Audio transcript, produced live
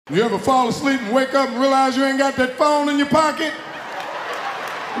You ever fall asleep and wake up and realize you ain't got that phone in your pocket?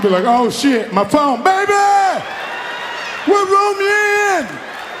 You be like, oh shit, my phone. Baby! What room you in?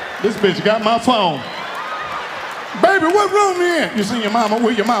 This bitch got my phone. Baby, what room you in? You see your mama?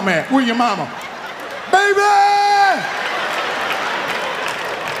 Where your mama at? Where your mama? Baby!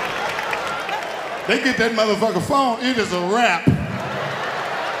 They get that motherfucker phone, it is a wrap.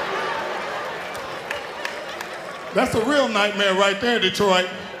 That's a real nightmare right there, Detroit.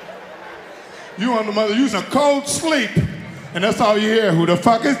 You on the mother using a cold sleep, and that's all you hear. Who the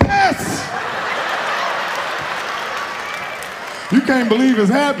fuck is this? You can't believe it's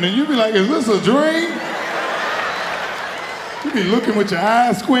happening. You be like, is this a dream? You be looking with your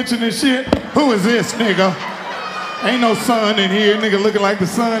eyes squinching and shit. Who is this, nigga? Ain't no sun in here. Nigga looking like the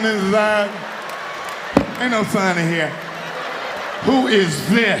sun in his eyes. Ain't no sun in here. Who is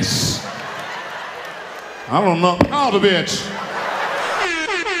this? I don't know. Call the bitch.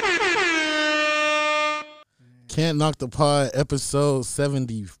 Can't Knock the Pod, episode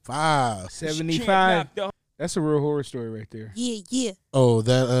 75. 75. That's a real horror story right there. Yeah. Oh,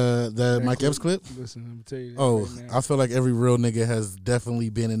 that Mike Epps clip? Listen, let me tell you that. Oh, right now. I feel like every real nigga has definitely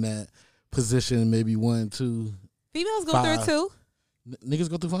been in that position, maybe 1, 2. Females go 5. through it too. Niggas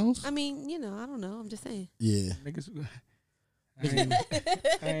go through phones? I mean, I don't know. I'm just saying. Yeah. Niggas, I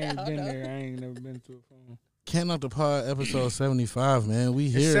ain't been there. I ain't never been to a phone. Can't Knock the Pod, episode 75, man. We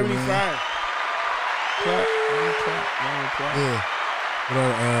here, 75. man. Clap. Yeah. With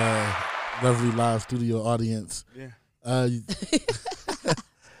our lovely live studio audience. Yeah.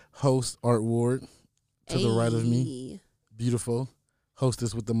 Host Art Ward to the right of me. Beautiful.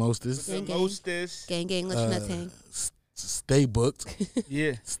 Hostess with the mostest. The mostest. Gang, let you not hang. Stay booked.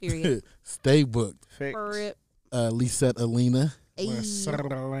 Yeah. Period. Stay booked. For it. Lisette Alina. Hey.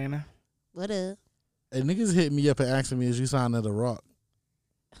 Carolina. What up? Hey, niggas hit me up and asking me, is you signed to The Rock?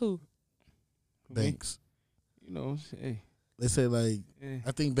 Who? Banks. You know, hey. They say, like, Yeah.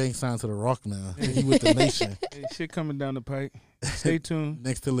 I think Banks signed to The Rock now. He with the nation. Hey, shit coming down the pike. Stay tuned.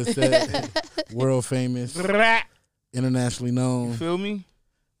 Next to Lisette, world famous, internationally You known, feel me?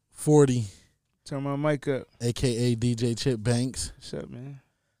 40, Turn my mic up. a.k.a. DJ Chip Banks. What's up, man?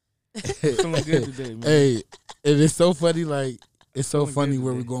 Feeling good today, man. Hey, it is so funny, like, it's so Feeling funny good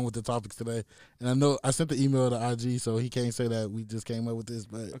where we're today. going with the topics today. And I know I sent the email to IG, so he can't say that we just came up with this,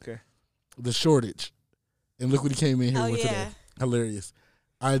 but Okay. the shortage. And look what he came in here Oh, with yeah. today. Hilarious.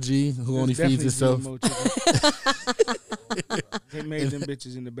 IG, who There's only feeds definitely itself. GMO chicken. They made them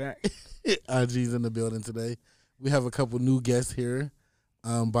bitches in the back. IG's in the building today. We have a couple new guests here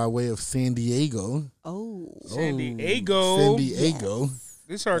by way of San Diego. Oh. San Diego. San Diego.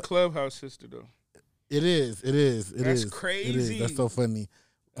 This is our clubhouse sister, though. It is. That's It is. crazy. That's so funny.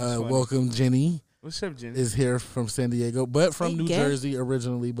 That's funny. Welcome, Jenny What's up, Jenny? is here from San Diego, but from Hey, New gay. Jersey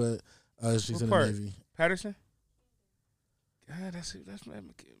originally, but she's What in part? the Navy. Patterson? God, that's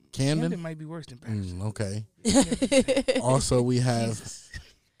Camden? might be worse than Patterson. Okay. Also, we have Jesus.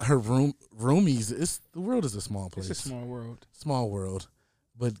 her roomies. The world is a small place. It's a small world. Small world.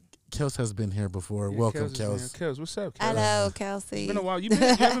 But Kels has been here before. Yeah, Welcome, Kels. Kels. What's up, Kels? Hello, It's Kelsey. been a while. You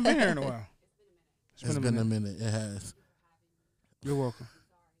haven't been here in a while. It's been a minute. It has. You're welcome.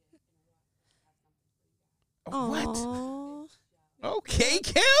 What? Okay,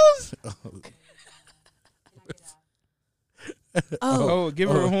 Kels. Oh. Oh, give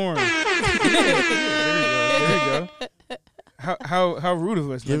her a horn. there we go. How rude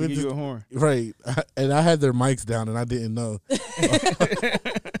of us not to give you a horn. Right. And I had their mics down and I didn't know.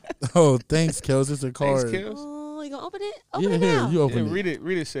 Oh, thanks, Kels. It's a card. Thanks, Kels. Oh, you gonna open it? Open Yeah, it here, now. you open Yeah, it.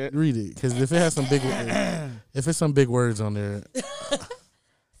 read it, Seth. Read it, because if it has some big, if it's some big words on there,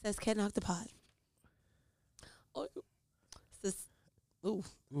 Says Can't Knock the Pod. Oh, Ooh.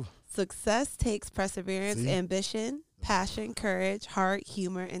 Success takes perseverance, See? ambition, passion, courage, heart,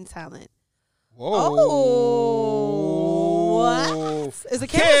 humor, and talent. Whoa. Oh, what? Is the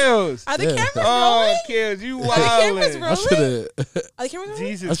camera? Kels. Are the Yeah. cameras Oh, rolling? Kels, you Are the cameras wildin'. I rolling? should have, Are the cameras rolling?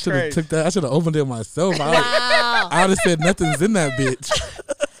 Jesus I should have Christ. took that. I should have opened it myself. Wow. I would have said nothing's in that bitch.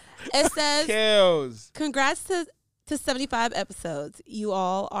 It says, Kels. congrats to 75 episodes. You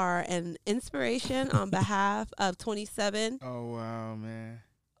all are an inspiration on behalf of 27. Oh, wow, man.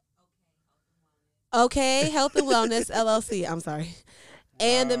 Okay, Health and Wellness LLC. I'm sorry.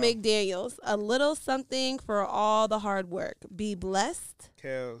 And the McDaniels. A little something for all the hard work. Be blessed.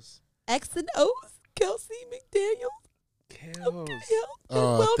 Kels. X and O's. Kelsey McDaniels. Kels. Health and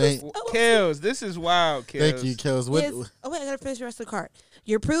Oh, Wellness thank- LLC. Kels, this is wild, Kels. Thank you, Kels. What? Yes. Oh, wait, I got to finish the rest of the card.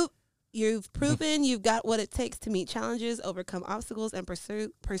 Your proof. You've proven you've got what it takes to meet challenges, overcome obstacles, and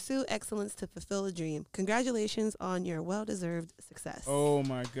pursue excellence to fulfill a dream. Congratulations on your well-deserved success. Oh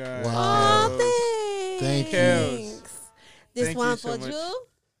my God. Wow. Oh, Thank you. thanks. This Thank one you so for much. Jewel,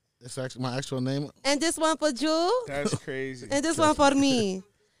 That's actually my actual name. and this one for Jewel, That's crazy. and this one for me.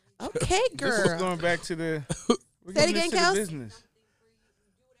 Okay, This is girl. going back to the. We're Say it giving this again, to the Kels. business.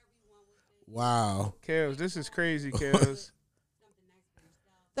 Wow. Kels, this is crazy, Kels.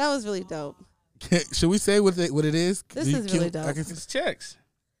 That was really dope. Should we say what it is? This is really dope. It's checks.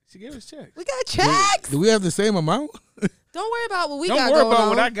 She gave us checks. We got checks. Do we have the same amount? Don't worry about what we Don't got worry going about on.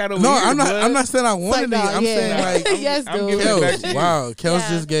 what I got over No, here. I'm not. blood. I'm not saying I wanted no, it. I'm yeah. saying like Yes, I'm dude. giving it back Kels. to you. Wow, Kels Yeah.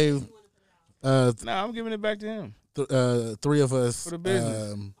 just gave No, I'm giving it back to him. three of us For the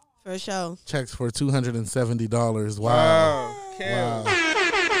business. For sure. checks for $270. Wow. Wow. Kels. Wow.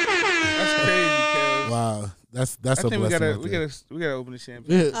 That's crazy, Kels. Wow. That's I a think blessing. we right gotta open the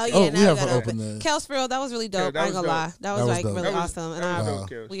champagne. there. Oh, yeah, we now have we to gotta open the. Kels, for real, that was really dope. that I ain't was gonna lie. dope. That was That was like dope. really That was- awesome. And that was Wow. dope,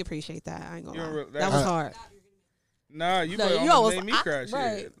 Kels. we appreciate that. I ain't gonna You lie. don't re- That that- was I- hard. Nah, you No, better you almost almost- made me cry. Shit.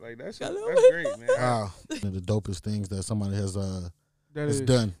 right. Like that's I know great, man. Wow. One of the dopest things that somebody has That has is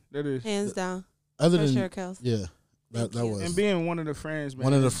done. That is. Hands down. Other For than sure, Kels. yeah, Thank that you. was And being one of the friends, man.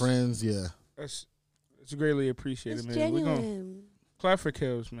 one of the it's- friends. Yeah, That's it's greatly appreciated, It's man. We're gonna genuine. clap for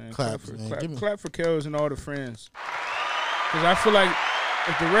Kels, man. Clap, for man. Give me- clap for Kels and all the friends. Because I feel like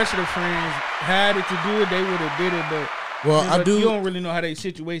if the rest of the friends had it to do it, they would have did it. But well, you I know, do. You don't really know how their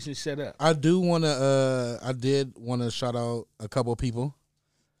situation set up. I do want to. I did want to shout out a couple people.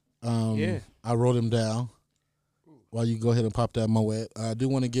 Yeah. I wrote them down. While you go ahead and pop that Moet, I do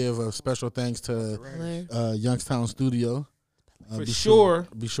want to give a special thanks to Youngstown Studio. For sure.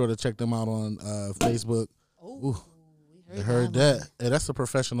 Be sure to check them out on Facebook. Oh, Ooh, I heard that. Hey, that's a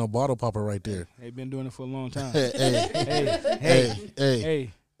professional bottle popper right there. They've been doing it for a long time. Hey, hey, hey,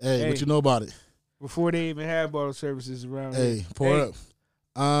 hey, hey, what you know about it? Before they even had bottle services around here. Hey, pour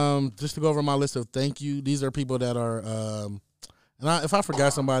up. Just to go over my list of thank you. These are people that are, if I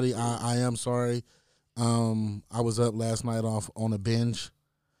forgot somebody, I am sorry. I was up last night on a binge,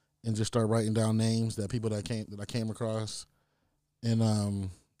 and just start writing down names that people that I came across, and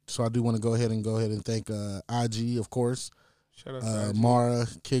so I do want to go ahead and thank IG, of course, Shout out to IG. Mara,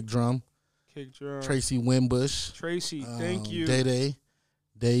 Kick Drum, Kick Drum. Tracy Wimbush, Tracy, thank you. Day,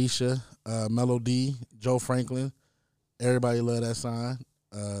 Daisha, Melody, Joe Franklin. Everybody love that sign.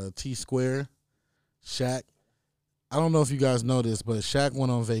 T Square, Shaq. I don't know if you guys know this, but Shaq went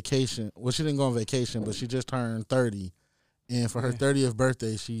on vacation. Well, she didn't go on vacation, but she just turned 30. And for her 30th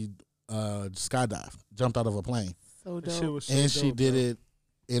birthday, she skydived, jumped out of a plane. So That shit dope. was so And she dope, did bro. it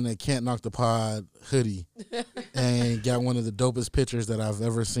in a Can't Knock the Pod hoodie. And got one of the dopest pictures that I've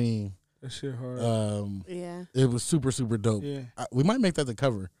ever seen. That shit hard. Yeah. It was super, super dope. yeah. We might make that the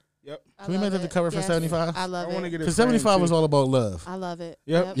cover. Yep. I Can we love make that the it. cover for Yes. 75? I love I want to it. get it. Because framed, 75 too. was all about love. I love it.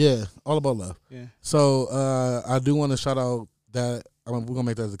 Yep. Yeah, all about love. Yeah. So I do want to shout out that we're gonna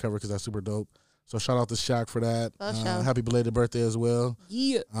make that as the cover because that's super dope. So shout out to Shaq for that. For sure. Happy belated birthday as well.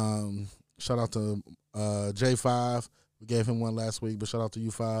 Yeah. Shout out to J5. We gave him one last week, but shout out to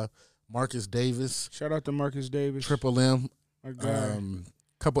U5. Marcus Davis, Shout out to Marcus Davis. Triple M. My guy.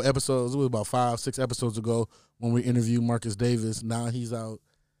 Couple episodes, it was about 5-6 episodes ago when we interviewed Marcus Davis. Now he's out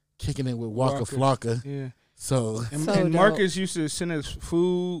kicking it with Waka Flocka. Yeah. So And, So and dope. Marcus used to send us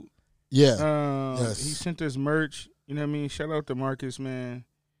food. yeah, yes. He sent us merch. You know what I mean? Shout out to Marcus, man.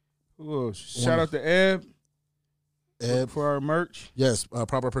 Who else? Shout out to Eb for our merch. Yes,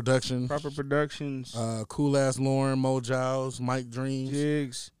 Proper Production. Proper Productions. Cool Ass Lauren, Mo Giles, Mike Dreams,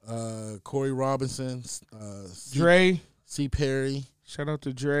 Jigs. Corey Robinson, Dre. C. Perry, Shout out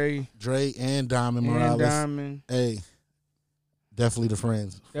to Dre. Dre, and Diamond And Morales. Diamond. Hey, definitely the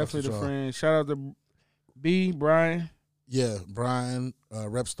friends. Definitely the Fuck with y'all. friend. Shout out to B, Brian. Yeah, Brian,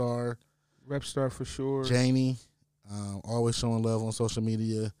 Repstar, Repstar for sure. Janie, always showing love on social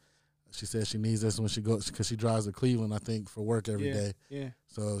media. She says she needs this when she goes because she drives to Cleveland, I think, for work every day. Yeah.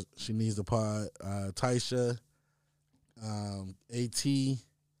 So she needs the pod. Taisha, AT,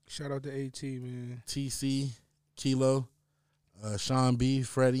 Shout out to AT, man. TC, Kilo, Sean B,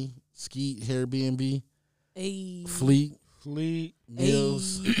 Freddie, Skeet, Hair B&B, Hey. Fleet, Fleet.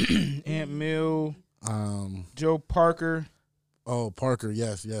 Mills, Aunt Mill. Joe Parker. oh, Parker,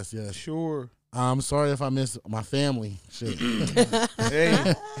 yes. Sure. I'm sorry if I missed my family. Shit.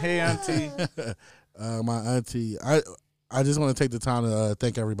 Hey, auntie. My auntie. I just want to take the time to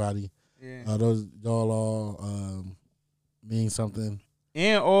thank everybody. Yeah. Those y'all all mean something.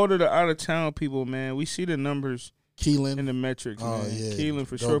 And all of the out of town people, man. We see the numbers Keelan, in the metrics, Oh, man. yeah. Keelan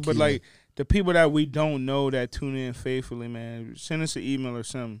for Dope sure. But Keelan. like the people that we don't know that tune in faithfully, man, send us an email or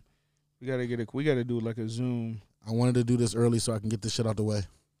something. We gotta do like a Zoom. I wanted to do this early so I can get this shit out the way.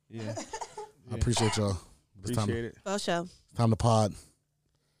 Yeah. I appreciate y'all. Appreciate it. For sure. Time to pod.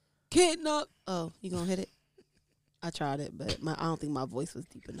 Can't knock. Oh, you gonna hit it? I tried it, but I don't think my voice was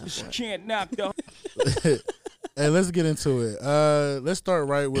deep enough for it. Can't knock though. Hey, let's get into it. Let's start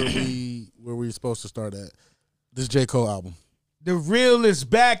right where we're supposed to start at. This J. Cole album. The real is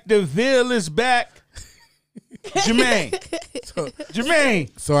back. The veil is back. Jermaine.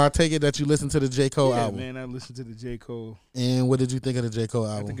 Jermaine. So I take it that you listened to the J. Cole Yeah, album. man, I listened to the J. Cole. And what did you think of the J. Cole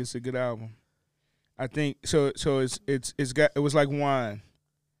album? I think it's a good album. I think so. So it was like wine.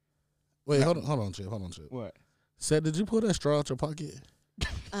 Wait, hold on, Chip. What? Said, did you pull that straw out your pocket?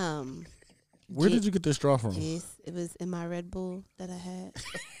 Where did you get this straw from? Yes, it was in my Red Bull that I had.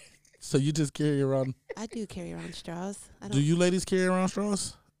 So you just carry around? I do carry around straws. Do you ladies carry around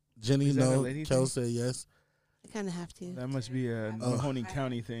straws? Jenny, Is that a no. lady Kel thing? said yes. I kind of have to. That must be a Mahoning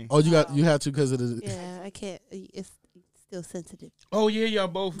County thing. Oh, you had to because of the. Yeah, I can't. It's still sensitive. Oh yeah, y'all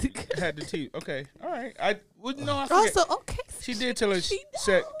both had the teeth. Okay, all right. I wouldn't know. I forget. Also, okay. She did tell us She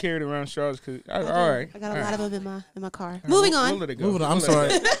set carried around straws. All right. I got a lot of them in my car. All right, Moving we'll on. let it go. Moving on. I'm We'll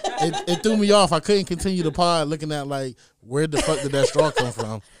let sorry. it go. It threw me off. I couldn't continue the pod looking at like where the fuck did that straw come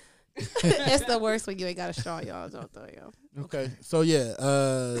from? It's the worst when you ain't got a straw, y'all. Don't throw y'all. Okay, so yeah,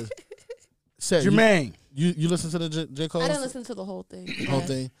 Seth, Jermaine. you listen to the J. Cole? I didn't listen to the whole thing. whole but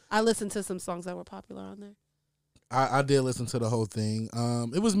thing. I listened to some songs that were popular on there. I did listen to the whole thing.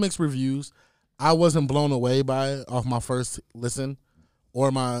 It was mixed reviews. I wasn't blown away by it off my first listen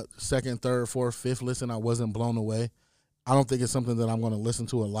or my second, third, fourth, fifth listen. I wasn't blown away. I don't think it's something that I'm going to listen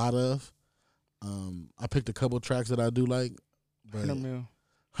to a lot of. I picked a couple tracks that I do like. But 100 Mil.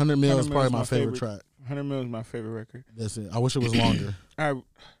 100 Mil is 100 Mil probably is my my favorite favorite. track. 100 Mil is my favorite record. That's it. I wish it was longer.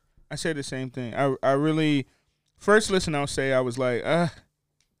 I said the same thing. I really first listen. I'll say I was like, all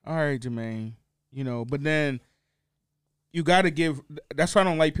right, Jermaine, But then you got to give. That's why I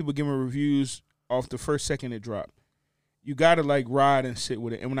don't like people giving reviews off the first second it dropped. You got to like ride and sit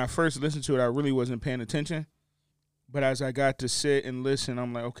with it. And when I first listened to it, I really wasn't paying attention. But as I got to sit and listen,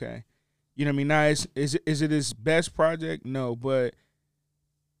 I'm like, okay, you know what I mean? Now, is it his best project? No, but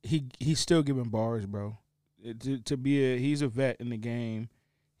he's still giving bars, bro. He's a vet in the game.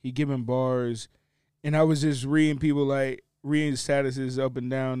 He giving bars, and I was just reading statuses up and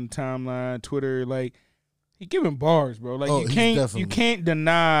down the timeline, Twitter, like he giving bars, bro. Like you can't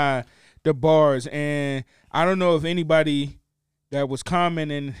deny the bars, and I don't know if anybody that was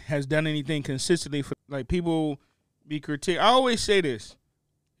commenting has done anything consistently for like people be critiquing. I always say this: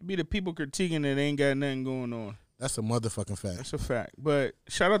 it be the people critiquing that ain't got nothing going on. That's a motherfucking fact. That's a fact. But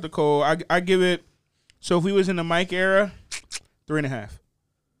shout out to Cole. I give it. So if we was in the mic era, 3.5.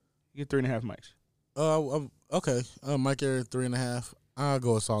 You get 3.5 mics. Okay. Mike Eric 3.5. I'll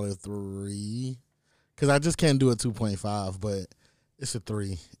go a solid 3. Because I just can't do a 2.5, but it's a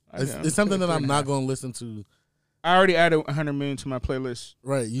 3. It's something that I'm not going to listen to. I already added 100 Million to my playlist.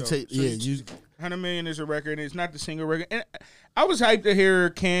 Right. You 100 Million is a record, and it's not the single record. And I was hyped to hear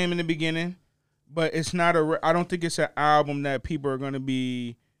Cam in the beginning, but it's not I don't think it's an album that people are going to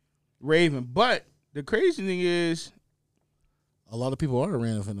be raving. But the crazy thing is, a lot of people are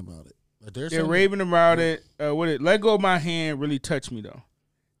raving about it. Like they're raving about it. Let Go of My Hand really touched me, though,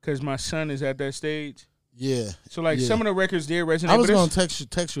 because my son is at that stage. Yeah. So, some of the records there resonate. I was going to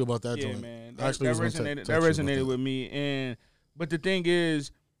text you about that yeah, joint. Man. That resonated with me. But the thing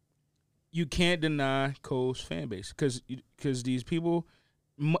is, you can't deny Cole's fan base because these people,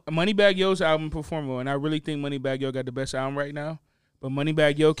 Moneybagg Yo's album performed well, and I really think Moneybagg Yo got the best album right now. But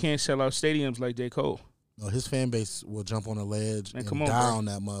Moneybagg Yo can't sell out stadiums like J. Cole. No, his fan base will jump on a ledge and come on, down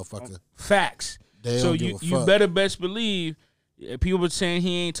that motherfucker. Facts. So you better best believe people were saying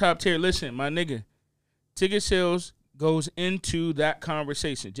he ain't top tier. Listen, my nigga, ticket sales goes into that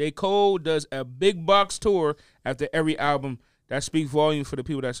conversation. J. Cole does a big box tour after every album. That speaks volume for the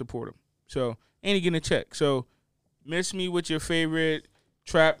people that support him. So ain't he getting a check. So miss me with your favorite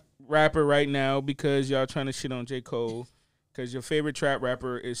trap rapper right now because y'all trying to shit on J. Cole because your favorite trap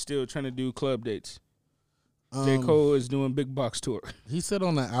rapper is still trying to do club dates. J. Cole is doing big box tour. He said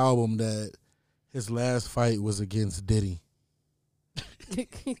on the album that his last fight was against Diddy.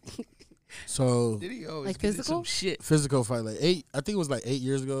 So Diddy always like physical some shit. Physical fight, like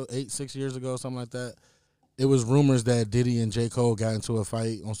 6 years ago, something like that. It was rumors that Diddy and J. Cole got into a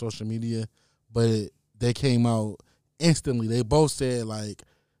fight on social media, but they came out instantly. They both said like,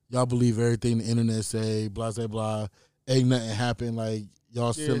 y'all believe everything the internet say, blah blah blah. Ain't nothing happened. Like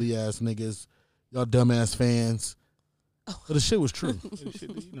y'all silly ass niggas, y'all dumbass fans. But the shit was true.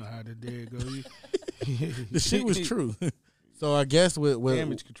 You know how the day goes. The shit was true. So I guess with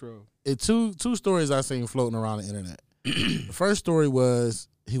Damage control. two stories I seen floating around the internet. The first story was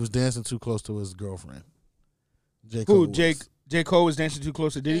he was dancing too close to his girlfriend. J. Cole Who? was. J. Cole was dancing too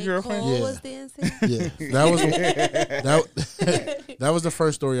close to Diddy's J. girlfriend? Cole Yeah. was dancing. Yeah, that was the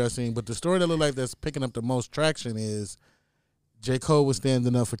first story I seen. But the story that looked like that's picking up the most traction is J. Cole was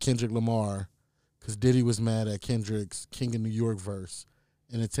standing up for Kendrick Lamar because Diddy was mad at Kendrick's King of New York verse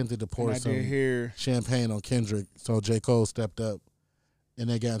and attempted to pour And I some did hear. champagne on Kendrick. So J. Cole stepped up and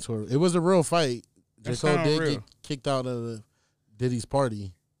they got into it. It was a real fight. J. That Cole sound did real. get kicked out of Diddy's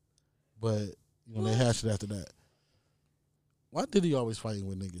party, but they hashed it after that. Why Diddy always fighting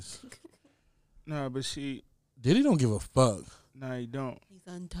with niggas? Nah, but she. Diddy don't give a fuck. Nah, he don't. He's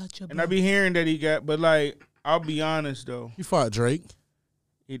untouchable. And I be hearing that he got, but like, I'll be honest though. He fought Drake.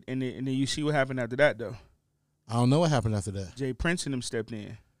 And then you see what happened after that though. I don't know what happened after that. Jay Prince and him stepped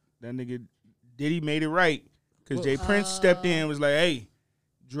in. That nigga Diddy made it right because Jay Prince stepped in and was like, "Hey,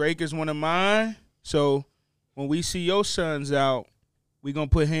 Drake is one of mine. So when we see your sons out, we gonna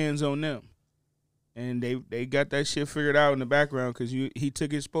put hands on them." And they got that shit figured out in the background because he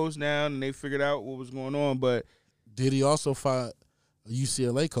took his post down and they figured out what was going on. But Diddy also fought a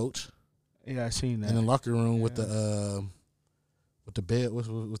UCLA coach yeah, I seen that. in the locker room with the bed. What's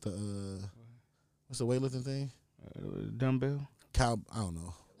the weightlifting thing? Dumbbell. I don't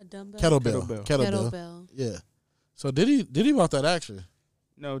know. A dumbbell. Kettlebell. Kettlebell. Yeah. So Diddy brought that action.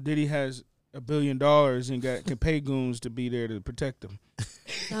 No, Diddy has $1 billion and can pay goons to be there to protect him.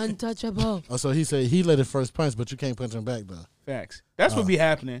 Untouchable. Oh, so he said he let it first punch, but you can't punch him back though. Facts. That's what be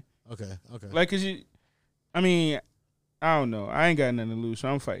happening. Okay. Like, cause I don't know. I ain't got nothing to lose, so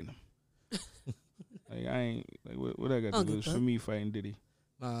I'm fighting him. Like, I ain't like what I got to I'll get lose that. for me fighting Diddy.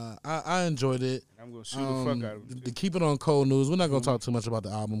 I enjoyed it. I'm gonna sue the fuck out of him. To keep it on cold news, we're not gonna talk too much about the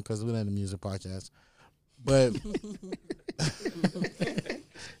album because we're not in the music podcast. But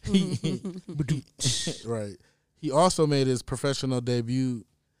right, he also made his professional debut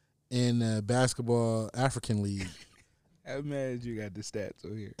in Basketball African League. I'm mad you got the stats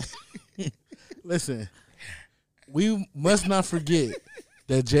over here. Listen, we must not forget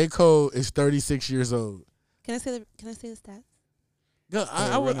that J. Cole is 36 years old. Can I say the stats? No,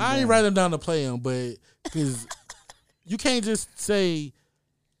 I ain't write them down to play him, but because you can't just say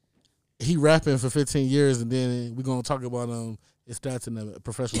he rapping for 15 years and then we're gonna talk about his stats in the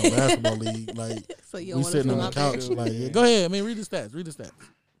professional basketball league. Like So you we don't want to sitting put on him the out couch. there. Like, yeah, go ahead. Read the stats.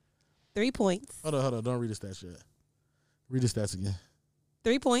 3 points. Hold on. Don't read the stats yet. Read the stats again.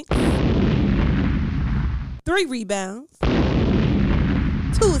 3 points. 3 rebounds. 2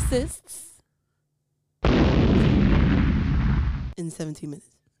 assists. In 17 minutes.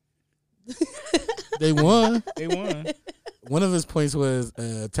 They won. They won. One of his points was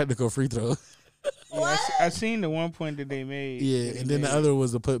a technical free throw. Yeah, I seen the 1 point that they made. Yeah, and then the other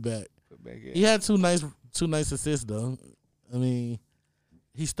was a putback. Yeah. He had two nice assists though. I mean,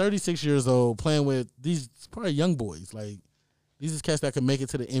 he's 36 years old playing with these probably young boys. Like these is cats that could make it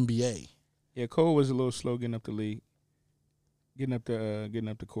to the NBA. Yeah, Cole was a little slow getting up the league, getting up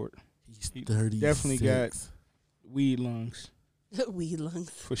the court. He's He 36. definitely got weed lungs Weed lungs.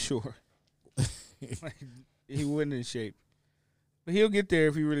 for sure. Like, he wasn't in shape, but he'll get there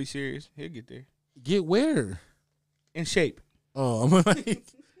if he's really serious. He'll get there Get where? in shape. Oh, I'm like,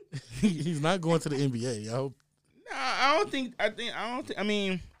 he's not going to the NBA. I hope. Nah, I don't think. I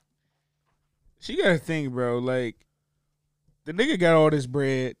mean, she got to think, bro. Like, the nigga got all this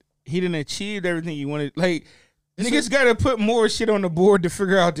bread. He didn't achieve everything he wanted. Like, niggas got to put more shit on the board to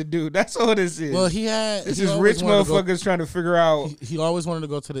figure out to do. That's all this is. Well, this is rich motherfuckers trying to figure out He always wanted to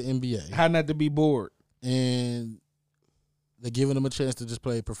go to the NBA, how not to be bored. and they're giving him a chance to just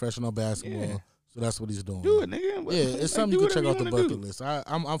play professional basketball. Yeah. So that's what he's doing. Do it, nigga. Yeah, it's something you can check off the bucket list.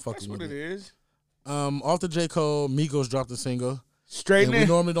 I'm fucking That's with what it it. is. Off the J. Cole, Migos dropped a single. And Straightening. we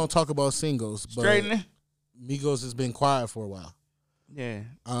normally don't talk about singles, but Straightening. Migos has been quiet for a while. Yeah.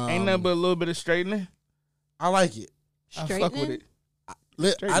 Ain't nothing but a little bit of straightening. I like it. I fuck with it.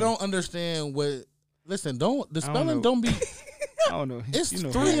 I don't understand what. Listen, the I don't spelling know. don't be. I don't know. It's You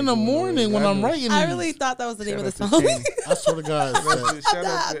know 3 how in it the goes. morning when I I'm know. writing. I these. really thought that was the name of the Shout out song. to Cheney. I swear to God. Seth. Shout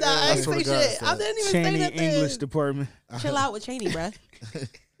out to I ain't swear say to God, shit. Seth. I didn't even say Cheney nothing. English department. Chill out with Cheney, bruh.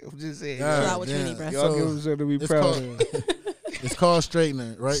 I'm just saying. God Chill out with damn. Cheney, bruh. Y'all So, give them something to be it's proud called- of. It's called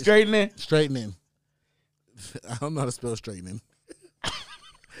straightening, right? Straightening. Straightening. I don't know how to spell straightening.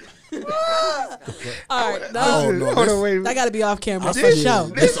 All right, Oh, no, Hold this- on, wait. that got to be off camera I for forget. sure.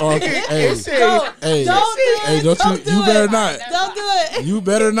 This all. Hey, It said- Don't, hey, don't do it. hey, don't do you it. better not. Don't do it. You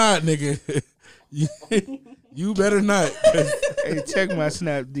better not, nigga. You better not. Hey, check my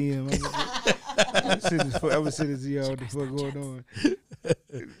Snap DM. I was sitting to y'all what the fuck going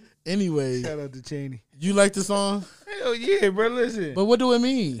on. Anyway, Shout out to Cheney. you like the song? Hell yeah, bro. Listen, But what do it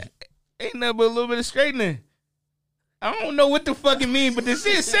mean? ain't nothing but a little bit of straightening. I don't know what the fuck it mean, but this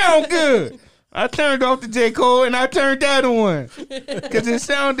shit sound good. I turned off the J. Cole and I turned that on because it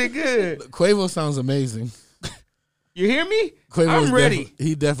sounded good. Quavo sounds amazing. You hear me? Quavo's I'm ready.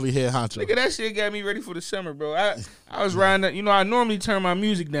 He definitely hit honcho. Look at that shit got me ready for the summer, bro. I was riding that. You know, I normally turn my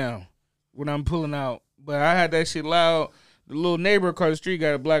music down when I'm pulling out, but I had that shit loud. The little neighbor across the street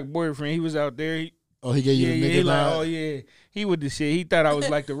got a black boyfriend. He was out there. He He gave you the nigga he like, nod? oh yeah. He with the shit. He thought I was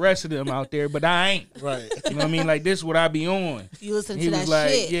like the rest of them out there, but I ain't. Right. You know what I mean? Like, this is what I be on. You listen He to was that like,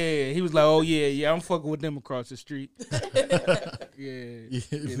 shit. yeah. He was like, oh yeah, I'm fucking with them across the street. yeah,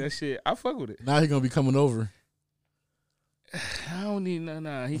 that shit. I fuck with it. Now he gonna be coming over. I don't need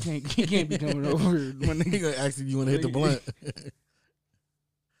nah. He can't be coming over. When He gonna ask you want to hit the blunt.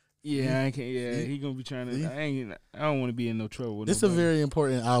 Yeah, I can't. Yeah, he gonna be trying to. I don't want to be in no trouble. With This is a nobody. very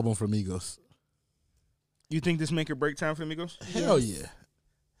important album for Migos. You think this make or break time for Migos? Hell yeah.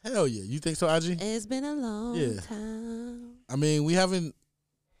 Hell yeah. You think so, IG? It's been a long Yeah. time. I mean, we haven't.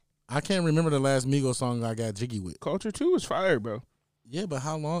 I can't remember the last Migos song I got jiggy with. Culture 2 was fire, bro. Yeah, but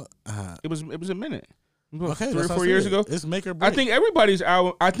how long? It was a minute. Okay, 3 or that's 4 what I years said. ago. It's make or break. I think everybody's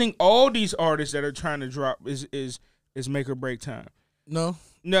album. I think all these artists that are trying to drop is make or break time. No.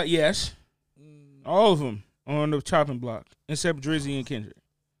 No, yes, all of them on the chopping block except Drizzy and Kendrick.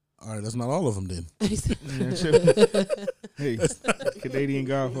 All right, that's not all of them then. Hey, Canadian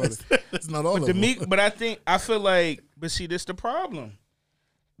Godfather. That's not all But of the them. but I feel like, but see, this the problem.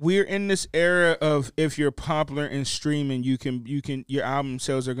 We're in this era of if you're popular and streaming, you can your album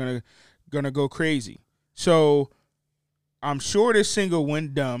sales are gonna go crazy. So I'm sure this single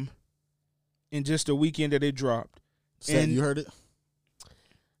went dumb in just a weekend that it dropped. Seth, and- you heard it?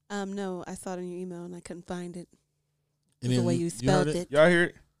 No, I saw it in your email and I couldn't find it. Any The of way you you heard spelled it. Y'all hear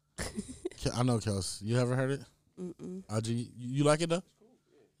it? I know, Kels. You haven't heard it? Mm-mm. IG, you like it though?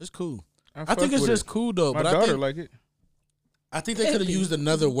 It's cool. I fuck think it's with just it. cool though. My but daughter like it. I think they could have used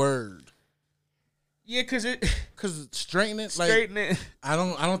another word. Yeah, cause it Cause straightening, like straightening I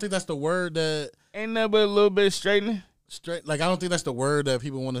don't think that's the word that ain't nothing but a little bit of straightening. straight. Like I don't think that's the word that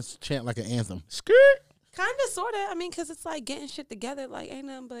people want to chant like an anthem. Skirt. Kind of, sort of. I mean, because it's like getting shit together. Like, ain't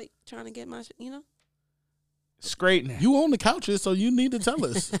nothing but trying to get my shit, you know? Straightening. You own the couches, so you need to tell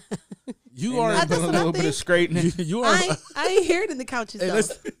us. You are. Ain't nothing but That's a what I little bit of think. straightening. You are. I ain't hear it in the couches, Hey, though.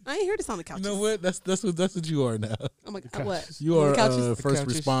 let's- I ain't hear this on the You couches. know what? That's what you are now. I'm like, what? You On are the couches? first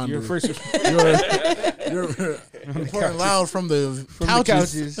Couches. responder. You're first You're reporting loud from the from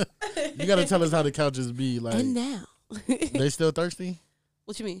couches. the couches. You got to tell us how the couches be. Like And now. they still thirsty,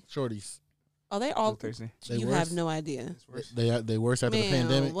 What you mean? shorties. Oh, they all. Thursday. They You worse? have no idea. They worse after the Man,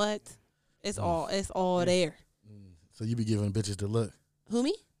 pandemic. what? It's all there. So you be giving bitches the look. Who,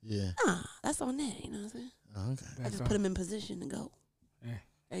 me? Yeah. Nah, that's on there. You know what I'm saying? Oh, okay. I just put them in position to go. Yeah.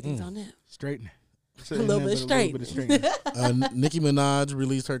 Everything's on them. Straightening. A little bit straight. Nicki Minaj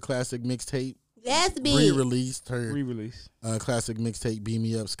released her classic mixtape. That's big. Re-released her Re-release. classic mixtape "Beam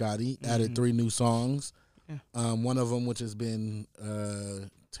Me Up, Scotty." Added 3 new songs. Yeah. One of them, which has been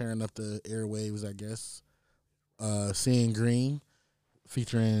tearing up the airwaves, I guess. "Seeing Green,"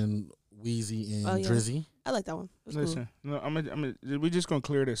 featuring Weezy and Oh, yeah. Drizzy. I like that one. It was cool. Listen, no, we're just gonna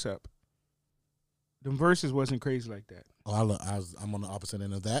clear this up. The verses wasn't crazy like that. Oh, I'm on the opposite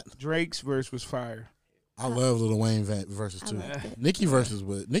end of that. Drake's verse was fire. I love Lil Wayne verses I too. liked it. Nicki verses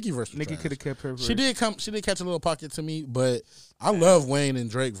was Nicki could have kept her verse. She did catch a little pocket to me, but I love Wayne and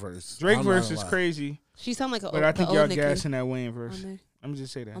Drake verse. Drake I'm not verse gonna is lie. crazy, She sound like a but I think y'all Nicki gassing that Wayne verse. on there, I'm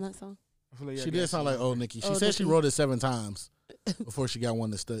just say that. on that song. I feel like y'all She did gassing sound like that. old Nicki. She Old said she Nicki. wrote it 7 times before she got one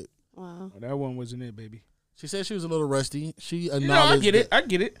to stick. Wow. Oh, that one wasn't it, baby. She said she was a little rusty. She You know, I acknowledged. get it. that- I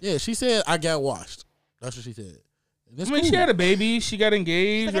get it. Yeah, she said I got washed. That's what she said. And I it's mean, cool. she had a baby. She got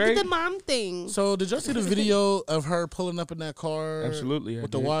engaged, Like I right? did the mom thing. So did y'all see the video of her pulling up in that car? Absolutely, I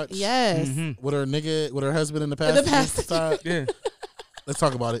With the did. watch. Yes. Mhm. With her husband in the In the passenger side. Yeah, Let's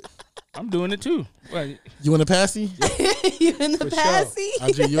talk about it. I'm doing it too. Like, You in the passy? You in the For sure. passy?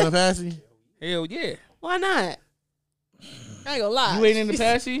 IG, you in the passy? hell yeah. Why not? I ain't gonna lie. You ain't in the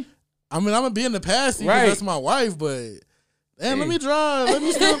passy? I mean, I'm gonna be in the passy because Right. that's my wife, but And let me drive. Let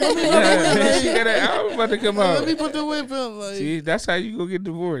me still. Let me. She got an album about to come out. Let me put the whip in. Like, See, that's how you go get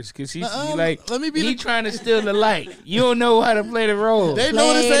divorced. Cause she Nuh-uh, like, let me be he the- trying to steal the light. You don't know how to play the role. they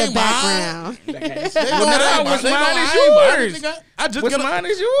know this Play ain't the mine. background. They know Well, it now ain't what's They know mine I is ain't bought yours. it, nigga. I just What's got mine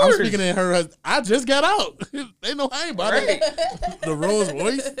is I'm yours. speaking in her. I just got out. They know I ain't bought it. The Rolls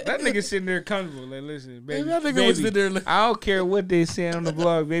Royce. That nigga sitting there comfortable. Like, listen, baby, That nigga baby, was sitting there like- I don't care what they saying on the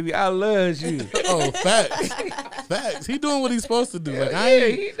blog, baby. I love you. Oh, facts. Facts. He doing what he's supposed to do. Like I Yeah,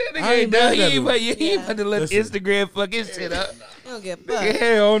 ain't. that nigga I ain't ain't done. mad He at ain't him. about, he Yeah. about to let Listen. Instagram fuck his shit up. You don't get fucked.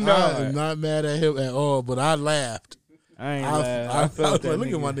 Hell no. I'm not mad at him at all, but I laughed. I ain't I I was felt like, that look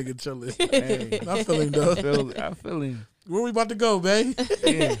nigga. at my nigga chilling. Hey, I feel him though. I feel him. Where we about to go, babe?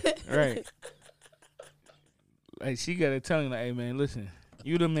 Yeah, right. Like she gotta tell him, like, hey man, listen,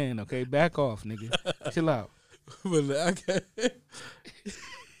 you the man, okay? Back off, nigga. Chill out. But I can't.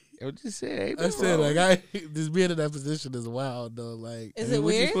 I just said, I said like just being in that position is wild though. Like, Is what it you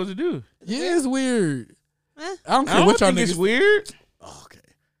weird? supposed to do? yeah, it's weird. Huh? I don't care I don't what y'all think it's niggas. weird. Oh, okay,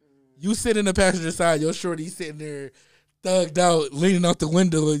 you sit in the passenger side. Your shorty sitting there, thugged out, leaning out the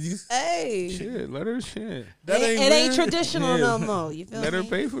window. And you, Hey. Shit, let her shit. that it ain't ain't weird? traditional Yeah. no more. You feel Let her me?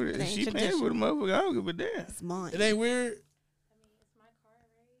 pay for it. It If ain't she paying traditional. for the motherfucker, I don't give a damn. It's mine. It ain't weird.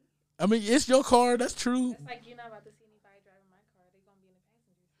 I mean, it's your car. That's true. It's like you're not about to see anybody driving my car. They're gonna be in the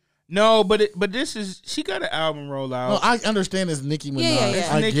passenger seat. No, but this is she got an album roll out. No, I understand it's Nicki Minaj. Yeah, yeah.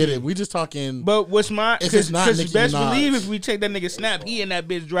 I It's get Nicki. it. We just talking. But what's my? If it's not Nicki best Minaj. believe if we check that nigga snap, he and that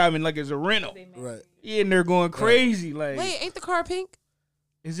bitch driving like it's a rental. Right. He in there going crazy. Like, Wait, ain't the car pink?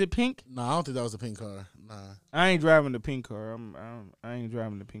 is it pink? No, I don't think that was a pink car. Nah. I ain't driving the pink car. I ain't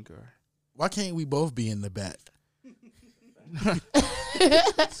driving the pink car. Why can't we both be in the back?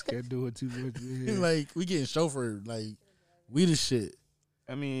 Scared do it too much. Yeah. Like we getting chauffeured. Like we the shit.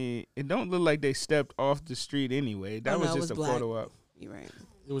 I mean, it don't look like they stepped off the street anyway. That Oh, no, was it just was a black. photo op. You're right.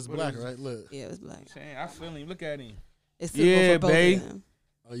 It was What black, is it? right? Look. Yeah, it was black. Saying, I feel him. Look at him. It's suitable Yeah, for both babe. of them.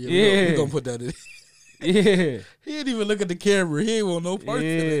 Oh yeah. Yeah. We gonna put that in. Yeah. He didn't even look at the camera. He ain't want no parts Yeah.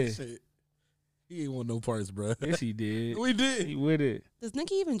 in that shit. He ain't want no parts, bro. Yes, he did. We did. He with it. Does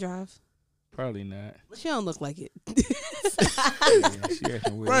Nikki even drive? Probably not. She don't look like it. Yeah, she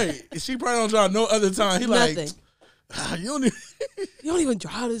acting weird. Right. She probably don't drive no other time. He Nothing. like, you don't even. You don't even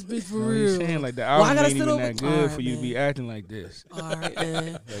drive this bitch for No, he's real. saying like the Well, I album gotta ain't sit even over- that good Alright, for you to be man. acting like this. All right,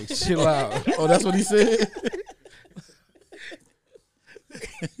 man. Like, chill out. Oh, that's what he said.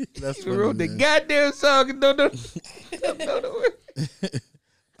 That's He funny, wrote the man. goddamn song and don't know.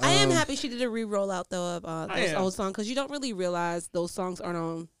 I am happy she did a re-roll out though of I those am. old songs because you don't really realize those songs aren't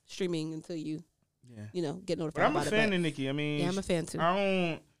on streaming until you Yeah. get But notified I'm a about fan it. of Nicki. I mean, Yeah, I'm a fan too.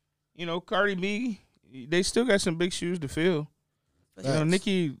 I don't, Cardi B, they still got some big shoes to fill. For You know,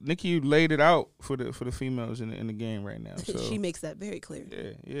 Facts. Nicki laid it out for the females in the game right now. So she makes that very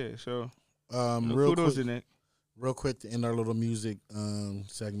clear. yeah. So Real kudos quick, to Nick. real quick to end our little music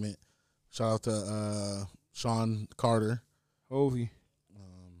segment. Shout out to Sean Carter. Hovey,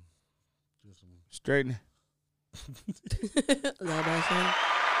 Just some- straighten. Is that what I'm saying?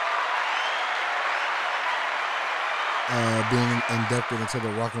 being inducted into the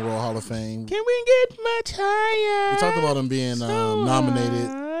Rock and Roll Hall of Fame. Can we get much higher? We talked about him being So nominated.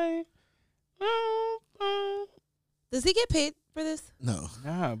 high. Does he get paid for this? No,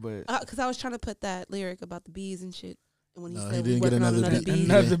 Nah, but Because I was trying to put that lyric about the bees and shit. And when he No, said he we didn't get working on another another beat. bee.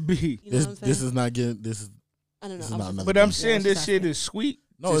 another beat. You know what I'm saying? this is not getting. This is I don't know. this is I was not just- another But I'm beat. saying Yeah, this she's shit asking. is sweet.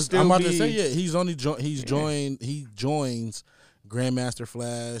 No, to it's, still I'm about to be- say he's only he's Yeah. joined. He joins Grandmaster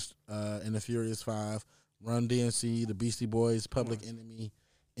Flash and the Furious Five, Run DMC, the Beastie Boys, Public Enemy,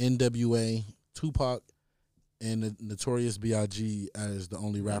 NWA, Tupac, and the Notorious B.I.G. as the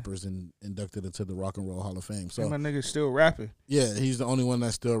only rappers inducted into the Rock and Roll Hall of Fame. So So my nigga still rapping. yeah, he's the only one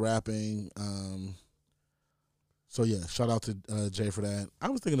that's still rapping. So yeah, shout out to Jay for that. I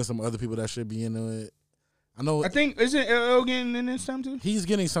was thinking of some other people that should be in it. I know I think isn't LL getting in this time too? he's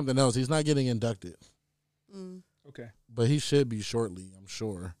getting something else. He's not getting inducted, Mm. Okay. but he should be shortly, I'm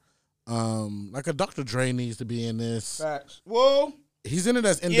sure. Like a Dr. Dre needs to be in this. Facts. Whoa. He's in it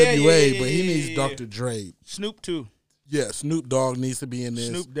as NWA, yeah, but he yeah, needs yeah. Dr. Dre. Snoop too. Yeah, Snoop Dogg needs to be in this.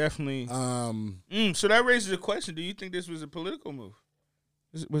 Snoop definitely. Um, So that raises a question. Do you think this was a political move?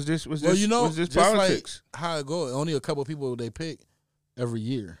 Was this well, you know, was this just politics? like how it goes, only a couple people they pick every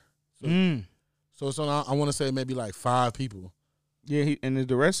year. So it's on. I want to say maybe like 5 people. Yeah, and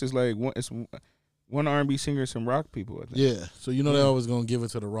the rest is like one R&B singer, some rock people. I think. Yeah, so you know they're always gonna give it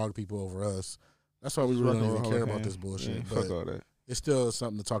to the rock people over us. That's why we really Rock don't and even Roll care Hall of about Fame. this bullshit. Yeah, but fuck all that. it's still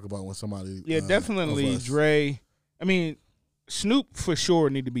something to talk about when somebody. Yeah, of definitely us. Dre. I mean, Snoop for sure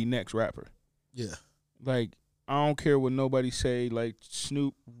need to be next rapper. Yeah, Like I don't care what nobody say. Like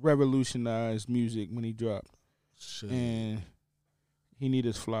Snoop revolutionized music when he dropped, Shit. and he need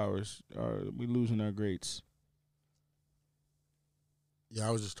his flowers. We losing our greats. Yeah,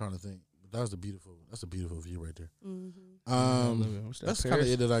 I was just trying to think. That's a beautiful view right there. Mm-hmm. What's that, That's kind of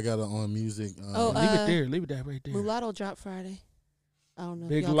Paris? it that I got on music. Oh, Leave it there. Leave it that right there. Mulatto dropped Friday. I don't know. if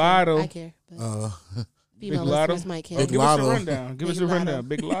Big y'all Lotto. care. I care. But female Big Lotto. listeners might care. Big Give us a Lotto. rundown. Give us Big a rundown. Lotto.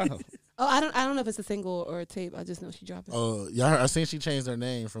 Big Lotto. Oh, I don't know if it's a single or a tape. I just know she dropped it. yeah, I seen she changed her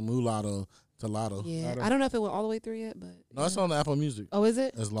name from Mulatto to Lotto. Yeah, Lotto. I don't know if it went all the way through yet, but No, it's on the Apple Music. Oh, is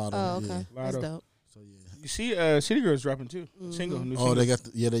it? It's Lotto. Oh, okay, Yeah. that's Lotto. dope. So yeah. You see, City Girls dropping too. Single. New Oh, single. they got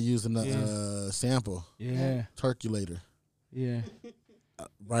they're using the Yeah. sample Yeah. Turkulator Yeah.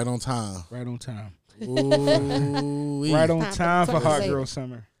 right on time. Right on time. Ooh, Right on Time for time for Hot Turkulator. Girl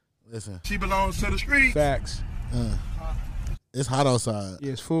Summer. Listen, She belongs to the street. Facts. it's hot outside.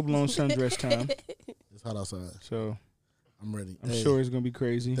 Yeah, it's full blown sundress time. It's hot outside. So I'm ready. I'm Hey, sure it's gonna be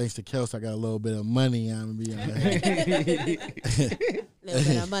crazy. Thanks to Kels, I got a little bit of money. I'm gonna be all right.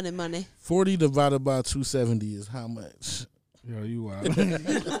 Little bit of money. 40 divided by 270 is how much? Yo, you wild.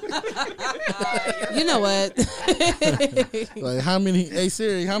 You know what? Like how many? Hey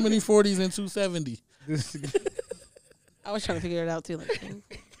Siri, how many 40s in 270? I was trying to figure it out too. Like,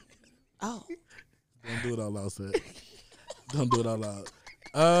 oh, Don't do it out loud, sir. Don't do it out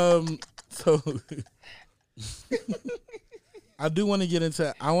loud. So I do want to get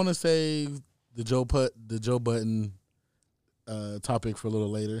into. I want to save the Joe Button topic for a little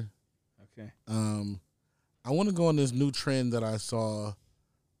later. Okay. I want to go on this new trend that I saw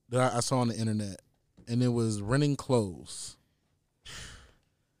on the internet, and it was renting clothes.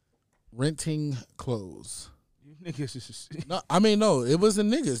 Renting clothes. You niggas is just. No, I mean no, it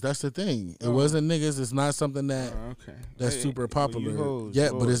wasn't niggas. That's the thing. It Oh. wasn't niggas. It's not something that Okay. that's Hey, super well, popular. you hoes, Yeah,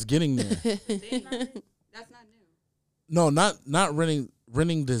 but Lord. it's getting there. That's not new. No, not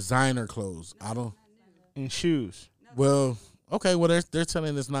renting designer clothes. I don't. And shoes. Well, okay. Well, they're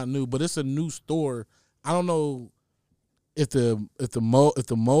telling it's not new, but it's a new store. I don't know if the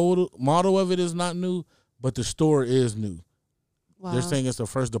model of it is not new, but the store is new. wow. They're saying it's the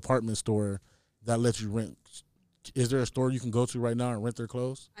first department store that lets you rent. Is there a store you can go to right now and rent their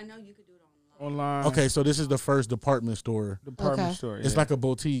clothes? I know you could do it online. Online. Okay, so this is the first department store. Department Okay. store. It's yeah. like a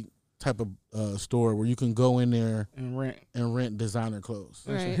boutique type of store where you can go in there and rent. and rent designer clothes.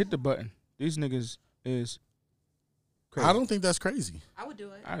 So Right. hit the button. These niggas is crazy. I don't think that's crazy. I would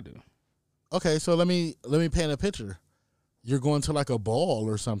do it. I do. Okay, so let me paint a picture. You're going to like a ball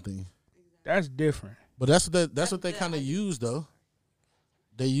or something, That's different. but that's what they kind of use though.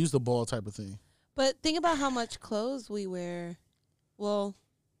 They use the ball type of thing. But think about how much clothes we wear. Well,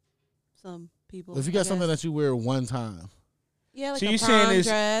 some people. If you I got something guess. that you wear one time, yeah, like So a you prom saying is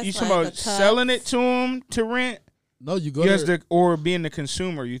dress, you talking like about a tux. selling it to them to rent? no, you go Yes, there or being the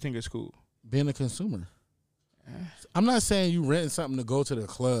consumer. You think it's cool? being a consumer. I'm not saying you renting something to go to the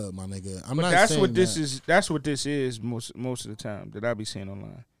club, my nigga. I'm But not. that's saying what this that. is. That's what this is most of the time that I be seeing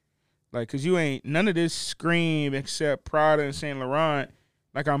online. Like, cause you ain't none of this scream except Prada and Saint Laurent.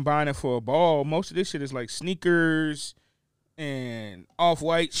 Like I'm buying it for a ball. Most of this shit is like sneakers and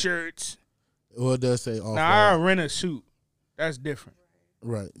off-white shirts. Well, it does say off. Now I rent a suit. That's different.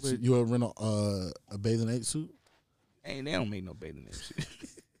 right. So but- you would rent a bathing ape suit. Ain't they don't make no bathing suit.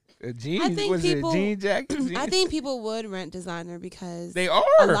 A jeans think was people- it a jean jacket? I think people would rent designer because they a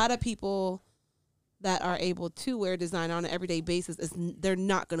are. lot of people that are able to wear designer on an everyday basis they're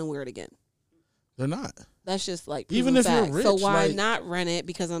not going to wear it again. They're not. That's just like Even proven if you're fact. So rich, why like- not rent it?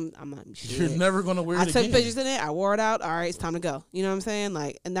 Because I'm not. You're Shit. never gonna wear I it took again. pictures in it. I wore it out. All right, it's time to go. You know what I'm saying?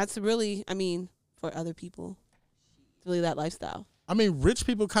 Like, and that's really, I mean, for other people, it's really that lifestyle. I mean, rich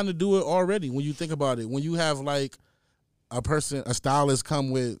people kind of do it already. When you think about it, when you have like a stylist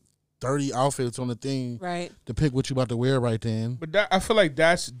come with 30 outfits on the thing Right. to pick what you about to wear right then. But I feel like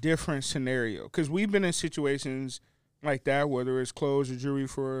that's a different scenario because we've been in situations like that, whether it's clothes or jewelry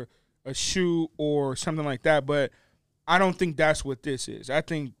for a shoe or something like that. But I don't think that's what this is. I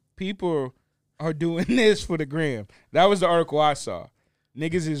think people are doing this for the gram. That was the article I saw.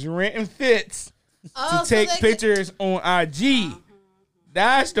 Niggas is renting fits to take pictures on IG.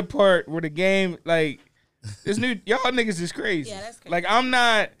 That's the part where the game, like, this new, y'all niggas is crazy. Yeah, that's crazy. Like, I'm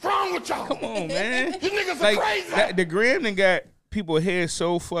not. What's wrong with y'all? Come on, man. You niggas are Like crazy. the gram done got people head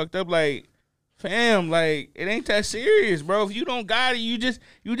so fucked up. Like, fam, like it ain't that serious, bro. If you don't got it, you just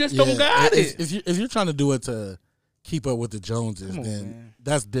don't got it. If you're trying to do it to keep up with the Joneses, Come on, then man.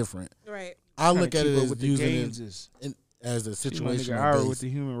 that's different. Right. I Trying look to at keep it up as with the using Gameses. it as a See my situation. nigga Ira with the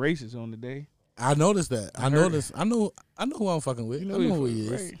human races on the day. I noticed that. I heard noticed. I know who I'm fucking with. You I know who he he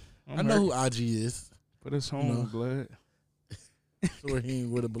fuck- is. right. I know who IG is. Put us home, know. blood. Sure, he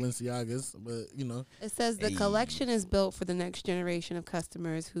ain't with the Balenciagas, but you know. It says the collection is built for the next generation of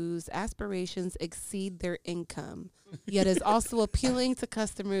customers whose aspirations exceed their income, yet is also appealing to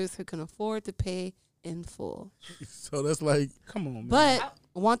customers who can afford to pay in full, So that's like Come on, man. but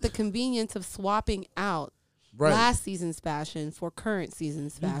want the convenience of swapping out right. last season's fashion for current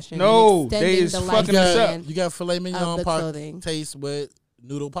season's fashion. No, and they extending is the fucking us up. lifespan You got filet of mignon the clothing. taste with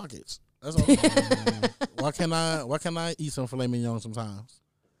noodle pockets. That's all. Why can't I eat some filet mignon sometimes?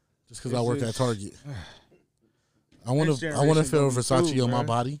 Just because I It's work just- at Target. I want Next to generation feel gonna be Versace through, on my bruh.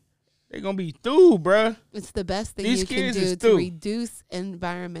 body. They gonna be through, bruh. It's the best thing These you can kids do is to through. reduce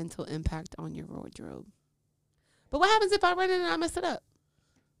environmental impact on your wardrobe. But what happens if I run in and I mess it up?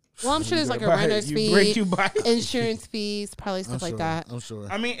 Well, I'm sure there's like a renter's You break, you fee, buy. insurance fees, probably stuff like that. I'm sure.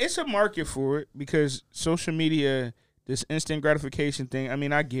 I mean, it's a market for it because social media, this instant gratification thing. I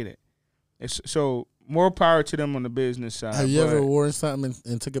mean, I get it. It's so more power to them on the business side. Have you but ever worn something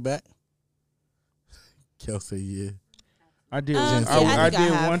and took it back? Kel said, yeah. I did. See, I I did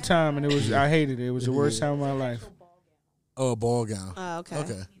think I have. one time, and I hated it. It was the worst time of my life. Oh, a ball gown. Oh, okay.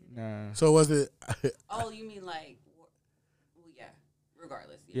 Okay. Nah. So was it? Oh, you mean like, well, yeah.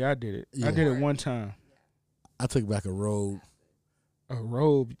 Regardless. Yeah, I did it. Yeah. I did it one time. I took back a robe. A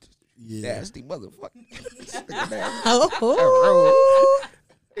robe. Yeah. Nasty motherfucker. Oh.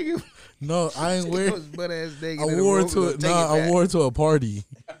 Nigga, No, I ain't wear. butt-ass nigga I in a wore it robe, to gonna it. take No, I back. wore it to a party.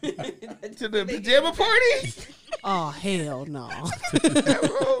 To the pajama party. Oh, hell no. That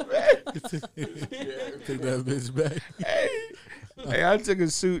robe, man. Take that bitch back. Hey, I took a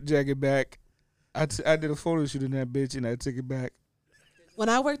suit jacket back. I did a photo shoot in that bitch, and I took it back. When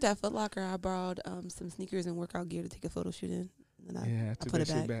I worked at Foot Locker, I borrowed some sneakers and workout gear to take a photo shoot in. And then Yeah, I I took put that it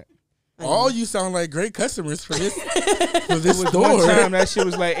shit back. back. All you sound like great customers for this for this One store. time, that shit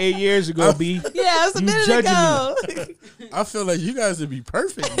was like 8 years ago, B. Yeah, it was a You minute judging ago. I feel like you guys would be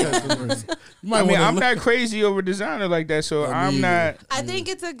perfect customers. You might I mean, wanna I'm look- not crazy over designer like that, so Me I'm either. not. I think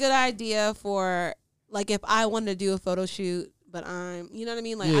it's a good idea for, like, if I wanted to do a photo shoot, but you know what I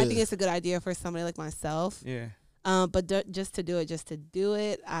mean? Like, I Yeah. think it's a good idea for somebody like myself. Yeah. But just to do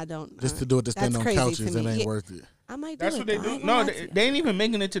it, I don't. just to do it to stand that's on crazy to couches, it me. ain't Yeah. worth it. I might do That's it. what they though. I do. ain't No, gonna lie they, to they ain't even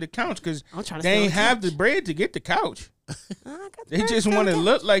making it to the couch because I'm trying to they sit on ain't have the couch. bread to get the couch. I got the They bread just on want the to couch.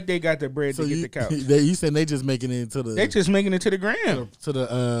 look like they got the bread So to you get the couch. you saying they just making it to the They just making it to the gram. to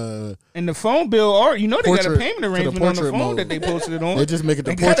the And the phone bill, or you know, they got a Portrait- payment to the arrangement on the portrait phone mode. that they posted it on. they just make it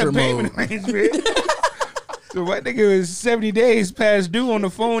the They got a portrait payment mode. arrangement. So what nigga is 70 days past due on the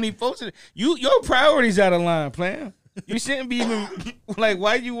phone? He posted it. Your priorities out of line, plan. You shouldn't be even like.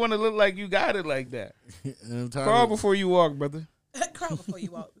 Why you want to look like you got it like that? And I'm tired Crawl of- before you walk, brother. Crawl before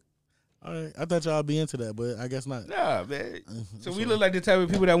you walk. All right, I thought y'all be into that, but I guess not. Nah, man. So we look like the type of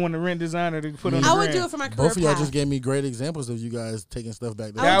people that want to rent designer to put on the I would gram. do it for my career Both of y'all path. just gave me great examples of you guys taking stuff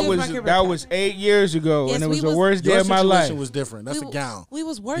back. I That would do it was for my career that path. was 8 years ago, Yes, and it was we the was- worst day Your of my situation life. was different. That's We a gown. We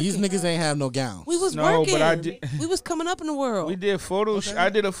was working. These niggas ain't have no gowns. We was No, working. but I did- We was coming up in the world. We did photo.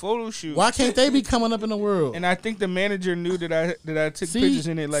 I did a photo shoot. Why can't they be coming up in the world? And I think the manager knew that I took pictures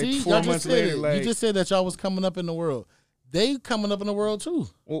in it like see, 4 y'all just months said later. it. Like, You just said that y'all was coming up in the world. They coming up in the world too.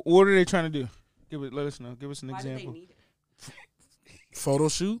 what are they trying to do? Let us know. Give us an Why do they example. need it? Photo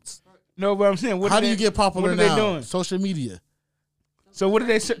shoots. No, but I'm saying, what How are do you they- get popular What are now? they doing? Social media. So what are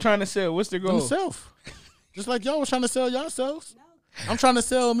they trying to sell? What's their goal? Themselves. Just like y'all was trying to sell yourselves. I'm trying to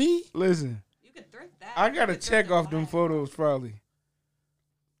sell me. Listen, You could thrift that. I You gotta could check thrift off them that. photos probably.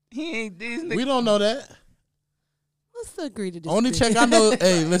 He ain't these niggas. We don't know that. Let's agree to disagree. Only check I know.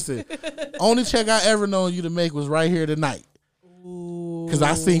 Hey, listen. Only check I ever known you to make was right here tonight. Cause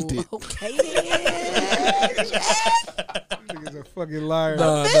I synced it. Okay. then. Niggas a fucking liar.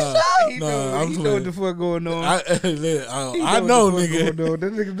 Nah, He nah, know, I'm he know playing. what the fuck going on. I know, what the fuck nigga. going on.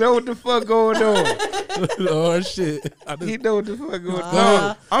 That nigga know what the fuck going on. Oh shit. I He just, know what the fuck going on.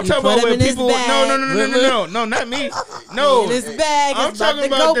 Uh, I'm you talking put about him when in his people. bag. No, not me. No, This bag I'm is talking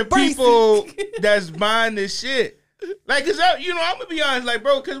about to about go the people basic. that's buying this shit. Like, cause I'm gonna be honest, like,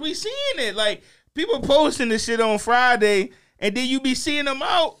 bro, cause we seeing it. Like, people posting this shit on Friday, and then you be seeing them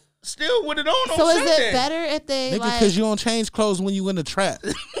out still with it on So is Sunday. it better if they nigga, like? cause you don't change clothes when you in the trap.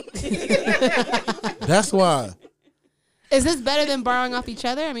 That's why. Is this better than borrowing off each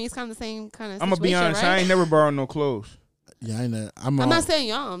other? I mean, it's kind of the same kind of. I'm gonna be honest, right? I ain't never borrowed no clothes. Yeah, I know. I'm not saying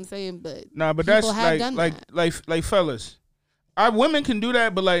y'all. I'm saying, but Nah, but people that's have done that. like fellas. Our women can do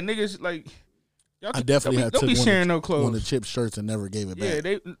that, but like niggas, like y'all I definitely had don't took be one sharing of, no one of clothes. Chip's shirts and never gave it back.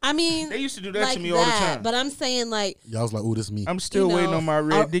 Yeah, I mean, they used to do that like to me all the time. But I'm saying like Y'all was like, "Ooh, this me." I'm still you waiting know, on my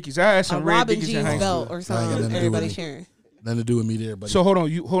red a- Dickies. I had a some red Robin Dickies in jeans high belt school. or ain't got something. nothing to do Everybody with it. sharing. Nothing to do with me there, but So hold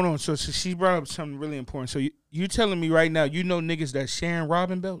on. So she brought up something really important. So you telling me right now, you know niggas that sharing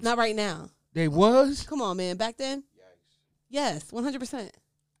Robin belts? Not right now. They was? Come on, man. Back then? Yes, 100%.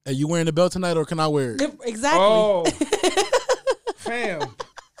 Hey, you wearing the belt tonight, or can I wear it? Exactly. Oh, fam.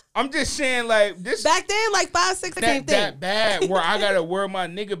 I'm just saying, like this. Back then, like 5, 6, the same thing. That bad where I gotta wear my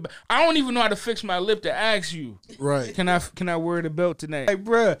nigga. I don't even know how to fix my lip to ask you. Right. Can I wear the belt tonight? Like,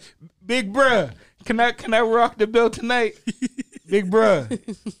 bruh, big bruh, can I rock the belt tonight? Big bruh.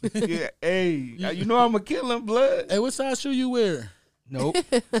 Yeah, hey, you know I'm gonna kill him, blood. Hey, what size shoe you wear? Nope.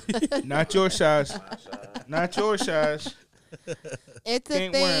 Not your size. Not your size. It's a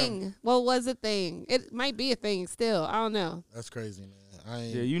Can't wear 'em. thing. Well, was a thing. It might be a thing still. I don't know. That's crazy, man. I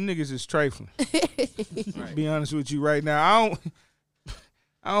ain't. Yeah, you niggas is trifling. To be honest with you right now,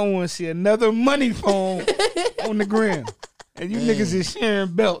 I don't want to see another money phone on the gram. And you niggas is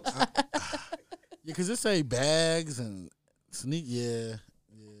sharing belts. Yeah, because it say bags and sneak. Yeah.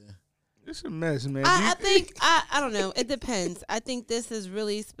 It's a mess, man. I think I don't know. It depends. I think this is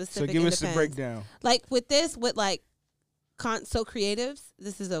really So specific. give and us the depends. breakdown. Like with this, with like so creatives,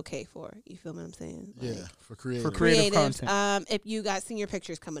 this is okay for. You feel what I'm saying? Like, Yeah, for creative. For creative creatives. content. If you got senior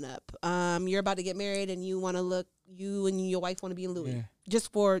pictures coming up, you're about to get married and you want to look, you and your wife want to be in Louis, Yeah.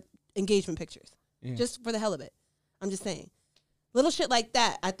 just for engagement pictures, Yeah. just for the hell of it. I'm just saying, little shit like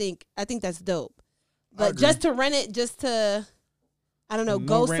that. I think that's dope. But agree. just to rent it, just to, I don't know, No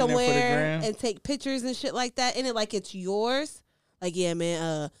go renting it for the somewhere gram. and take pictures and shit like that in it, like it's yours. Like, yeah,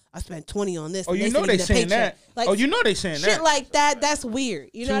 man, I spent 20 on this. Oh, and you they know sent they me the saying paycheck. that. Like, Oh, you know they saying shit that. like that. That's weird.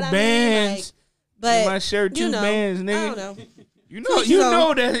 You know Two what I bands. mean? Like, but In my shirt, you two know, bands, nigga. I don't know. You know, Teach you his own.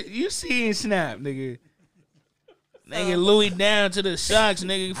 know that you see Snap, nigga. Nigga, Louis down to the socks,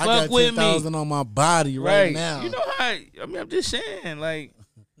 nigga. I Fuck got with me. 10,000 on my body right now. You know how? I mean, I'm just saying, like.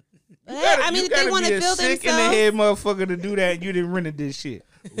 But hey, I mean, if they want to feel sick in the themselves, head motherfucker to do that, and you didn't rent this shit.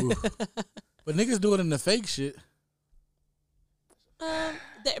 But niggas do it in the fake shit.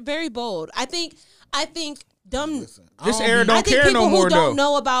 they're very bold. I think dumb. Listen, This I era don't, I don't think care people no more who don't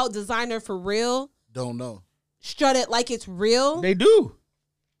though. know about designer for real don't know. strut it like it's real. They do.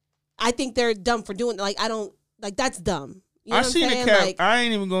 I think they're dumb for doing. Like I don't like that's dumb. You know I what I'm seen the saying? cap. Like, I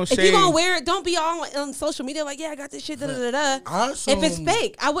ain't even gonna if say. you're gonna wear it, don't be all on social media like, yeah, I got this shit. Da, da, da, da. I assume, If it's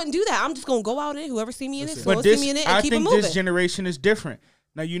fake, I wouldn't do that. I'm just gonna go out in it. Whoever see me in it, Listen. so But see this, me in it and I keep it think moving. this generation is different.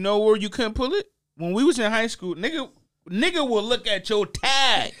 Now you know where you couldn't pull it when we was in high school. Nigga will look at your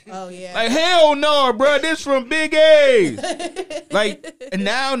tag. Oh yeah. Like, hell no, bro. This from Big A. Like, and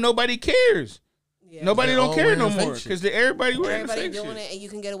now nobody cares. Yeah. Nobody They don't all care wearing no fake more shit. because everybody wearing the Everybody fake doing shit. it, and you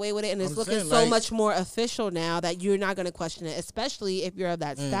can get away with it, and it's I'm looking saying, so like- much more official now that you're not going to question it, especially if you're of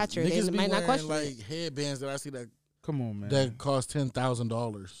that stature. They Niggas be might not wearing question like it. headbands that I see Come on, man. that cost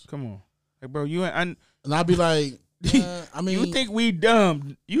 $10,000, Come on, like, bro. You ain't. and I'd be like, I mean, You think we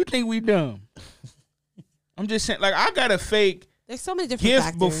dumb? You think we dumb? I'm just saying. Like, I got a fake There's so many different gift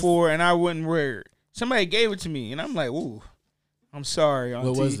factors. before, and I wouldn't wear it. Somebody gave it to me, and I'm like, ooh, I'm sorry, auntie.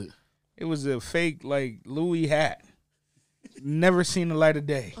 what was it? It was a fake like Louis hat. Never seen the light of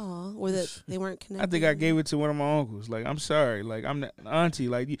day. Oh, were they weren't connected? I think I gave it to one of my uncles. Like, I'm sorry. Like, I'm not auntie.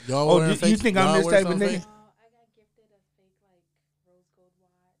 Like, Y'all oh, wearing you fake- think y'all I'm this wear type of something nigga? fake? I got gifted a fake like rose gold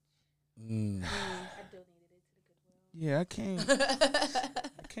watch. Mm. I donated it to the Goodwill. Yeah,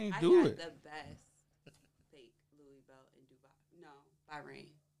 I can't do I it. got the best fake Louis belt in Dubai. No, Bahrain.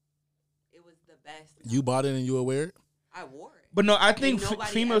 It was the best. You bought it and you were wear it? I wore it. But no, I think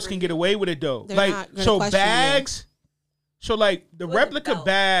Nobody females ever can get knew. away with it though. They're Like, not gonna so question you. bags. So like the With a replica belt.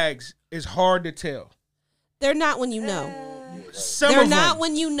 bags is hard to tell. They're not when you know. Some They're of not them.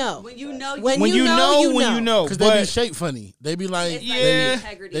 when you know. When you know, When When you know, when you know. Because they be But shaped funny. They be like, It's Yeah. like the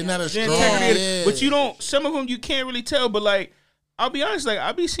integrity they of not it. as the strong. integrity. Yeah. But you don't. Some of them you can't really tell. But like, I'll be honest. Like,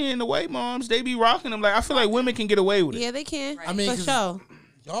 I be seeing the white moms. They be rocking them. Like, I feel like women can get away with it. Yeah, they can. Right. I mean, For 'cause sure.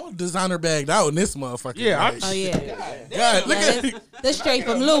 y'all designer bagged out in this motherfucker. Yeah, like, Oh yeah. God, look Yeah, at this, this straight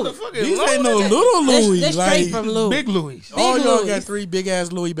from Louis. Motherfucking these Lord, ain't no that- little This, Louis. this like, straight from Louis. Big Louis. all Big y'all Louis. got 3 big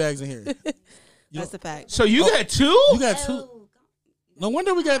ass Louis bags in here. That's a fact. So you got two? You got 2. No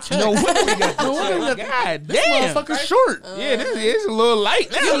wonder we got checked. No wonder we got No wonder we got God this damn. motherfucker short. Yeah, this is a little light.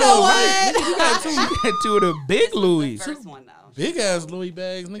 That's You a know little what? light. You got two of the big Louis. First one though. Big ass Louis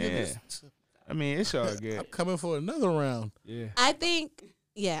bags, nigga. Yeah. This- I mean, it's all I'm good. coming for another round. Yeah. I think.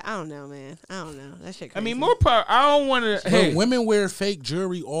 Yeah, I don't know, man. I don't know. That shit I crazy. mean, more power. I don't want to. But Hey, women wear fake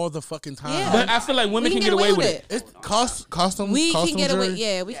jewelry all the fucking time. Yeah. but I feel like women We can get away with it. It's costume. We costume can get away. jewelry.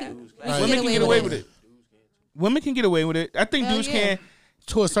 Yeah, we can. We Right. Women can get away with it. Women can get away with it. I think Hell dudes yeah. can.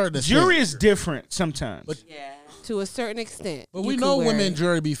 To a certain extent. Jewelry is different sometimes. But- Yeah. To a certain extent. But you we can know wear women it.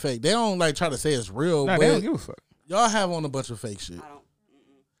 jewelry be fake. They don't like try to say it's real. nah, but they don't give a fuck. Y'all have on a bunch of fake shit. I don't.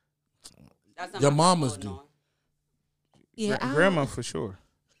 That's not Your my mamas holding do. on. Yeah, I Grandma don't- for sure.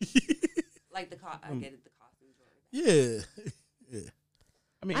 Like I get it, the costume jewelry. Yeah.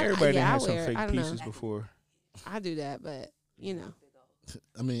 I mean, I- everybody yeah, I had some wear- fake I don't know. pieces before. I do that, but you know.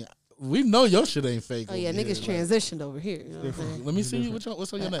 I mean, we know your shit ain't fake. Oh yeah, over here, niggas like- transitioned over here. You know what I'm saying? Let me see you. What's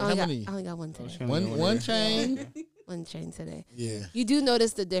on your I neck? only, How got, many? I only got one today. Showing you One over chain. One chain today. Yeah. You do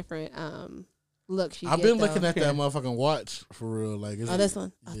notice the different looks you I've get, been though. looking at that motherfucking watch for real. Like, Oh, this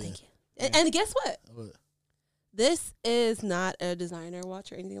one. Oh, yeah. thank you. And guess what? What? This is not a designer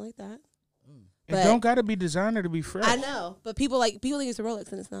watch or anything like that. It But- don't gotta be designer to be fresh. I know, but people think it's a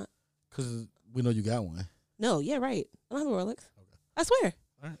Rolex and it's not. Because we know you got one. No, yeah, right. I don't have a Rolex. I swear.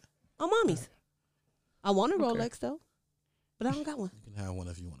 Alright. On mommy's. I want a Okay. Rolex though, but I don't got one. You can have one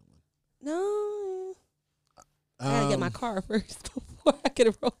if you want one. No, I gotta get my Um, car first before I get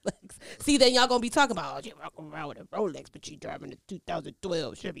a Rolex. See, then y'all gonna be talking about, oh, you walking around with a Rolex, but you driving a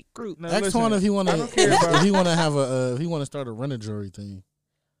 2012 Chevy Cruze. No, Ask listen, Twan if he want I to. don't care about- If he want to have if he want to start a rental jewelry thing.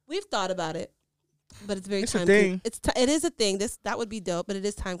 We've thought about it, but it's very It's a time. thing. It is a thing. That would be dope, but it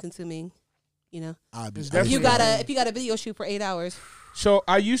is time consuming. You know, I'd be. It's I'd be definitely- if you got a video shoot for 8 hours, So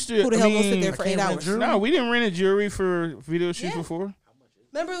I used to. who the I hell mean, gonna sit there for I can't 8 rent hours? jewelry. No, we didn't rent a jewelry for video shoots Yeah. before.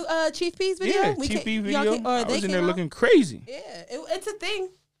 Remember Chief P's video? Yeah, We TP came- y'all video. came- or I they was in came there out? looking crazy. Yeah, it's a thing.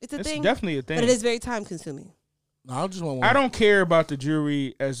 It's a It's thing. definitely a thing. But it is very time consuming. No, I just want one. I don't care about the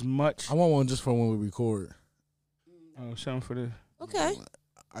jewelry as much. I want one just for when we record. Oh, something for the. Okay,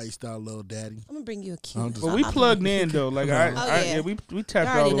 Iced out little daddy. I'm gonna bring you a I'm cue. just- But we I'll- plugged in though. Like Oh, yeah. we tapped Y'all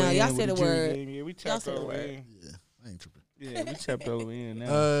all already the know. way Y'all in said with the jewelry word. game. Yeah, we Y'all tapped said all the the way word. in. Yeah, I ain't tripping. Yeah, we tapped all the way in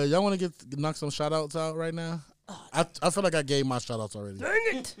now. Y'all want to knock some shout outs out right now? I feel like I gave my shout outs already.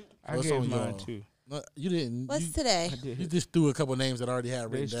 I what's gave on mine y'all? too. No, you didn't. What's you, today? I did. you just threw a couple names that I already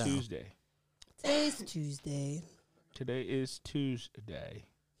had written Today's down. Tuesday. Today's Tuesday. Today is Tuesday.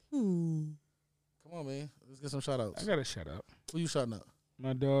 Come on, man. Let's get some shout I outs. gotta shut up. Who you shouting out?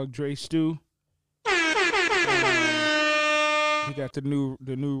 My dog Dre Stew. He got the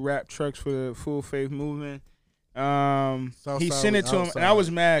new rap trucks for the Full Faith movement. He Southside sent it with to him, and I outside.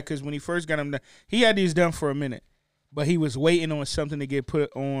 was mad because when he first got them done, he had these done for a minute, but he was waiting on something to get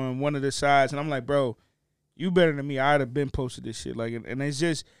put on one of the sides, and I'm like, bro, you better than me. I'd have been posted this shit, like, and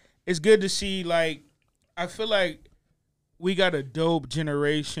it's good to see. Like, I feel like we got a dope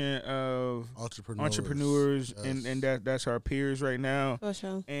generation of entrepreneurs, Yes. and that's our peers right now. For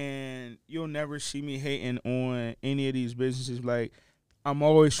sure. And you'll never see me hating on any of these businesses. Like, I'm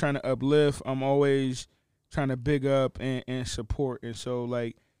always trying to uplift. I'm always trying to big up and support. And so,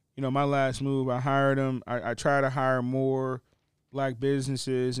 like, you know, my last move, I hired him. I try to hire more black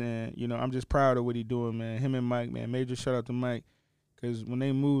businesses, and, you know, I'm just proud of what he doing, man. Him and Mike, man. Major shout out to Mike, because when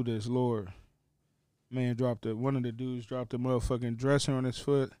they moved us, Lord, man, one of the dudes dropped a motherfucking dresser on his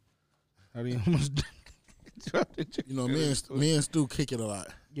foot. How he almost dropped it. You know, me and Stu kick it a lot.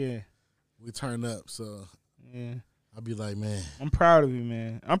 Yeah, We turn up, so yeah. I'll be like, man, I'm proud of you,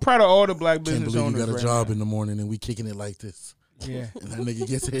 man. I'm proud of all the black can't business believe owners. you got a right job now. in the morning and we kicking it like this. Yeah, And that nigga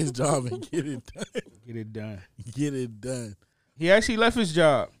gets to his job and get it done. get it done. Get it done. He actually left his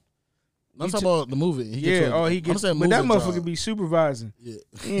job. I'm He talking about the movie. He Yeah, gets he I'm gets. saying But that moving motherfucker job. be supervising. Yeah.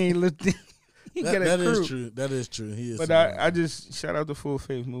 He ain't looked. He got a That crew. is true. That is true. He is. But supervising. I just shout out the Full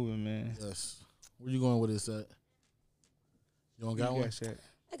Faith movement, man. Yes. Where you going with this at? You don't got Who one? you got, Shaq?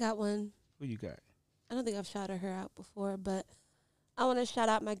 I got one. Who you got? I don't think I've shouted her out before, but I want to shout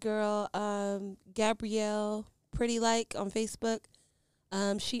out my girl, Gabrielle Pretty Like on Facebook.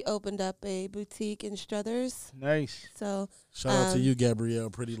 She opened up a boutique in Struthers. Nice. So Shout out to Um, you, Gabrielle.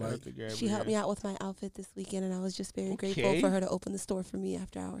 Pretty Shout out like. to Gabrielle. she helped me out with my outfit this weekend, and I was just very grateful Okay. for her to open the store for me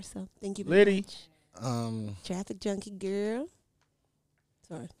after hours. So thank you very Liddy. much. Traffic junkie girl.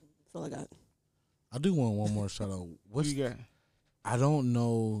 Sorry, that's all I got. I do want one more shout out. Who What's you got? I don't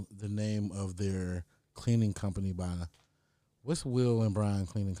know the name of their cleaning company by. What's Will and Brian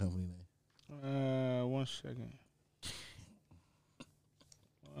cleaning company name? 1 second.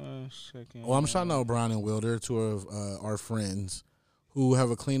 1 second. Oh, I'm shouting out Brian and Will. They're two of our friends who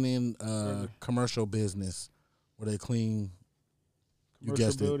have a cleaning commercial business where they clean. You Commercial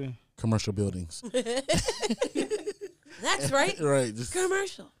guessed building. commercial buildings. That's right. Right. Just,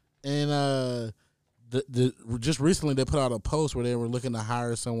 Commercial. and just recently they put out a post where they were looking to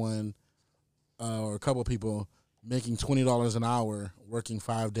hire someone or a couple people making $20 an hour working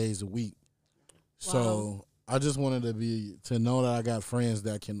 5 days a week. So I just wanted to know that I got friends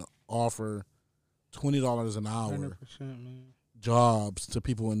that can offer $20 an hour 100%, man. jobs to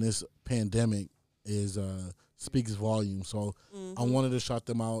people in this pandemic is speaks volume. So I wanted to shout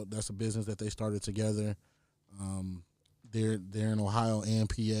them out. That's a business that they started together. They're in Ohio and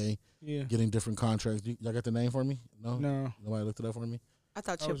PA, Yeah. getting different contracts. Y'all got the name for me? No, No. Nobody looked it up for me. I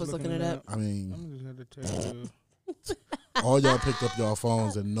thought I Chip was was looking it up. I mean, I'm just gonna tell you. all y'all picked up y'all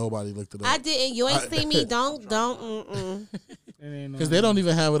phones and nobody looked it I up didn't. You ain't seen me. Don't. because they don't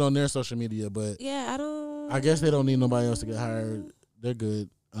even have it on their social media. But Yeah, I don't. I guess they don't need nobody else to get hired. They're good.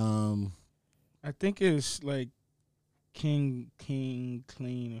 I think it's like King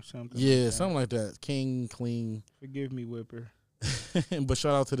Clean or something. Yeah, like something like that. King Clean. Forgive me, Whipper. But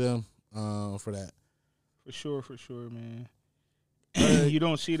shout out to them for that. For sure, man. You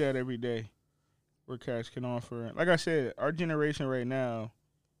don't see that every day where cats can offer. Like I said, our generation right now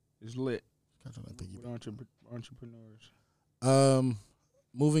is lit with entrepreneurs.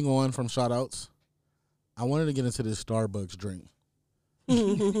 Moving on from shout outs, I wanted to get into this Starbucks drink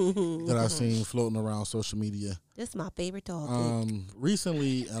that I've seen floating around social media. This my favorite dog.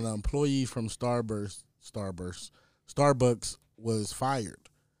 Recently, an employee from Starbucks was fired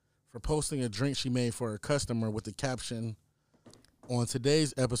for posting a drink she made for a customer with the caption, "On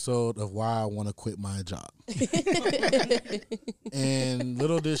today's episode of Why I Want to Quit My Job." And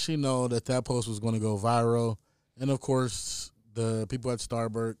little did she know that post was going to go viral. And of course, the people at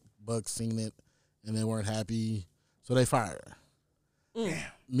Starbucks seen it and they weren't happy, so they fired her.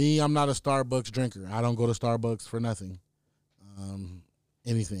 Me, I'm not a Starbucks drinker. I don't go to Starbucks for nothing.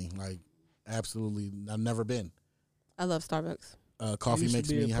 Anything. Like, absolutely, I've never been. I love Starbucks. Coffee used to makes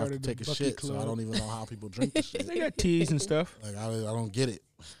be a me part have to of the take a Bucky shit, so I Club. don't even know how people drink the shit. They got teas and stuff. Like, I don't get it.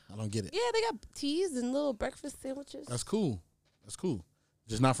 I don't get it. Yeah, they got teas and little breakfast sandwiches. That's cool.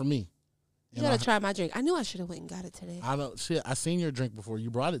 Just not for me. You gotta try my drink. I knew I should have went and got it today. I seen your drink before. You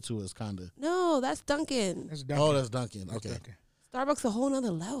brought it to us, kinda. No, that's Dunkin'. That's Dunkin'. Oh, that's Dunkin'. That's Okay. Dunkin'. Starbucks a whole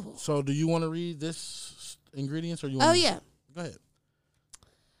nother level. So, do you want to read this ingredients or you? Oh want yeah. Go ahead.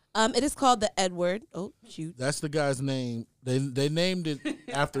 It is called the Edward. Oh shoot. That's the guy's name. They named it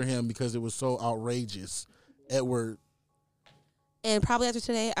after him because it was so outrageous. Edward. And probably after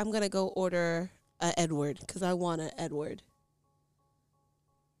today, I'm gonna go order a Edward because I want an Edward.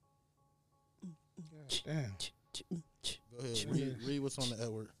 Damn. Go ahead. Read what's on the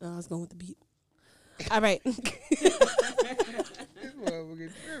Edward. I was going with the beat. All right.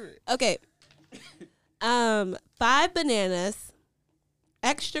 Okay. 5 bananas,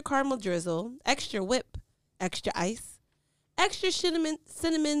 extra caramel drizzle, extra whip, extra ice, extra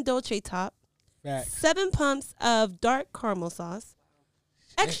cinnamon dolce top, Facts. 7 pumps of dark caramel sauce,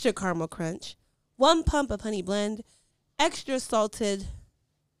 extra caramel crunch, 1 pump of honey blend, extra salted,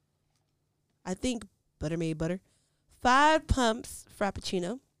 I think buttermade butter, 5 pumps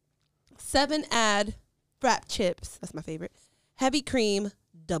frappuccino, 7 add frap chips, that's my favorite, heavy cream,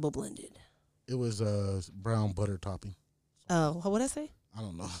 double blended. It was brown butter topping. Oh, what did I say? I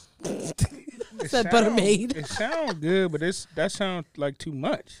don't know. Said buttermade. It sounds good, but that sounds like too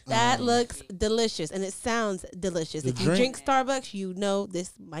much. That looks delicious, and it sounds delicious. The If you drink Starbucks, you know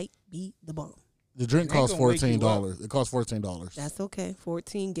this might be the bomb. The drink It ain't costs gonna wake you $14. It costs $14. That's okay.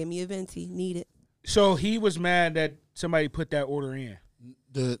 14. Give me a venti. Need it. So he was mad that somebody put that order in.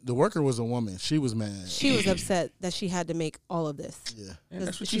 The worker was a woman. She was mad. She was upset that she had to make all of this. Yeah. And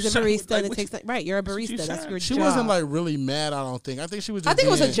that's what She's you a sound barista, like. and it What takes you- right. You're a what you barista. That's sound- your She job. wasn't like really mad. I don't think. I think she was. Just I think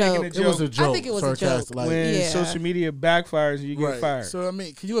it was a being- joke. Making It was a joke. I think it was a sarcastic, joke. Like, when Yeah. social media backfires and you get right. fired. So I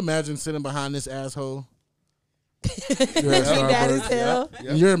mean, can you imagine sitting behind this asshole? You're at You're mad as Starbucks. hell.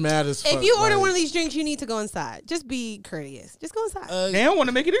 And you're mad as fuck. If you order like, one of these drinks, you need to go inside. Just be courteous. Just go inside. They don't want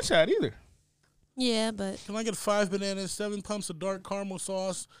to make it inside either. Yeah, but can I get 5 bananas, 7 pumps of dark caramel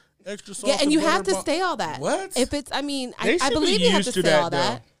sauce, extra sauce? yeah, and you have to say all that. What? If it's, I mean, They I should be believe you have used to to say that, all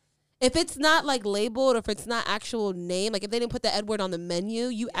that. though. If it's not like labeled, or if it's not actual name, like if they didn't put the Edward on the menu,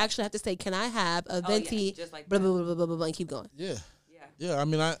 you actually have to say, "Can I have a venti?" just like blah, that. blah, blah, blah, blah, blah, blah, and keep going. Yeah. Yeah. Yeah. I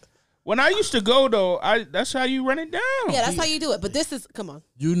mean, When I used to go though, that's how you run it down. Yeah, that's how you do it. But this is, come on,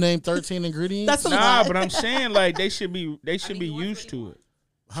 you named 13 ingredients. that's a Nah, lot. but I'm saying like they should be you want used to it.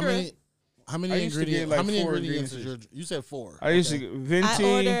 how Sure. many? How many I used to get, ingredients? like, how many 4 ingredients is your? ingredients. You said 4. I used to Okay. get venti, I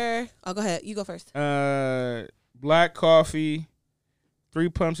order. Oh, go ahead. You go first. black coffee, 3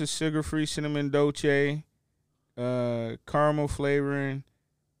 pumps of sugar-free cinnamon dolce, caramel flavoring,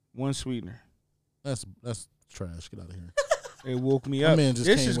 1 sweetener. That's trash. Get out of here. It woke me That up. man just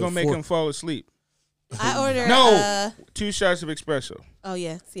This came is gonna with make 4. him fall asleep. I order. No. 2 shots of espresso. Oh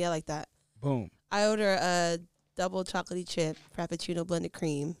yeah. See, I like that. Boom. I order a double chocolatey chip frappuccino blended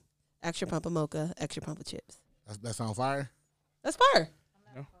cream, extra pump of mocha, extra pump of chips. That sound fire. That's fire.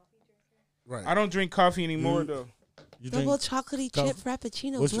 Right. I don't drink coffee anymore though. You drink. Double chocolatey chip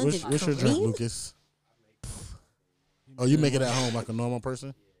frappuccino What's blended your cream drink, Lucas? Oh, you make it at home like a normal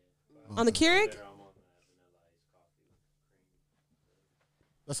person. on the Keurig.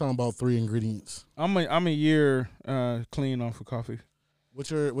 That's on about 3 ingredients. I'm a year clean off of coffee.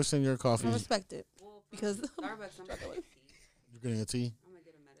 What's in your coffee? I respect it Well, because Starbucks, I'm gonna get tea. You're getting a tea? I'm gonna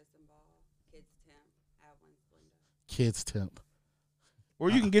get a medicine ball, kids temp, add 1 Splenda. Kids temp. Or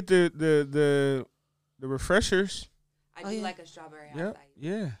you can get the refreshers. I Oh, do yeah. like a strawberry ice Yep. ice,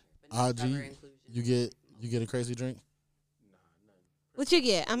 Yeah. but no IG, strawberry inclusion. you get a crazy drink? what you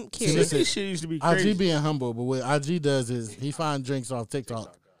get? I'm See, This curious. listen, shit used to be crazy. IG being humble, but what IG does is he finds drinks off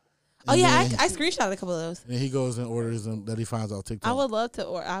TikTok. Oh And yeah, then- I screenshotted a couple of those. and then he goes and orders them that he finds off TikTok. I would love to,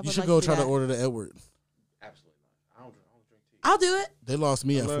 or I would you should like go to do try to that. order the Edward. Absolutely not. I don't drink tea. I'll do it. They lost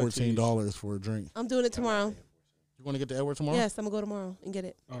me I at love $14 for a drink. I'm doing it tomorrow. You want to get the Edward tomorrow? Yes, I'm gonna go tomorrow and get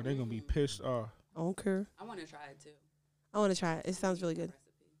it. Oh, they're gonna be pissed off. I don't care. I want to try it too. I want to try it. It sounds really good.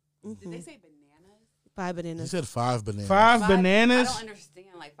 Recipe. Did they Mhm. say bananas? 5 He bananas. said 5 bananas. Five I bananas. don't understand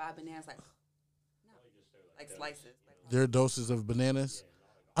like 5 bananas, like no, like slices. Like, Their doses of bananas.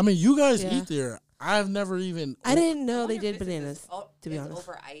 I mean, you guys Yeah. eat there. I've never even. I didn't know I they wonder did if this bananas. is to be it's honest.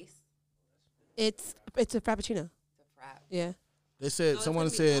 over ice. It's a frappuccino. It's a frap. Yeah. They said it's someone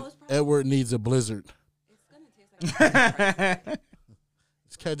gonna be- said oh, it's probably- Edward needs a blizzard. It's gonna taste like.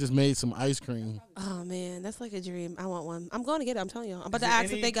 This cat just made some ice cream. Oh man, that's like a dream. I want one. I'm going to get it. I'm telling you. I'm about Is to there ask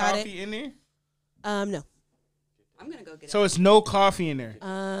if any they got it. coffee in there? No. I'm gonna go get So it. it's no coffee in there.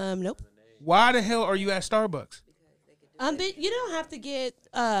 Nope. Why the hell are you at Starbucks? But you don't have to get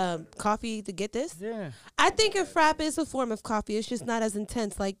coffee to get this. Yeah. I think a frap is a form of coffee. It's just not as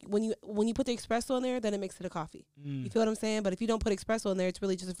intense. Like when you put the espresso in there, then it makes it a coffee. Mm. You feel what I'm saying? But if you don't put espresso in there, it's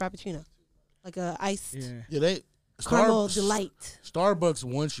really just a frappuccino, like a iced Yeah. Yeah, they caramel delight. Starbucks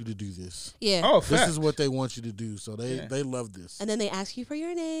wants you to do this. Yeah. Oh, This fact. is what they want you to do. So Yeah. they love this. And then they ask you for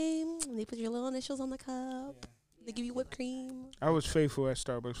your name. And they put your little initials on the cup. They give you whipped cream. I was faithful at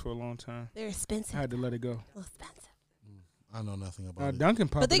Starbucks for a long time. They're expensive. I had to let it go. A little expensive. I know nothing about it. Dunkin'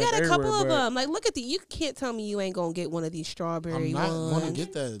 popping But they up got a couple everywhere, of but them. Like, look at you can't tell me you ain't gonna get one of these strawberry I'm not ones. going to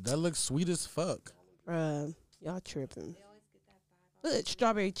get that. That looks sweet as fuck. Bruh, y'all tripping. Look at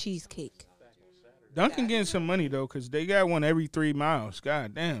strawberry cheesecake. Dunkin' getting some money though, cause they got one every 3 miles.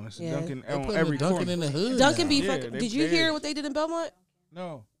 God damn, it's a Yeah. Dunkin' They're on putting every the Dunkin' corner. in the hood. Dunkin' now. be Yeah, fucking. they Did you hear big. what they did in Belmont?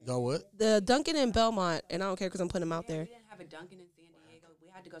 No, Y'all what? The Dunkin' in Belmont, and I don't care because I'm putting them out Yeah, there. we didn't have a Dunkin' in San Diego. We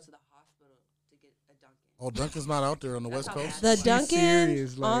had to go to the hospital to get a Dunkin'. Oh, Dunkin's not out there on the That's West how Coast. bad The She's Dunkin'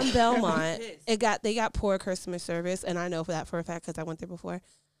 serious, like- on Belmont, Pissed. they got poor customer service, and I know for that for a fact because I went there before.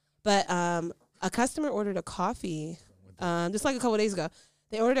 But a customer ordered a coffee, just like a couple of days ago.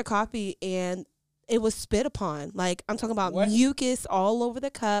 They ordered a coffee and it was spit upon. Like I'm talking about What? mucus all over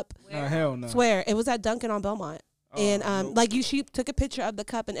the cup. no hell no. Swear it was at Dunkin' on Belmont. Oh, And nope. like she took a picture of the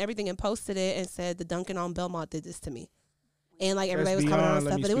cup and everything and posted it and said the Dunkin' on Belmont did this to me. And like everybody That's was coming on beyond, and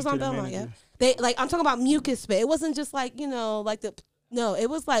let stuff, me but it was speak on to the Belmont, yeah. manager. They like I'm talking about mucus spit. It wasn't just like, like no, it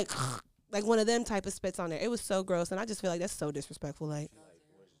was like like one of them type of spits on there. It was so gross and I just feel like that's so disrespectful. Like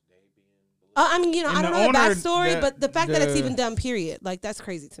I mean, And I don't the know the owner- backstory, the- but the fact that it's the- even done, period, like that's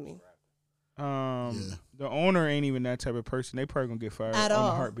crazy to me. Yeah. The owner ain't even that type of person. They probably gonna get fired At on all.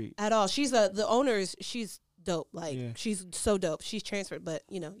 the heartbeat. At all. She's the owner's she's dope. Like Yeah. she's so dope. She's transferred, but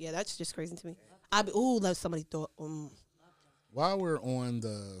yeah, that's just crazy to me. Let somebody throw While we're on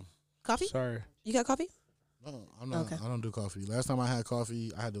the, coffee? Sorry. You got coffee? no, I'm not. Okay. I don't do coffee. Last time I had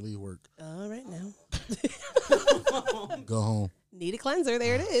coffee, I had to leave work, All right now. go home. Need a cleanser.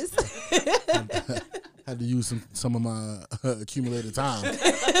 There it is. Had to use some of my accumulated time.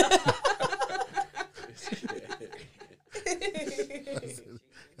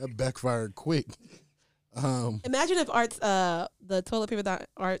 That backfired quick. Imagine if Arts, the toilet paper that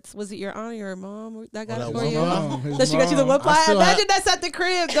Arts, was it your aunt or your mom that got that it for one you? mom? His So she got you the mom. one ply. still Imagine that's at the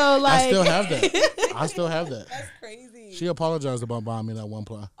crib though. Like I still have that. I still have that. That's crazy. She apologized about buying me that one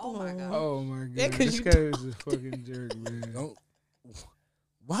ply. Oh my god. Oh my god. Yeah, 'cause This you guy is a fucking jerk, man. Don't.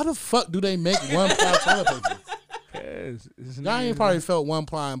 Why the fuck do they make one ply toilet paper? Yes, it's Y'all not ain't probably felt one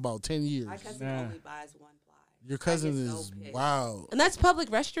ply in about 10 years. My cousin Nah. only buys one ply. Your cousin I get so is pissed. wow. And that's public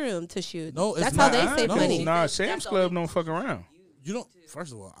restroom tissue. No, it's that's not. how they save No. money. Nah, That's Sam's the Club only- don't fuck around. You don't.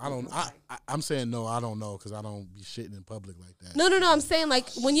 First of all, I don't. I'm saying no. I don't know because I don't be shitting in public like that. No. I'm saying like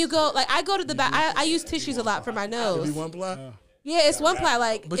when you go, like I go to the back. I use tissues a lot for my Give me nose. one ply. Yeah, it's one ply.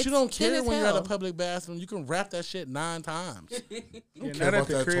 Like, But it's you don't thin care as when you're at a hell. public bathroom. You can wrap that shit 9 times. You Yeah, don't care not at about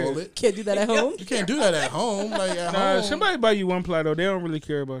the that crib. toilet. Can't do that at home. You can't do that at home. Like at Nah, home. somebody buy you one ply though. They don't really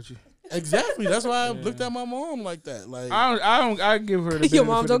care about you. Exactly. That's why I looked at my mom like that. Like I give her the Your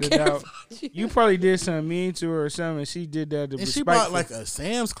mom benefit of don't the care doubt. You probably did something mean to her or something. And she did that to be And she spiteful. bought like a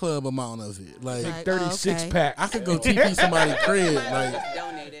Sam's Club amount of it. Like, Like, 36 okay. pack. I could go TP somebody's crib. Like,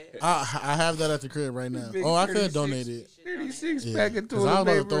 Donate it. I have that at the crib right now. Big Oh, I could 36. donate it. 36 Yeah, pack of because I was toilet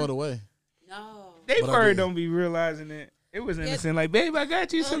about to paper. throw it away. No. They But I probably did. don't be realizing it. It was innocent. Like, babe, I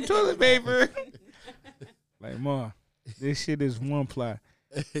got you some toilet paper. Like, Ma, this shit is one ply.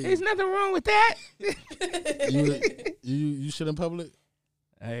 There's nothing wrong with that. you shit in public?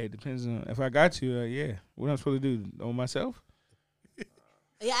 Hey, it depends on if I got you. Yeah, what am I supposed to do on myself?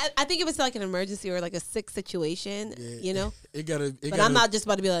 Yeah, I think if it's like an emergency or like a sick situation, Yeah. you know. It gotta. But I'm not just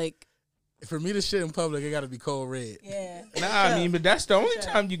about to be like, For me to shit in public, it gotta be cold red. yeah. Nah, I mean, but that's the only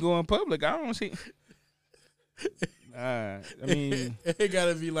time you go in public. I don't see. I mean, It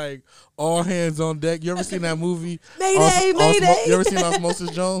gotta be like all hands on deck. You ever seen that movie? Mayday, mayday. You ever seen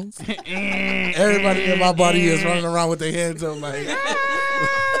Osmosis Jones? Everybody in my body is running around with their hands up like.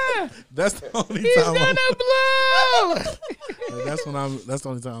 That's the only he's time. gonna blow. That's the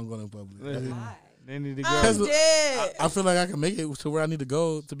only time I'm going in public. Listen, Why? they need to I'm go. dead. I feel like I can make it to where I need to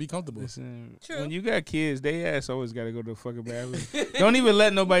go to be comfortable. Listen, True. when you got kids, they ass always got to go to the fucking bathroom. Don't even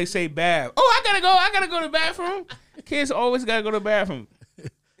let nobody say bath. Oh, I gotta go to the bathroom. Kids always gotta go to the bathroom.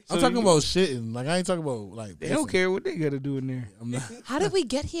 I'm So talking you- about shitting. Like I ain't talking about like. They don't care what they gotta do in there. I'm not. How did we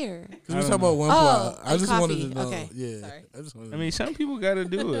get here? Cause we talking about one Oh, plot. I just wanted coffee. to know. Okay. Yeah. Sorry. I just wanted. I mean, some people gotta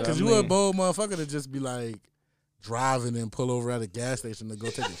do it. because I you a mean, bold motherfucker to just be like driving and pull over at a gas station to go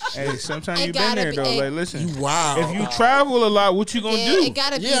take a shit. Hey, sometimes It you been gotta there be- though. it- Like, listen, You wow. if you travel a lot, what you gonna Yeah, do? it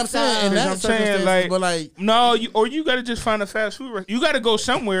gotta be yeah, I'm saying in some. that I'm saying, circumstance, like- but like No, you gotta just find a fast food restaurant. You gotta go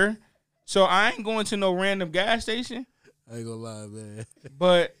somewhere. So I ain't going to no random gas station. I ain't gonna lie, man.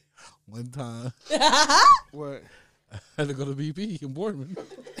 But One time what? I had to go to BP in Boardman.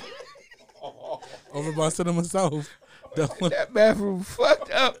 Over by Cinema South. That one- That bathroom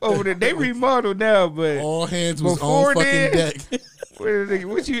fucked up over there. They remodeled now, but all hands was Before on fucking then- deck.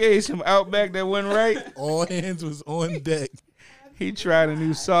 what you ate some Outback that wasn't right? All hands was on deck. He tried a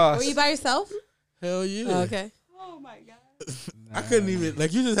new sauce. Were you by yourself? Hell yeah. Okay. Oh my god. I couldn't even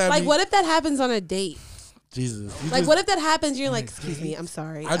like you just had Like, me. what if that happens on a date? Jesus. You Like, just- what if that happens? You're like, excuse me, I'm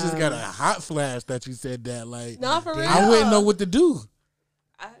sorry. I just got a hot flash that you said that. Like No, for real. I wouldn't know what to do.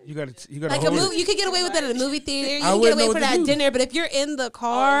 You gotta Like a hold movie, it. you could get away with that at a movie theater. You I can get wouldn't know away what for to that do. at dinner. But if you're in the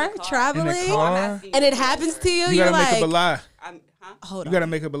car, in the car. traveling, In the car? I'm asking and it happens to you, You you're gotta make like, up a lie. hold You on. gotta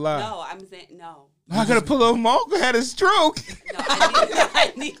make up a lie. No, I'm saying no. I gotta pull over. My uncle had a stroke. No,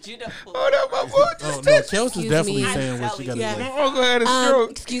 I need you to pull. Hold up, my boy Oh just no, touched. Kels is Excuse definitely me. saying what she got to Yeah. do. My uncle had a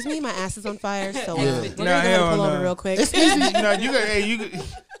stroke. Excuse me, my ass is on fire. So Yeah. we're Nah, gonna hell pull over no. real quick. Excuse me. No, you got. Hey, you. I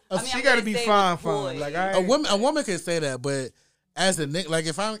mean, She I'm gotta gonna be say fine, with boys. fine. Like I. A woman can say that, but as a nigga, like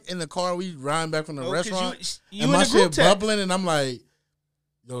if I'm in the car, we riding back from the Oh, 'cause restaurant, you and in my the group shit text. bubbling, and I'm like,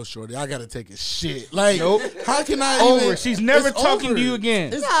 "Yo, shorty, I gotta take a shit." Like, Nope. how can I? Over. Even, She's never it's talking over. to you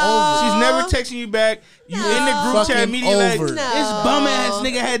again. It's No. She's over. never texting you back. You in the group chat Fucking immediately like, over. this No. bum ass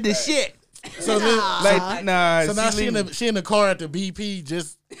nigga had the shit. So then, Like, nah. so now she leaving. she in the car at the BP,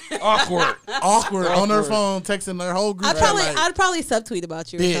 just awkward. awkward on her Awkward. phone, texting her whole group. I'd chat probably, like, I'd probably subtweet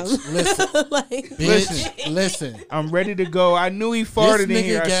about you. or bitch, something. listen, like, bitch, listen. I'm ready to go. I knew he farted This in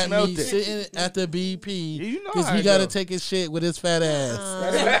here. nigga I got smelled me it. sitting at the BP You know because how he it got to go. take his shit with his fat ass.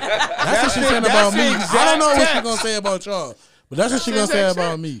 That's That's what she it. saying That's about the me. exact I don't know what she text. gonna say about y'all, but that's what she gonna That's the say exact about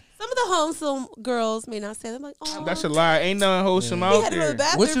text. me. some of the wholesome girls may not say that. I'm like, oh, That's a lie. Ain't nothing wholesome Yeah. he out had to go to the there.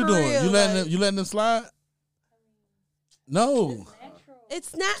 bathroom What you for doing? real, You like, letting them slide? No.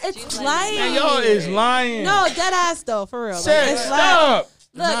 It's not. It's She's lying. Man, y'all is lying. No, dead ass though, for real. Like, Say, it's lying. stop.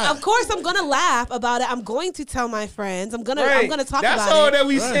 Look, Not. of course I'm gonna laugh about it. I'm going to tell my friends. I'm gonna Right. talk That's about all it. that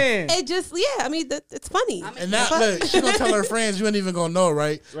we Right. saying. It just I mean it's funny. And now look, she gonna tell her friends you ain't even gonna know,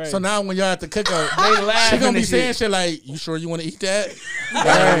 right? Right. So now when y'all at the cookout, They laughing she gonna be and saying shit. shit like, "You sure you want to eat that?"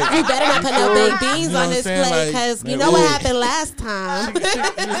 Right. You better not put no baked beans You know on what this I'm saying? plate Like, because you man, know what ooh. happened last time. You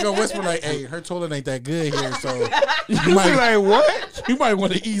just gonna whisper like, "Hey, her toilet ain't that good here, so You you be might like, what? you might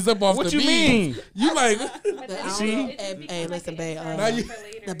want to ease up off What the you beans." mean? You like See? Hey, listen, babe. now you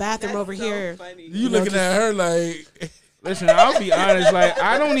The bathroom over here. you looking at her like, Listen, I'll be honest. Like,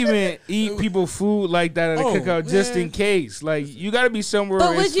 I don't even eat people food like that at a Oh, cookout just man. in case. Like, you got to be somewhere. But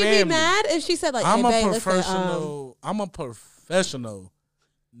where would it's you be family. mad if she said like, I'm hey, a babe, listen, professional. I'm a professional.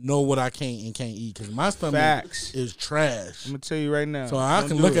 Know what I can and can't eat because my stomach Facts. is trash. I'm gonna tell you right now. So I Don't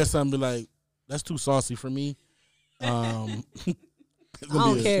can do look it. at something and be like, "That's too saucy for me." It's I gonna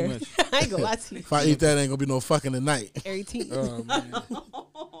don't be care. much. I ain't gonna lie to you. If I eat that, ain't gonna be no fucking tonight. Every team. Oh, man.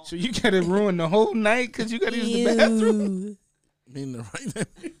 So you got to ruin the whole night because you got to use the bathroom. Ew. I mean,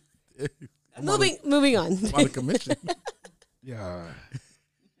 the right. Moving on. I'm out of commission. Yeah.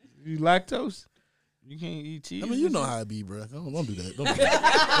 You lactose? You can't eat cheese. I mean, you know how it be, bro. Don't do that. Don't do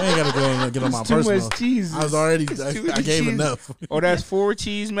that. I ain't gotta go and get on my Too personal. much cheese. I was already. Too I much gave cheese. enough. Oh, that's 4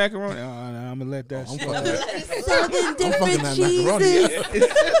 cheese macaroni. Oh, no, I'm gonna let that. I'm slide. fucking, Seven I'm different fucking that cheeses. macaroni.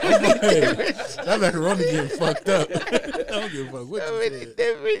 That macaroni getting fucked up. I don't give a fuck what you said.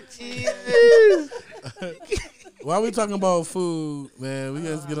 Different cheeses. While we talking about food, man, we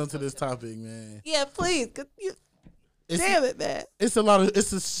gotta get onto this topic, man. Yeah, please. 'Cause It's, damn it, man. it's a lot of.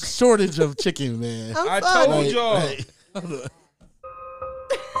 It's a shortage of chicken, man. I'm I sorry. told Like, y'all. like,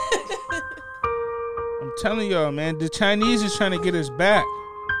 I'm telling y'all, man. The Chinese is trying to get us back.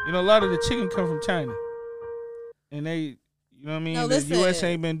 You know, a lot of the chicken come from China, and they, you know what I mean. No, the listen. U.S.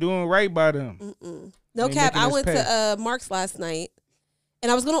 ain't been doing right by them. No They cap. making I us went pay. to Mark's last night,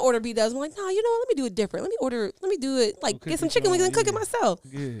 and I was gonna order B-dubs. I'm like, no, you know what? Let me do it different. Let me do it like Cook get some it chicken wings your and own, cook it yeah. myself.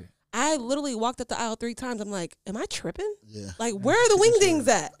 Yeah. I literally walked up the aisle 3 times. I'm like, am I tripping? yeah, Like, where are the wingdings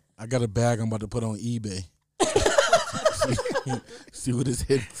at? I got a bag I'm about to put on eBay. See what it's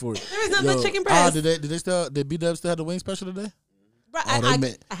hitting for. There is nothing but chicken breast. Did B-Dub still have the wing special today? Right, Oh, they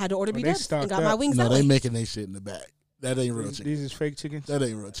meant- I had to order they B-dubs stocked and got my up. wings No, that they way. making they shit in the bag. That ain't real chicken. These is fake chickens. That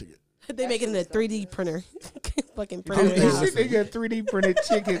ain't real chicken. They make it in a 3D printer. Fucking printer. They in the house. they got 3D printed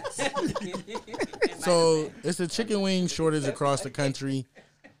chickens. So it's a chicken wing shortage across the country.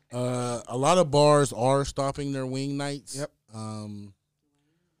 A lot of bars are stopping their wing nights. Yep.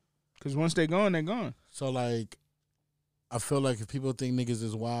 Because once they're gone, they're gone. So like, I feel like if people think niggas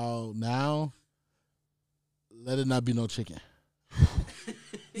is wild now, let it not be no chicken.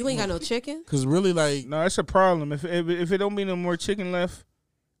 You ain't got no chicken? Cause really, like, No, it's a problem. If it don't be no more chicken left,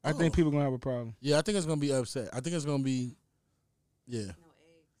 I think people gonna have a problem. yeah, I think it's gonna be upset. I think it's gonna be, yeah,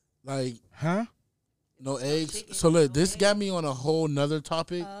 like Huh? no eggs. So look, this got me on a whole nother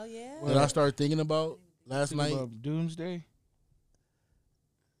topic Oh, yeah. that I started thinking about last Think night. about doomsday.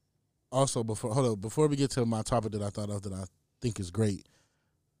 Also, before we get to my topic that I thought of that I think is great,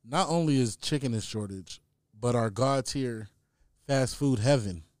 not only is chicken in shortage, but our God tier fast food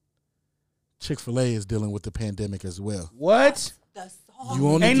heaven, Chick-fil-A, is dealing with the pandemic as well. What? The sauce. You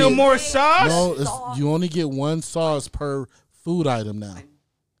only Ain't no get- more sauce? No, you only get one sauce per food item now.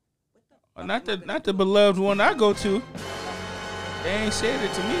 Not the beloved one I go to. They ain't said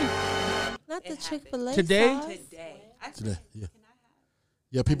it to me. Not the It Chick-fil-A Today? sauce. Today. I said, Today, yeah. can I have?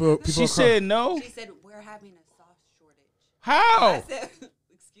 Yeah, people She across- said no. She said, we're having a sauce shortage. How? I said,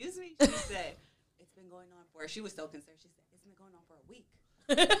 excuse me? She said, it's been going on for, she was so concerned. She said, it's been going on for a week.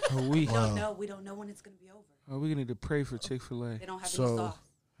 We We don't know when it's going to be over. Oh, we need to pray for Chick-fil-A. They don't have So- any sauce.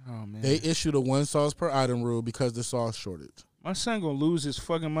 Oh man, they issued a one sauce per item rule because of the sauce shortage. my son gonna lose his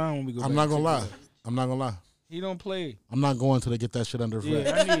fucking mind when we go. I'm back not to gonna lie. Chick-fil-A. I'm not gonna lie. He don't play. I'm not going till they get that shit under wraps.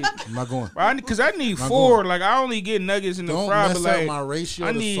 Yeah, I need. I'm not going. Because I need Not 4. going. Like I only get nuggets in the Don't fry, mess but like up my ratio I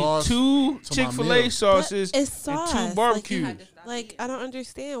of need sauce 2 to my Chick-fil-A meal. sauces It's and sauce. 2 barbecue. Like, I don't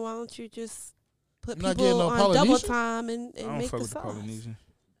understand. Why don't you just put You're not getting people no on double Polynesian? time and I don't make fuck the with the sauce? Polynesian.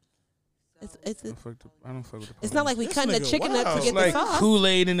 It's I don't fuck with the it's not like we This cutting the nigga chicken up wild. to It's get like the sauce.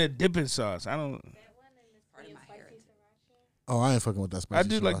 Kool-Aid in a dipping sauce. I don't. Part of my heritage. Oh, I ain't fucking with that spicy. I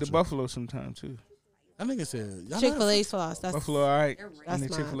do like the sriracha. buffalo sometimes too. That nigga said y'all Chick-fil-A sauce. That's Buffalo, all right. That's And the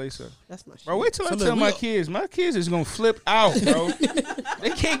mine. Chick-fil-A sauce. That's my shit. Bro, wait till So I look, tell we my all- kids. My kids is gonna flip out, bro. They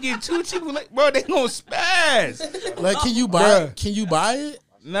can't get 2 Chick-fil-A. Bro, they gonna spaz. Like, can you buy? Bruh. Can you buy it?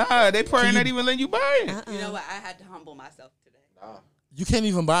 Nah, they probably Can not you- even letting you buy it. Uh-uh. You know what? I had to humble myself today. You can't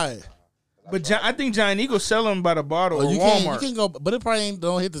even buy it. But I think Giant Eagle sell them by the bottle Or or you Walmart. can't. You can go, but it probably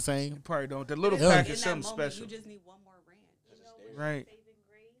don't hit the same. Probably don't. The little Yeah. pack In is that something moment, special. you just need one more ranch. Right.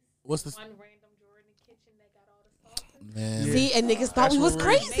 What's the One random drawer in the kitchen that got all the sauce. man? Yeah. See, and niggas thought That's we was what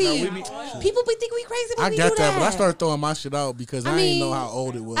we're- crazy. No, we be- People be think we crazy when I we got do that, but I started throwing my shit out because I, didn't know how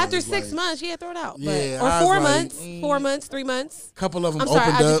old it was. After 6 Like, months, yeah, throw it out. Yeah, But, or I was 4 like, months, 4 months, 3 months. couple of them I'm sorry,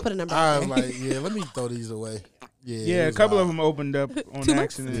 opened I just up. put a number I out was there. like, yeah, let me throw these away. Yeah, Yeah, a couple of them opened up on 2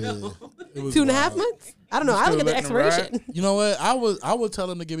 months? accident. Yeah, it was 2.5 wild. months? I don't know. You I still look at the letting them ride? expiration. You know what? I would tell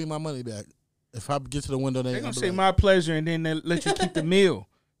them to give me my money back. If I get to the window, They're I'll gonna be say like, my pleasure and then they let you keep the meal.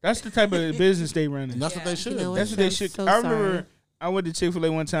 That's the type of business they running. and that's what they should. You know That's what? what they I'm should. so I remember sorry. I went to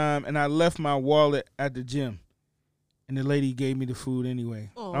Chick-fil-A one time and I left my wallet at the gym, and the lady gave me the food anyway.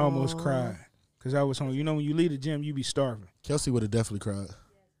 I almost Aw. cried because I was hungry. You know, when you leave the gym, you be starving. Kelsey would have definitely cried.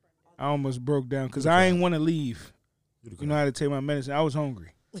 I almost broke down because I ain't want to leave. You know how to take my medicine. I was hungry,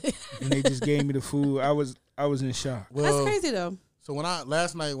 and they just gave me the food. I was in shock. That's Well, crazy, though. so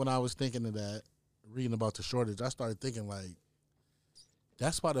last night when I was thinking of that, reading about the shortage, I started thinking like,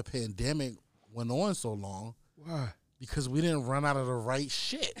 that's why the pandemic went on so long, Why? because we didn't run out of the right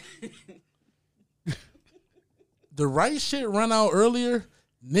shit. The right shit run out earlier,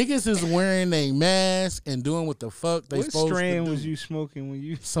 Niggas is wearing a mask and doing what the fuck they What supposed to strand do. was you smoking when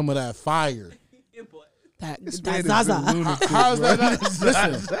you? Some of that fire. That man is Zaza. a lunatic, How's bro. that?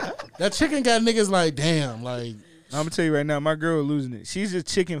 Listen, that chicken got niggas like, damn, like, I'm gonna tell you right now, my girl losing it. She's a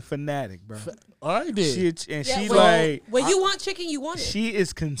chicken fanatic, bro. all right, then. She when, like when you want chicken, you want it. she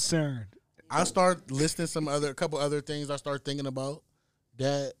is concerned. I start listing a couple other things I start thinking about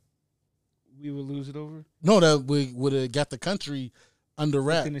that. We would lose it over. No, that we would have got the country under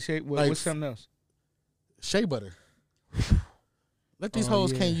wrap. In the shape. Like, What's something else? Shea butter. Let these Oh,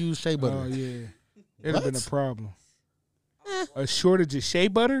 hoes yeah. can't use shea butter. Oh yeah, it'd have been a What? problem. Eh. A shortage of shea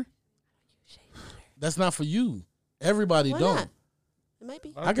butter. That's not for you. Everybody Why don't. not? It might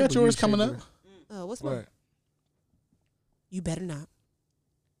be. I got yours coming up. Oh, what's mine? What? You better not.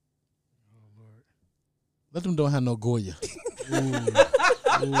 Let them don't have no Goya.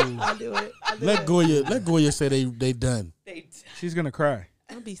 I'll do it. Let Goya say they done. She's gonna cry.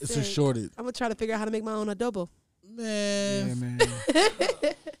 I'll be It's sick. a shortage. I'm gonna try to figure out how to make my own adobo. Man, Yeah, man.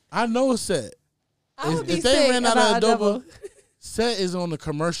 I know Set. I would be If they sick ran out of about adobo, Set is on the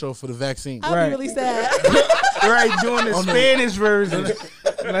commercial for the vaccine. I'll Right. be really sad. Right, doing the On the- Spanish version.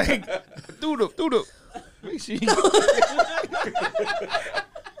 Like, doodle. Make sure you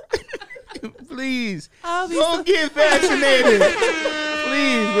please I'll be go so. get vaccinated.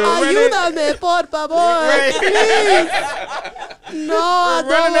 Please, we're Ayúdame, por favor. Right. Please. No,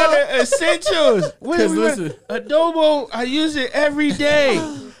 running out adobo. of essentials. Because listen, Adobo, I use it every day.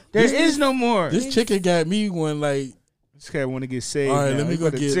 There is no more. this chicken got me one like This guy want to get saved. All right, now. let me He go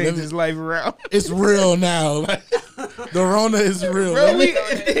about to get- change let me- his life around. it's real now. Like, the Rona is real. Bro, let me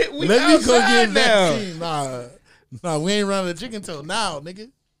we go get outside now. vaccine. Nah, we ain't running the chicken till now, nigga.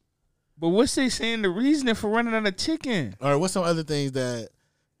 But what's they saying the reasoning for running out of chicken? All right, what's some other things that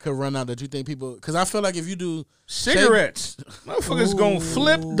could run out that you think people? Because I feel like if you do Cigarettes. Motherfuckers gonna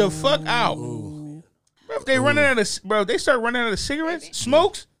flip the fuck out. Bro, if they running out of they start running out of cigarettes,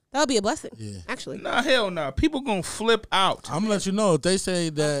 smokes. That would be a blessing. Yeah. Actually. Nah, hell nah. People gonna flip out. I'm gonna let you know if they say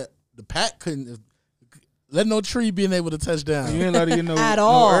that the pack couldn't let no tree being able to touch down. You ain't allowed to get no, At no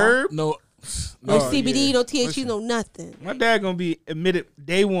all. herb. No, No Oh, CBD, yeah. no THC, Listen. no nothing. My dad gonna be admitted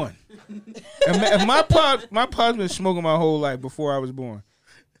day one. If my pop's been smoking my whole life before I was born.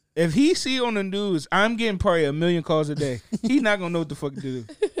 If he see on the news, I'm getting probably 1 million calls a day. He's not gonna know what the fuck to do.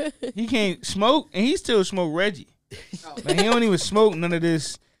 He can't smoke, and he still smoke Reggie. Like, he don't even smoke none of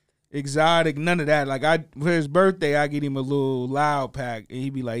this exotic, none of that. Like for his birthday, I get him a little loud pack, and he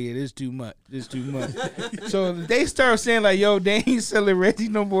be like, "Yeah, this too much. This too much." So if they start saying like, "Yo, they ain't selling Reggie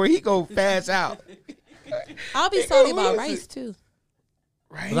no more," he go fast out. I'll be salty about rice too.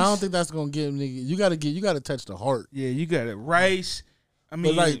 Right? but I don't think that's gonna give nigga. You gotta touch the heart. Yeah, you got it. Rice. I But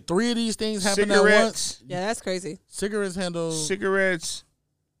mean, like 3 of these things happen at once. cigarettes. Yeah, that's crazy. Cigarettes handle. Cigarettes.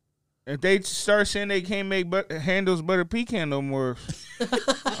 If they start saying they can't make handles butter pecan no more,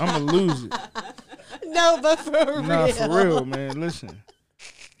 I'm gonna lose it. No, but for real. Nah, for real, man. Listen,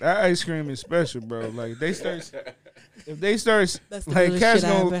 that ice cream is special, bro. Like if they start That's the like realest cats shit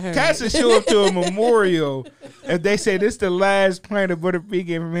I ever gonna heard. cats will show up to a memorial if they say this the last pint of butter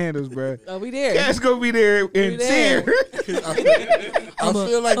pecan from Handles, bro. Oh, we there. Cats gonna be there in there. tears. I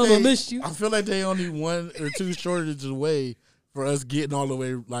feel like I'ma miss you. I feel like they only 1 or 2 shortages away for us getting all the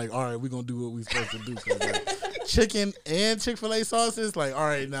way. Like, all right, we're gonna do what we supposed to do. 'Cause, like, chicken and Chick-fil-A sauces. Like, all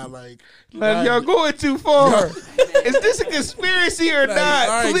right, now like, Like, y'all going too far. Is this a conspiracy or like, not?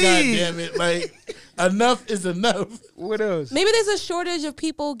 all right, Please. goddamn it, like enough is enough. What else? Maybe there's a shortage of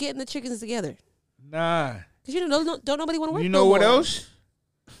people getting the chickens together. Nah. Because you know, don't nobody want to work. You no know what more. else?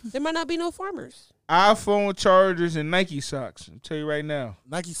 There might not be no farmers. iPhone chargers and Nike socks. I'll tell you right now.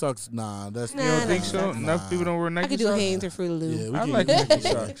 Nike socks, nah, that's You don't Nah, think nah, so? nah. Enough people don't wear Nike I could do socks? Hanes or Fruit of the Loom. Yeah, we I can like use Nike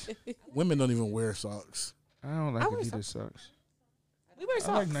socks. Women don't even wear socks. I don't like I wear Adidas socks. We wear I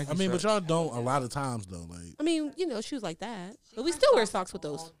socks. like Nike I mean, but socks. y'all don't a lot of times though. Like, I mean, you know, shoes like that. But we still wear socks with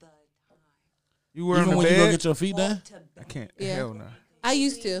those. You wear even them when to you go bed? get your feet done. I can't. Yeah. Hell no. I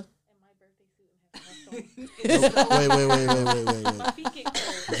used to. Wait.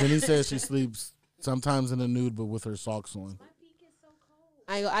 Jenny says she sleeps sometimes in the nude, but with her socks on.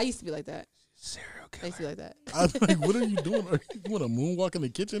 I used to be like that. Serial I killer. used to be like that. I'm like, what are you doing? Are you want to moonwalk in the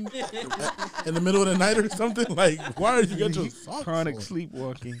kitchen in the middle of the night or something? Like, why are you got your socks Chronic on?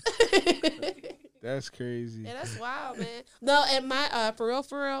 sleepwalking. That's crazy. Yeah, that's wild, man. No, and my for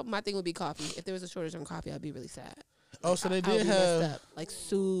real, my thing would be coffee. If there was a shortage on coffee, I'd be really sad. Oh, so they I would did be messed have. up, like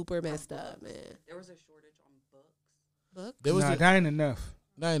super messed up, man. There was a shortage on books. Book. There was Nah, a, that ain't enough.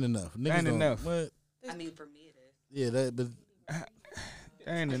 that ain't enough. Niggas ain't don't- enough. What? I mean, for me it is. Yeah, that. But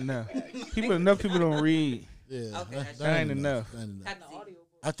That ain't enough. Enough people don't read. yeah, Okay, that ain't enough. That ain't enough. Pepsi.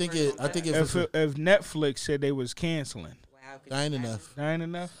 I think it. I think If it's if Netflix said they was canceling, Wow, could dying you imagine? enough. dying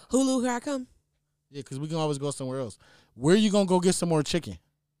enough. Hulu, here I come. Yeah, because we can always go somewhere else. Where you gonna go get some more chicken?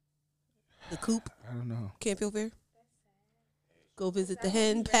 The Coop, I don't know. Canfield Fair. Go visit the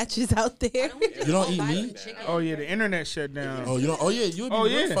hen patches out there. You don't eat meat? Oh yeah, the internet shut down. Oh, you don't. Oh yeah, you would be Oh,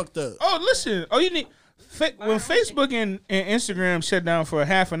 real yeah. fucked up. Oh, listen. Oh, you need when Facebook and Instagram shut down for a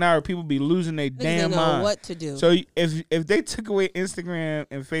half an hour, people be losing their Niggas damn don't know mind. what to do. So if they took away Instagram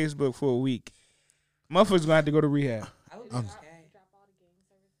and Facebook for a week, motherfuckers gonna have to go to rehab. I would be Um, okay. Drop all the game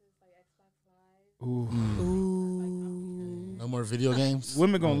services like Xbox Live. Ooh. Ooh. No more video games.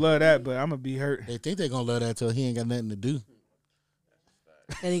 Women gonna love that, but I'm gonna be hurt. They think they gonna love that till he ain't got nothing to do.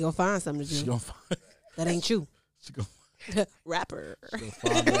 Then he gonna find something to She do. gonna find. That ain't you. She gonna Rapper. find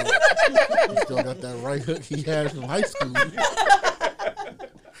that. He still got that right hook he had from high school.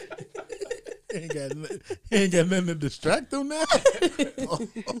 He ain't got nothing to distract him now.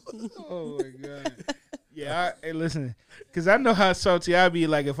 Oh my god. Yeah, hey, listen, because I know how salty I be.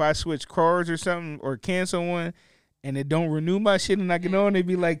 Like if I switch cars or something or cancel one, and it don't renew my shit, and I get on, they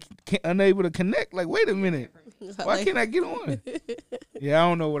be like unable to connect. Like, wait a minute, why can't I get on? Yeah, I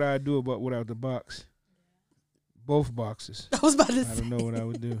don't know what I'd do about without the box. Both boxes. I was about to I say. don't know what I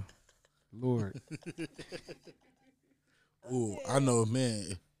would do. Lord. Ooh, I know,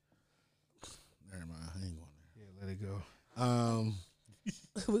 man. Never mind. I ain't going Yeah, let it go. there.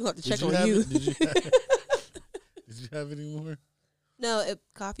 We're going to Did check you on have you. it? Did you have any more? No,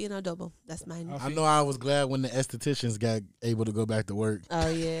 coffee and adobo. That's mine. I know I was glad when the estheticians got able to go back to work. Oh,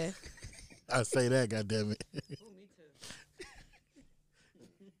 yeah. I say that, goddamn it.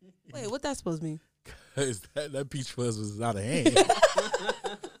 Wait, what that supposed to mean? Cause that peach fuzz was out of hand.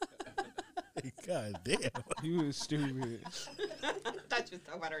 God damn. You was stupid. I thought you was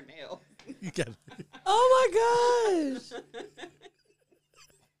talking about her nail. You got Oh, my gosh.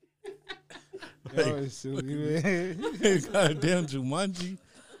 Y'all is silly, man. goddamn Jumanji.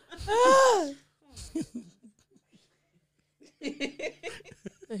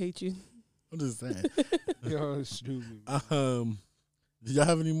 I hate you. I'm just saying. Y'all is stupid. Do y'all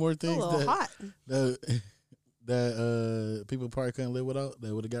have any more A things little hot. that people probably couldn't live without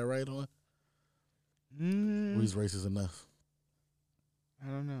that would have got right on? Or he's racist enough? I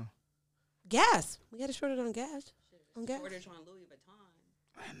don't know. Gas. We got a shortage on gas. On gas. Shortage on Louis Vuitton.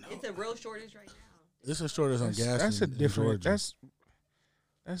 I know. It's a real shortage right now. It's a shortage on gas. That's a in different. Georgia.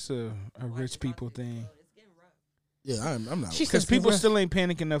 That's a rich people thing. It's getting rough. Yeah, I'm not. She Because said people rough. still ain't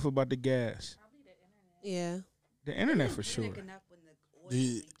panicking enough about the gas. Yeah. The internet for sure. Picking up when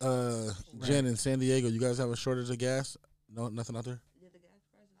the oil Jen in San Diego, you guys have a shortage of gas? No, nothing out there. did the gas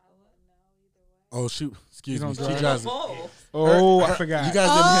prices go up? Oh shoot! Excuse You me. don't She drive? drives. Oh, Oh, Her- I forgot. You guys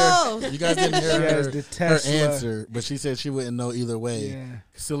Oh. didn't hear. You guys didn't hear She has her, the her Tesla. answer, but she said she wouldn't know either way. Yeah.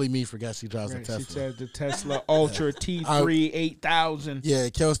 Silly me forgot she drives Right. a She Tesla. said the Tesla Ultra T3 8000. Yeah,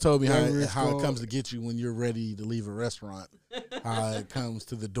 Kels told me Whatever it's how it called. comes to get you when you're ready to leave a restaurant. How it comes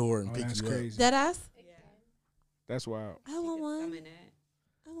to the door and Oh, pick that's you crazy. Dead ass? That's wild. I want one. coming in.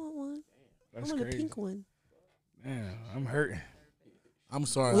 I want one. That's I want crazy. a pink one. Man, I'm hurting. up. I'm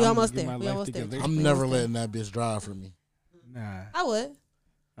sorry. We I'm, almost get there. my We life almost there. together. I'm We never almost there. letting that bitch drive for me. Nah. I would.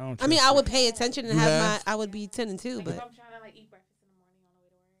 I don't I mean, trust I her. would pay attention and You have have? my. I would be 10 and 2, Like if but I'm trying to like eat breakfast in the morning on the way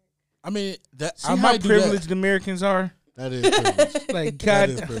to work. I mean, that See I how might do privileged that. Americans are? That is privilege. Like, That God,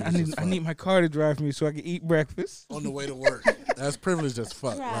 is privilege I as need, I fuck. need my car to drive me so I can eat breakfast. On the way to work. That's privileged as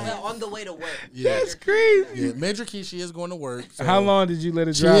fuck, Right. right? On the way to work. Yeah. That's crazy. Yeah, Major Key, she is going to work. So How long did you let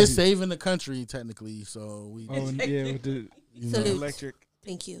it She drive? is you? saving the country technically, so we. Oh, yeah, with the you know, Salute. electric.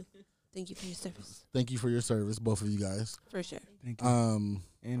 thank you. Thank you for your service. thank you for your service, both of you guys. For sure. Thank you.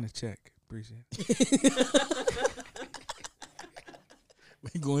 And the check. Appreciate it.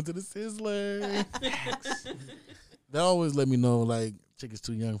 We going to the Sizzler. They always let me know like chick is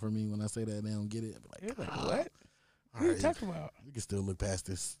too young for me when I say that. They don't get it. I be You're like, like, what? all What are you right, talking about? we can still look past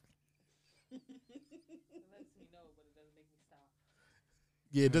this.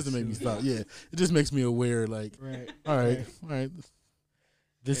 Yeah, it doesn't make me stop. Yeah, it just makes me aware. Like, Right. all right.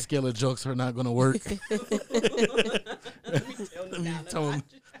 This scale of jokes are not gonna work. Let me tone.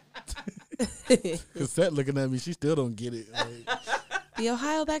 Cassette looking at me, she still don't get it. Like, The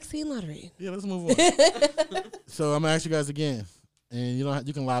Ohio vaccine lottery. yeah, let's move on. So I'm gonna ask you guys again, and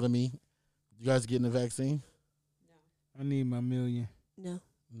you can lie to me. You guys getting the vaccine? I need my million. No.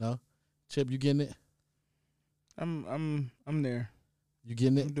 No. Chip, you getting it? I'm there. You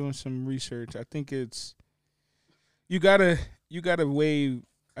getting I'm it? doing some research. I think it's you gotta weigh.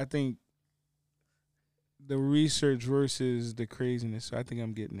 I think the research versus the craziness. So I think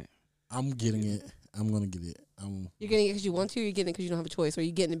I'm getting it. I'm getting it. I'm gonna get it. You're getting it because you want to, or you're getting it because you don't have a choice, or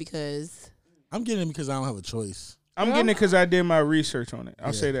you're getting it because... I'm getting it because I don't have a choice. I'm getting it because I did my research on it.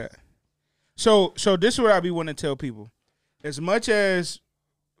 I'll say that. So this is what I be wanting to tell people. As much as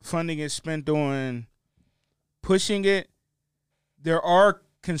funding is spent on pushing it, there are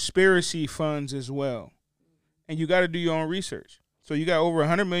conspiracy funds as well. And you got to do your own research. So you got over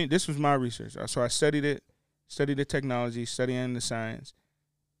 100 million. This was my research. So I studied it, studied the technology, studying the science.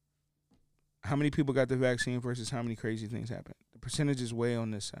 How many people got the vaccine versus how many crazy things happened? The percentage is way on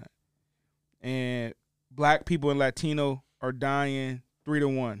this side. And black people and Latino are dying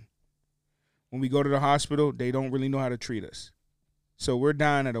 3-1. When we go to the hospital, they don't really know how to treat us. So we're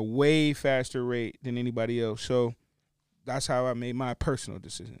dying at a way faster rate than anybody else. So that's how I made my personal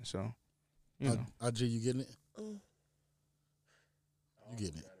decision. So, you know. Aj, you getting it? You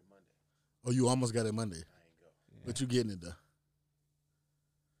getting it? Oh, you almost got it Monday. But you getting it, though.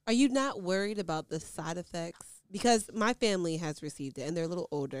 Are you not worried about the side effects? Because my family has received it, and they're a little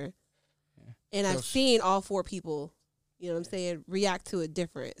older. Yeah. And I've seen all 4 people, you know what I'm saying, react to it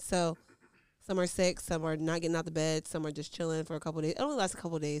different. So some are sick, some are not getting out of bed, some are just chilling for a couple of days. It only lasts a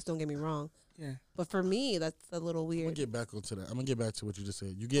couple of days, don't get me wrong. Yeah. But for me, that's a little weird. I'm going to get back onto that. I'm going to get back to what you just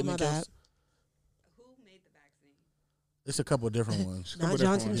said. You getting it, Who made the vaccine? It's a couple of different ones. Not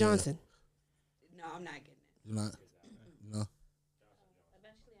Johnson & Johnson. No, I'm not getting it. You're not? No.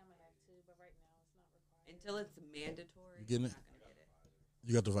 Eventually, I'm gonna have to, but right now it's not required. Until it's mandatory, you getting it? I'm not gonna get it.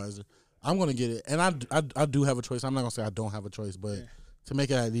 You got the Pfizer. I'm gonna get it, and I do have a choice. I'm not gonna say I don't have a choice, but to make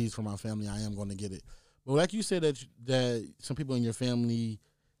it at ease for my family, I am gonna get it. But like you said that some people in your family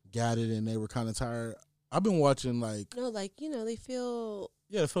got it and they were kind of tired. I've been watching they feel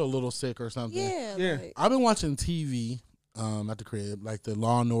they feel a little sick or something. Yeah. I've been watching TV at the crib, like the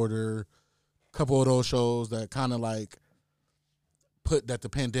Law and Order, couple of those shows that kind of like put that the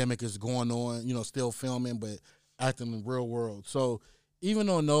pandemic is going on, still filming, but acting in the real world. So even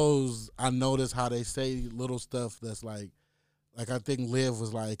on those, I notice how they say little stuff that's like I think Liv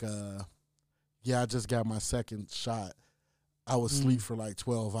was like, I just got my second shot. I was asleep for like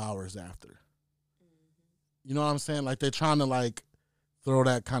 12 hours after. You know what I'm saying? Like they're trying to like throw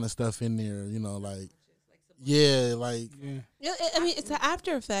that kind of stuff in there, Yeah, I mean, it's an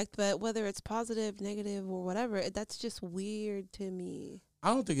after effect, but whether it's positive, negative, or whatever, that's just weird to me.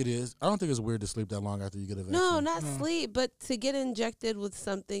 I don't think it is. I don't think it's weird to sleep that long after you get a vaccine. No, not sleep, but to get injected with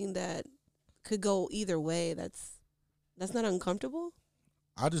something that could go either way, that's not uncomfortable.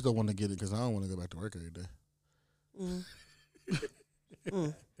 I just don't want to get it because I don't want to go back to work every day.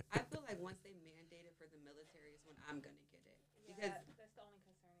 I feel like once they mandate it for the military is when I'm going to get it. Because that's the only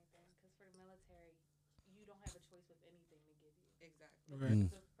concerning thing. Because for the military, you don't have a choice with anything to give you. Exactly. Right.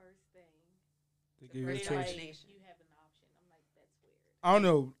 The first thing. To give you a choice. You have an option. I'm like, that's weird. I don't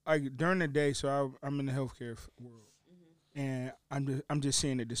know. Like during the day, so I'm in the healthcare world, and I'm just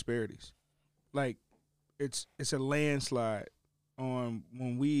seeing the disparities. Like it's a landslide on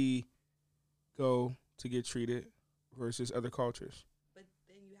when we go to get treated versus other cultures. But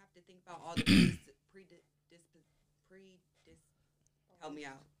then you have to think about all the help me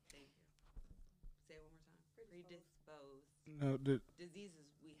out. Thank you. Say it one more time. Predisposed diseases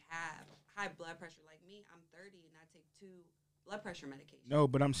we have. High blood pressure. Like me, I'm 30 and I take 2 blood pressure medications. No,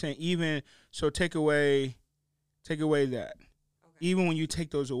 but I'm saying even so, take away that. Okay. Even when you take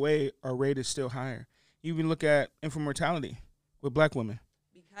those away, our rate is still higher. Even look at infant mortality with black women.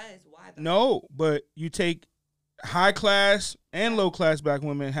 Because why? No, but you take high class and low class black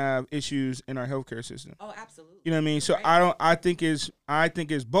women have issues in our healthcare system. Oh, absolutely. You know what I mean? So right. I think it's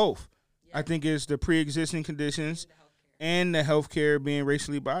both. Yeah. I think it's the pre-existing conditions and the healthcare being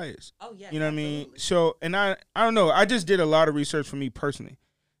racially biased. Oh yeah. You know what I mean? So and I don't know. I just did a lot of research for me personally.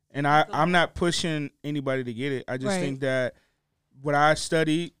 And I'm not pushing anybody to get it. I just think that what I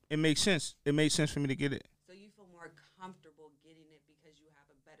studied, it makes sense. It makes sense for me to get it. So you feel more comfortable getting it because you have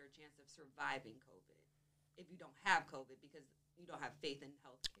a better chance of surviving COVID if you don't have COVID because you don't have faith in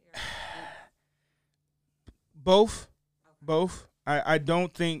healthcare? Both. Okay. Both. I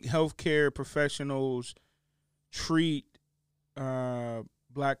don't think healthcare professionals treat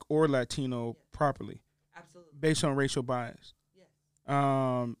black or Latino properly. Absolutely. Based on racial bias.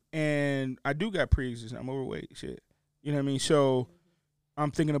 And I do got pre-existing. I'm overweight. Shit. You know what I mean? So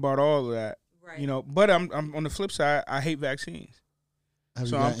I'm thinking about all of that. Right. But I'm on the flip side. I hate vaccines. Have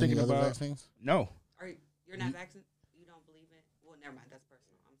so you got I'm thinking any other about vaccines? No. You're not vaccinated? You don't believe it? Well, never mind. That's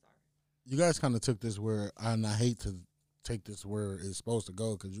personal. I'm sorry. You guys kind of took this where, and I hate to take this where it's supposed to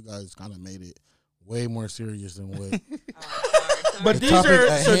go because you guys kind of made it way more serious than what. Sorry. But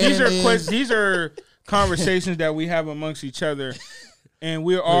these are conversations that we have amongst each other. And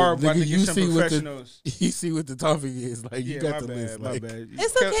we are about to Nigga, get some professionals. You see what the topic is. Like, you got my the bad, list. my Like, bad.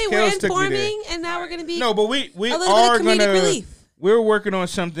 It's okay. We're informing, and now we're gonna be No, but we a little are bit of comedic gonna. relief. We're working on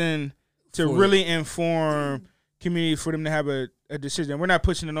something to For really inform community for them to have a decision. We're not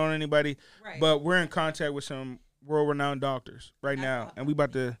pushing it on anybody, Right. but we're in contact with some world-renowned doctors right now, and we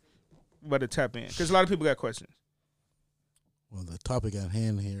about to tap in because a lot of people got questions. well, the topic at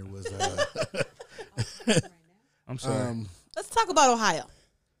hand here was I'm sorry. Let's talk about Ohio.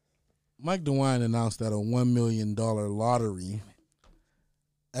 Mike DeWine announced that a $1 million lottery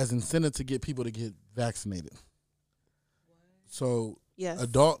as incentive to get people to get vaccinated. So Yes.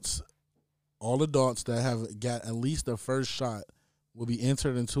 adults, all adults that have got at least the first shot will be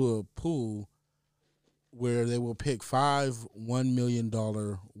entered into a pool where they will pick 5 $1 million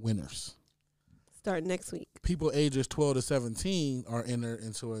winners. Starting next week. People ages 12 to 17 are entered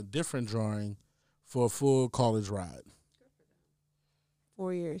into a different drawing for a full college ride.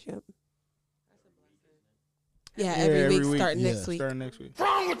 4 years. Yep. Yeah, every week starting next week. Starting next week. What's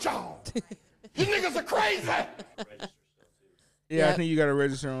wrong with y'all? You niggas are crazy. Yeah, I Yep. think you got to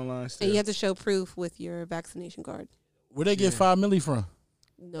register online still. And you have to show proof with your vaccination card. Where they get $5 million from?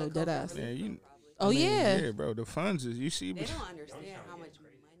 No, dead ass. yeah, you. Oh, yeah. Yeah, bro. The funds is you see. They don't understand how much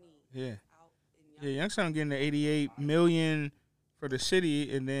money Yeah. out in Yeah, Youngstown getting the 88 million for the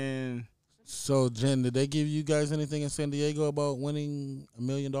city, and then So, Jen, did they give you guys anything in San Diego about winning $1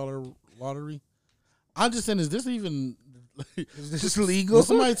 million lottery? I'm just saying, is this even is this legal? When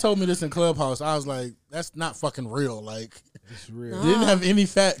somebody told me this in Clubhouse, I was like, that's not fucking real. Like, It's real. didn't have any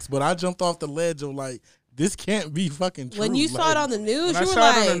facts, but I jumped off the ledge of like, this can't be fucking true. When you saw it on the news, When I you were saw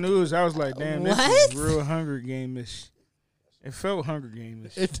like, it on the news, I was like, damn, this what? is real Hunger Game-ish. It felt Hunger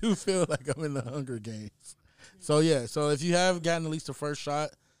Game-ish. it do feel like I'm in the Hunger Games. So yeah, so if you have gotten at least the first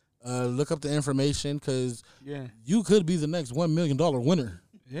shot, look up the information because Yeah. you could be the next $1 million winner.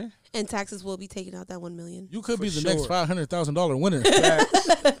 Yeah. and taxes will be taking out that $1 million. You could For be the next sure. $500,000 winner. Facts.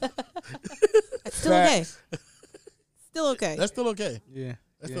 That's still okay. Facts. Still okay. That's still okay. Yeah.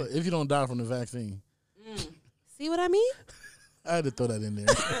 That's yeah. still, if you don't die from the vaccine. See what I mean? I had to throw that in there.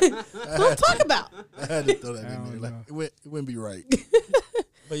 What I'm talking about. I had to throw that I in don't there. know. Like, it wouldn't be right.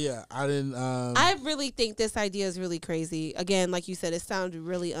 But yeah, I didn't. I really think this idea is really crazy. Again, like you said, it sounds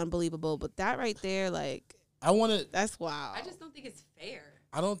really unbelievable, but that right there, like, I wanted. that's wild. I just don't think it's fair.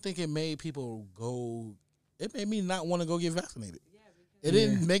 I don't think it made people go. It made me not want to go get vaccinated. It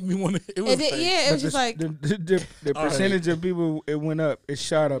didn't make me want to. It was It did- like, yeah, it But was just like, the All right. percentage of people it went up. It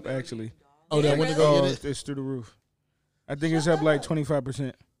shot up actually. Oh, that went to go Oh, get it. it's through the roof. I think it's up like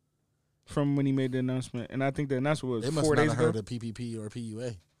 25% from when he made the announcement, and I think the announcement was They must 4 not days have ago. heard of PPP or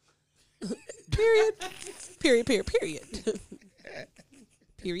PUA. period. Period, period, period.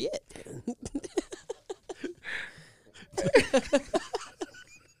 Period.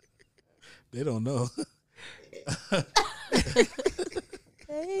 They don't know.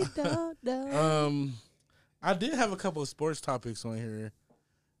 They don't know. I did have a couple of sports topics on here.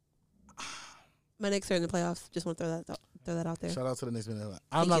 My Knicks are in the playoffs. Just want to throw that out there. Shout out to the next minute.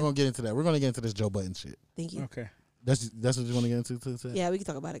 I'm Thank not you. gonna get into that. We're gonna get into this Joe Budden shit. Thank you. Okay. That's what you want to get into today? Yeah, we can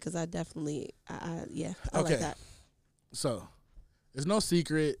talk about it because I definitely, I Okay. like that. So, it's no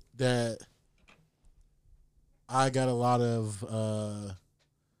secret that I got a lot of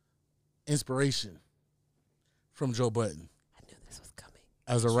inspiration from Joe Budden I knew this was coming.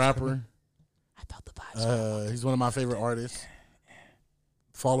 as a rapper. I felt the vibes. He's one of my favorite artists.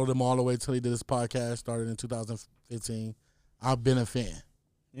 Followed him all the way till he did his podcast. Started in 2015. I've been a fan.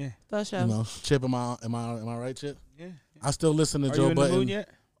 Yeah. For sure. You know, Chip, am I right, Chip? Yeah. I still listen to Are Joe you in the Budden. mood yet?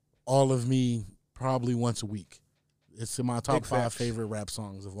 All of Me probably once a week. It's in my top Big 5 facts. favorite rap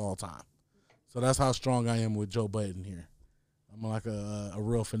songs of all time. So that's how strong I am with Joe Budden here. I'm like a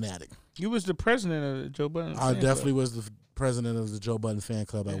real fanatic. You was the president of the Joe Budden. I fan definitely club. was the president of the Joe Budden fan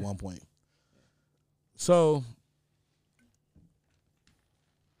club at Yeah. one point. So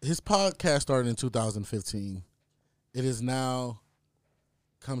his podcast started in 2015. It has now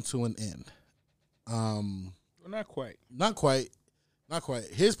come to an end. Well, not quite. Not quite.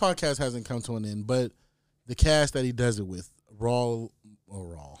 His podcast hasn't come to an end, but the cast that he does it with, Maul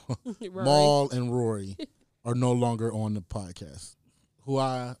and Rory, are no longer on the podcast, who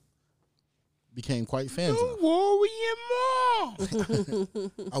I became quite fans of. Warrior Mall.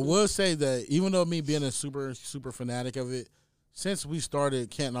 I will say that even though me being a super fanatic of it, since we started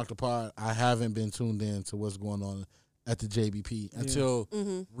Can't Knock the Pod, I haven't been tuned in to what's going on at the JBP until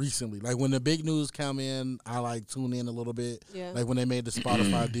recently. Like when the big news come in, I like tune in a little bit. Yeah. Like when they made the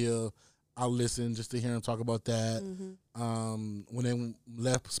Spotify deal, I listen just to hear them talk about that. When they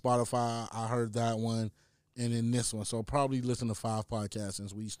left Spotify, I heard that one. and in this one. So I'll probably listen to 5 podcasts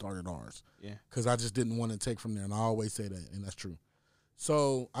since we started ours. Yeah. Because I just didn't want to take from there, and I always say that, and that's true.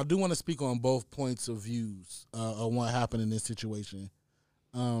 So I do want to speak on both points of views on what happened in this situation.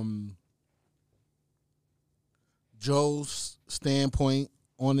 Joe's standpoint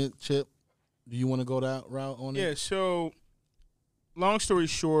on it, Chip. Do you want to go that route on it? Yeah, so long story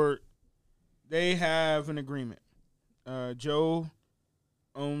short, they have an agreement. Joe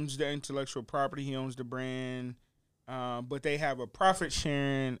owns the intellectual property. He owns the brand, but they have a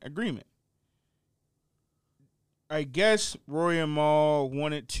profit-sharing agreement. I guess Rory and Mal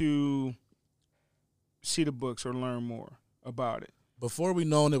wanted to see the books or learn more about it. Before we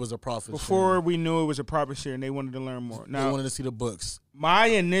known it was a profit Before sharing, we knew it was a profit share, and they wanted to learn more. they Now, wanted to see the books. my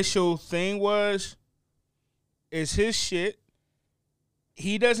initial thing was, it's his shit.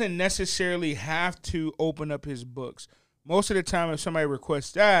 He doesn't necessarily have to open up his books. Most of the time, if somebody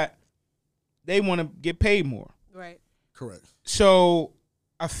requests that, they want to get paid more. Right. Correct. So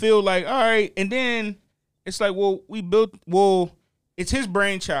I feel like, all right, and then it's like, it's his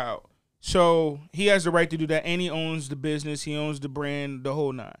brainchild. So he has the right to do that, and he owns the business, he owns the brand, the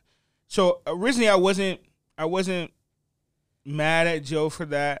whole nine. So originally I wasn't mad at Joe for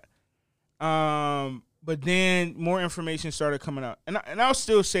that. But then more information started coming out. And I'll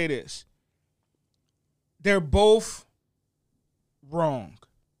still say this. They're both wrong.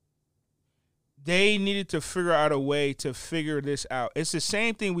 They needed to figure out a way to figure this out. It's the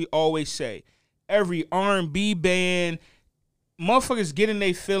same thing we always say. Every R&B band, motherfuckers get in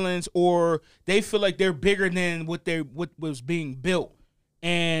their feelings, or they feel like they're bigger than what was being built.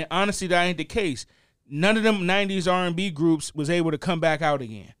 And honestly, that ain't the case. None of them 90s R&B groups was able to come back out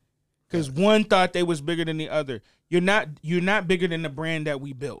again. Because one thought they was bigger than the other. You're not bigger than the brand that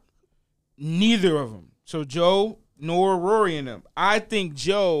we built. Neither of them. So Joe nor Rory and them. I think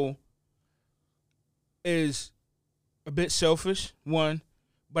Joe is a bit selfish, one.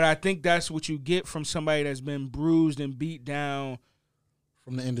 But I think that's what you get from somebody that's been bruised and beat down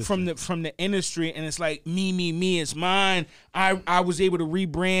From the industry. From the industry, and it's like me, it's mine. I was able to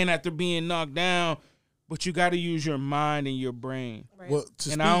rebrand after being knocked down, but you got to use your mind and your brain. Right. Well,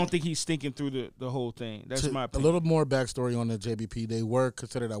 I don't think he's thinking through the whole thing. That's my a opinion. little more backstory on the JBP. They were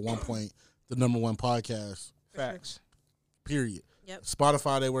considered at one point the #1 podcast. Facts. Period. Yep.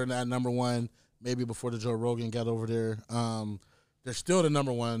 Spotify, they were at #1. Maybe before the Joe Rogan got over there. They're still the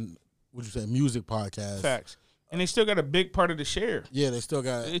 #1. Would you say music podcast? Facts. And they still got a big part of the share. Yeah, they still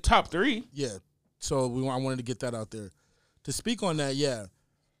got. They top 3. Yeah. So I wanted to get that out there. To speak on that, yeah.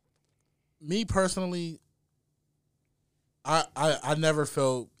 Me personally, I never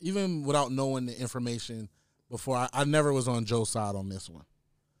felt, even without knowing the information before, I never was on Joe's side on this one.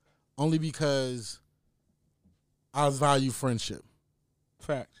 Only because I value friendship.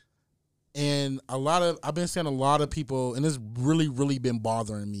 Facts. And I've been seeing a lot of people, and it's really, really been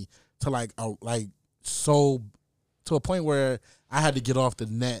bothering me to a point where I had to get off the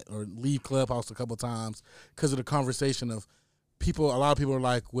net or leave Clubhouse a couple times because of the conversation of people. A lot of people are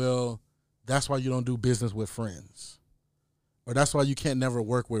like, well, that's why you don't do business with friends, or that's why you can't never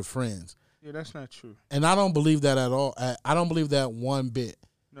work with friends. Yeah, that's not true. And I don't believe that at all. I don't believe that one bit.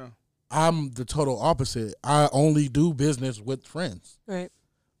 No. I'm the total opposite. I only do business with friends. Right.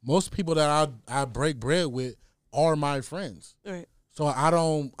 Most people that I break bread with are my friends. Right. So I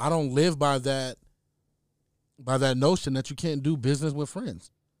don't live by that notion that you can't do business with friends.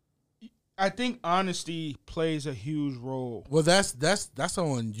 I think honesty plays a huge role. Well, that's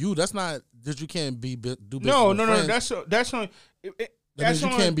on you. That's not that you can't do business with No. friends. That's on. That means you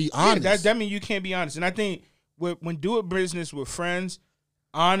can't be honest. Yeah, that means you can't be honest. And I think when doing business with friends,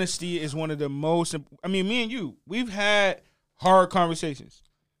 honesty is one of the most. I mean, me and you, we've had hard conversations.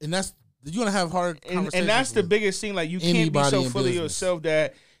 And you're gonna have hard conversations. And that's the biggest thing. Like, you can't be so full of business. yourself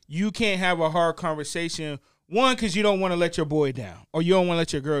that you can't have a hard conversation. One, because you don't want to let your boy down, or you don't want to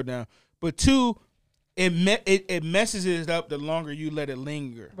let your girl down. But two, it messes it up the longer you let it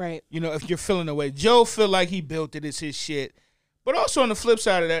linger. Right. You know, if you're feeling away. Joe feel like he built it, it's his shit. But also on the flip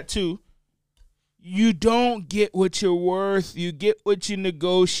side of that too, you don't get what you're worth. You get what you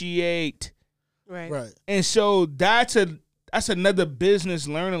negotiate. Right. Right. And so that's another business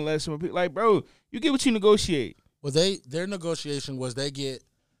learning lesson. Like, bro, you get what you negotiate. Well, their negotiation was they get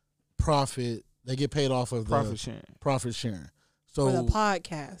profit. They get paid off of Profit sharing. Profit sharing. So For the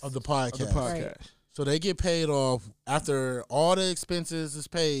podcast. of the podcast. Of the podcast. Right. So they get paid off after all the expenses is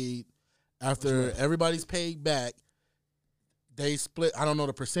paid, after everybody's paid back. They split. I don't know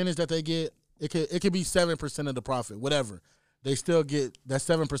the percentage that they get. It could be 7% of the profit, whatever. They still get that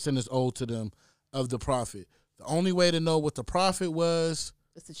 7% is owed to them of the profit. The only way to know what the profit was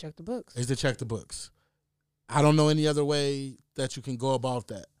Just to check the books. is to check the books. I don't know any other way that you can go about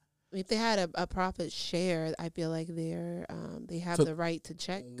that. If they had a profit share, I feel like they have So- the right to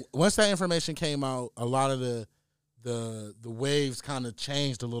check. Once that information came out, a lot of the waves kind of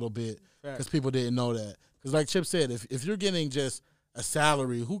changed a little bit because people didn't know that. Because like Chip said, if you're getting just a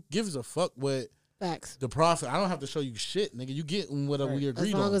salary, who gives a fuck what Facts. the profit? I don't have to show you shit, nigga. You getting what we agreed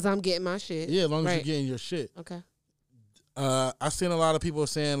As long on. as I'm getting my shit. Yeah, as long as Right. you're getting your shit. Okay. I seen a lot of people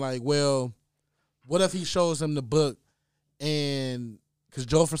saying like, well, what if he shows them the book and because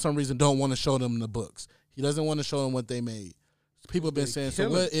Joe for some reason don't want to show them the books. He doesn't want to show them what they made. People have been saying, so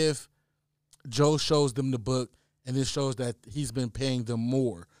what if Joe shows them the book and it shows that he's been paying them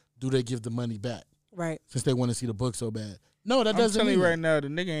more? Do they give the money back? Right. Since they want to see the book so bad. No, that I'm doesn't telling mean you that. right now, the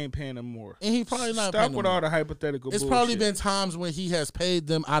nigga ain't paying them more. And he probably not Stop paying with them all more. the hypothetical It's bullshit. probably been times when he has paid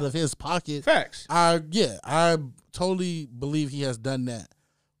them out of his pocket. Facts. I totally believe he has done that.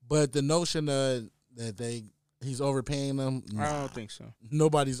 But the notion that he's overpaying them, I nah, don't think so.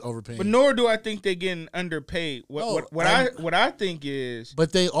 nobody's overpaying. But nor do I think they're getting underpaid. No, What I think is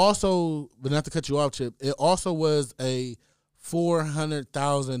But they also, but not to cut you off, Chip, it also was a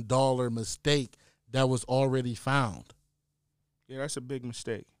 $400,000 mistake that was already found. yeah, that's a big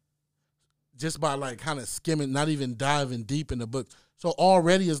mistake. Just by like kind of skimming, not even diving deep in the book. So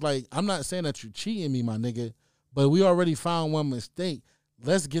already it's like, I'm not saying that you're cheating me, my nigga, but we already found one mistake.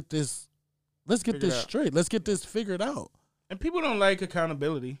 Let's get this Figure it out. straight. Let's get this figured out. And people don't like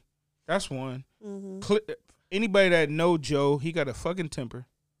accountability. That's one. Mm-hmm. Anybody that know Joe, he got a fucking temper.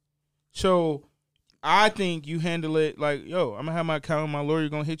 So I think you handle it like, yo, I'm gonna have my account, my lawyer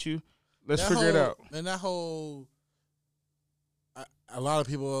gonna hit you. Let's figure it out. And that whole, a lot of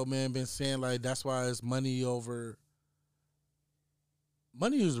people, man, been saying like that's why it's money over.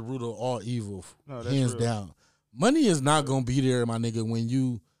 Money is the root of all evil, No, that's hands real. down. Money is not gonna be there, my nigga, when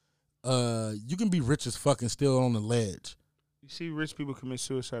you can be rich as fuck and still on the ledge You see rich people commit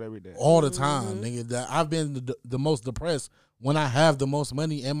suicide every day. all the time, nigga. That I've been the most depressed when I have the most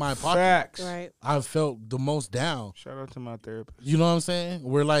money in my pocket. Facts. Right. I've felt the most down. Shout out to my therapist. You know what I'm saying?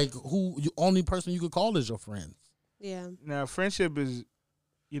 We're like, only person you could call is your friend. Yeah. Now, friendship is,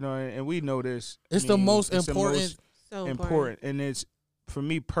 and we know this. It's the most important. So important. And it's, for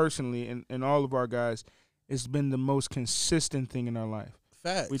me personally, and all of our guys, it's been the most consistent thing in our life.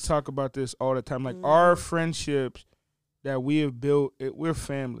 Facts. We talk about this all the time. Like, our friendships that we have built, we're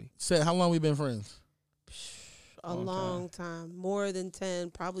family. Said, how long we been friends? A long time. More than 10,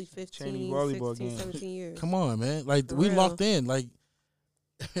 probably 15, Cheney volleyball 16, game. 17 years. Come on, man. Like, For we real. locked in. Like,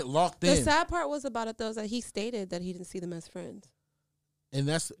 locked The in. sad part was about it, though, is that he stated that he didn't see them as friends. And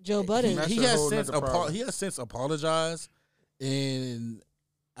that's Joe Budden. That's He a has whole since nother problem. he has since apologized. And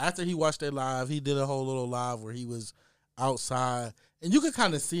after he watched that live, he did a whole little live where he was outside. And you could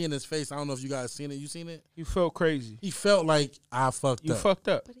kind of see in his face. I don't know if you guys seen it. You seen it? You felt crazy. He felt like I fucked You up. fucked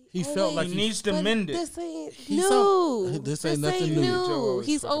up. But He felt like He needs to but mend it. This ain't He new. felt- this ain't nothing new. Joe new. always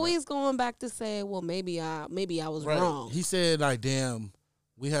He's fucking always going back to say, well, maybe I was Right. wrong. He said, like, damn,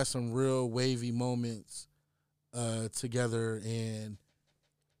 we had some real wavy moments together, and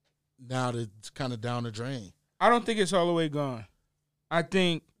now it's kind of down the drain. I don't think it's all the way gone. I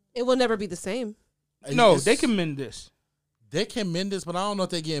think, It will never be the same. no, It's- they can mend this. They can mend this, but I don't know if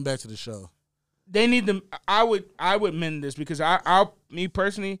they're getting back to the show. They need them. I would mend this because me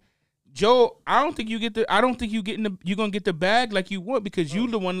personally, Joe, I don't think you're gonna get the bag like you want because you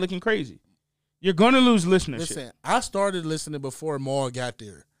the one looking crazy. You're gonna lose listenership. Listen, I started listening before Maul got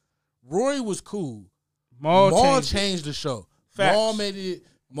there. Roy was cool. Maul changed the show. Facts.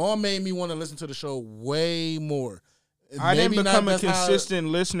 Maul made me want to listen to the show way more. I didn't Maybe become a that's how- consistent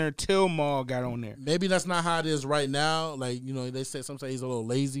listener till Maul got on there. Maybe that's not how it is right now. Like, they say some say he's a little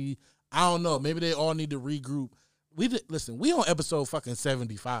lazy. I don't know. Maybe they all need to regroup. Listen, we on episode fucking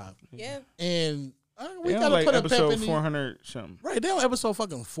 75. Yeah. And we They on gotta like put a pep episode in the 400 something. Right, they on episode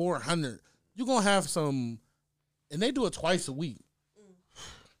fucking 400. You're gonna have some, and they do it twice a week.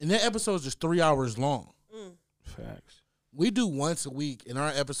 And their episode's just 3 hours long. Facts. We do once a week, and our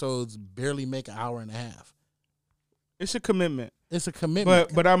episodes barely make an hour and a half. It's a commitment. It's a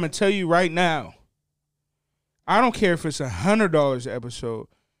commitment. But I'm gonna tell you right now, I don't care if it's $100 an episode.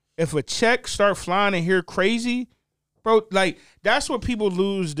 If a check start flying in here crazy, bro, like that's what people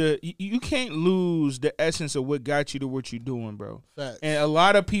lose. You can't lose the essence of what got you to what you're doing, bro. Facts. And a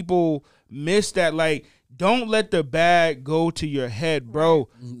lot of people miss that. Like, don't let the bag go to your head, bro.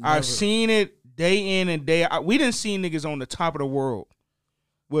 I've seen it day in and day out. We didn't see niggas on the top of the world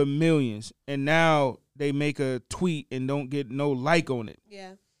with millions, and now they make a tweet and don't get no like on it.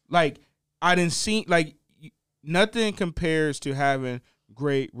 Yeah. Like, I didn't see, like, nothing compares to having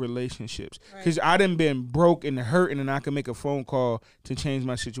great relationships. Because I done been broke and hurting, and I can make a phone call to change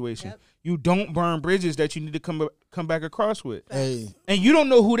my situation. Yep. You don't burn bridges that you need to come back across with. Hey, And you don't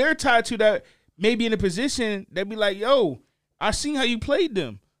know who they're tied to that may be in a position that be like, yo, I seen how you played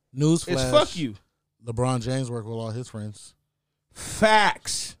them. newsflash. It's fuck you. LeBron James works with all his friends.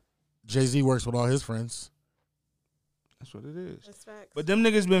 Facts. Jay-Z works with all his friends. That's what it is. That's facts. But them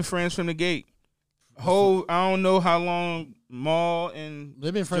niggas been friends from the gate. Whole, I don't know how long Maul and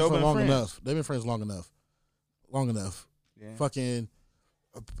They've been friends Joe for been long friends. enough. They've been friends long enough. Long enough. Yeah. Fucking,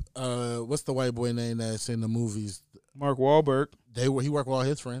 what's the white boy name that's in the movies? Mark Wahlberg. He worked with all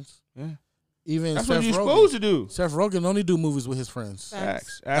his friends. Yeah. Even That's Seth what you're Rogen. supposed to do. Seth Rogen only do movies with his friends.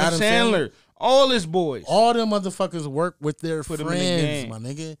 Facts. Adam Adam Sandler. Sandler. All his boys. All them motherfuckers work with their Put 'em in the friends, game. my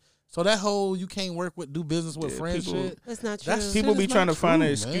nigga. So that whole you can't do business with Yeah, friends people- shit. That's not true. That's People be It's trying to not find an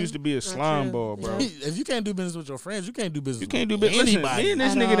true, excuse man. to be a Not slime true. ball, bro. Yeah. If you can't do business with your friends, you can't do business. You can't do with business. Listen, anybody. me and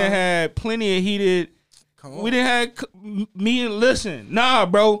this At nigga that all. had plenty of heated. Come on. We didn't have me and listen. Nah,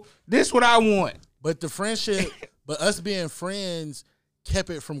 bro. This what I want. But the friendship, but us being friends kept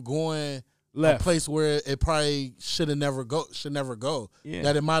it from going Left. a place where it probably should never go. Yeah.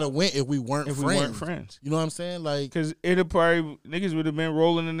 That it might have went if we weren't If we friends. weren't friends. You know what I'm saying? Like, Because it'd probably, niggas would have been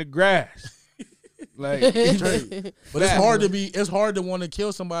rolling in the grass. Like, but it's hard to be. It's hard to want to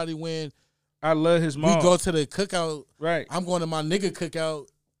kill somebody when I love his mom. we go to the cookout. Right. I'm going to my nigga cookout,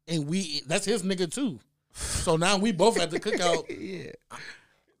 and that's his nigga too. So now we both at the cookout. Yeah.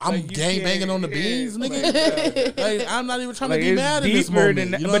 I'm Like, you gang banging can't- on the yeah, beans, like, nigga. Like, I'm not even trying Like, to be it's mad in this deeper moment.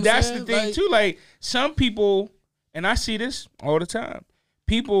 than that. You know But what that's I'm the saying? thing Like, too. Like, some people, and I see this all the time.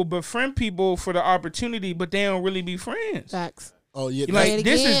 People befriend people for the opportunity, but they don't really be friends. Facts. Oh yeah, Say Like, it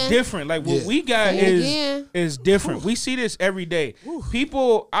this is again. different. Like, what Yeah. we got Say it again. is different. We see this every day.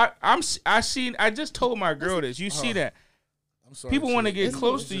 People, I just told my girl this. You see that I'm sorry, people wanna shit. get You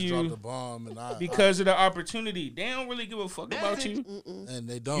close just to dropped you the bomb and because of the opportunity. They don't really give a fuck about you. and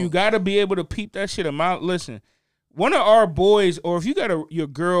they don't. You got to be able to peep that shit a mile. Listen, one of our boys, or if you got your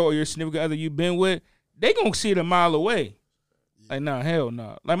girl or your significant other you've been with, they gonna see it a mile away. Like, nah, hell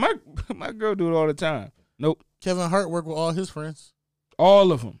no. Like, my girl do it all the time. Nope, Kevin Hart worked with all his friends.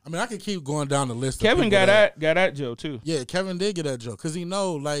 all of them. I mean, I could keep going down the list. Kevin of people got that Joe too. Yeah, Kevin did get that joke because he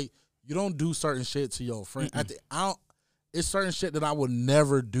know like you don't do certain shit to your friend. I don't. It's certain shit that I would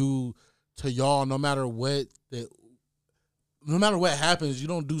never do to y'all, no matter what. No matter what happens, you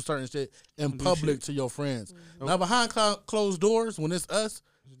don't do certain shit in public to your friends. Now behind closed doors, when it's us,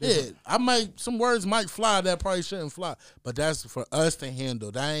 yeah, some words might fly that probably shouldn't fly, but that's for us to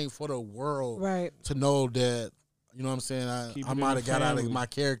handle. That ain't for the world Right. to know that. You know what I'm saying? Keep I it might in have the got out of family. my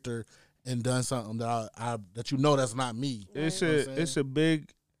character and done something that that you know that's not me. It's You know what I'm saying? it's a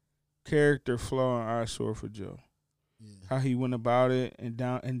big character flaw in I Saw for Joe. Yeah. How he went about it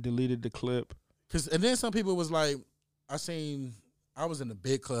and deleted the clip. And then some people was like, I was in the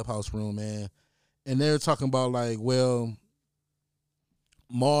big clubhouse room, man, and they were talking about like, well,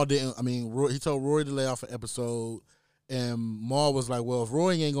 Maul didn't. I mean, he told Roy to lay off an episode, and Maul was like, well, if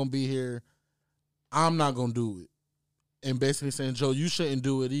Roy ain't gonna be here, I'm not gonna do it, and basically saying, Joe, you shouldn't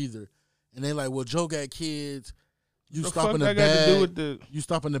do it either. And they like, well, Joe got kids. You The stopping fuck the that got to bag. do with the You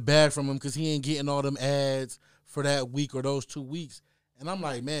stopping the bag from him because he ain't getting all them ads for that week or those 2 weeks. And I'm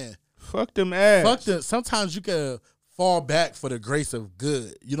like, man, fuck them ass? fuck the. Sometimes you can fall back for the grace of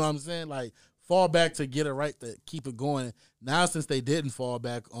good. You know what I'm saying? Like fall back to get it right to keep it going. Now since they didn't fall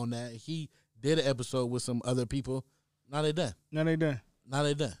back on that, he did an episode with some other people. Now they done. No, they done. Now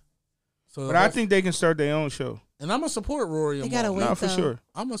they done. So, But I think they can start their own show. and I'm gonna support Rory. They and gotta Maul. wait. Nah, for though. sure.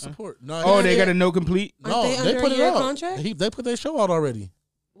 I'm gonna support. No, Oh, he- they got a no complete. no. Aren't they under put a it year out. contract? They put their show out already.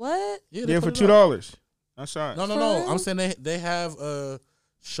 What? they Yeah, for put it out. $2. I saw it. No. For real? I'm saying they have a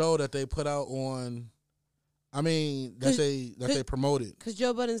show that they put out on. I mean that they promoted. Because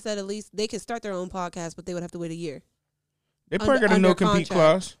Joe Budden said at least they could start their own podcast, but they would have to wait a year. They probably got a under no compete contract.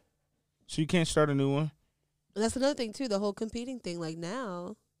 clause, so you can't start a new one. And that's another thing too, the whole competing thing. Like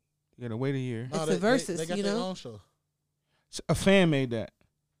now, You gotta wait a year. It's a versus, They got you their know? own show. A fan made that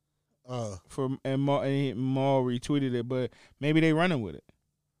and Maul retweeted it, but maybe they running with it.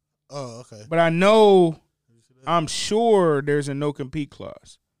 Oh, okay. But I'm sure there's a no compete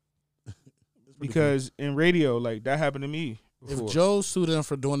clause because in radio, like that happened to me before. If Joe sued them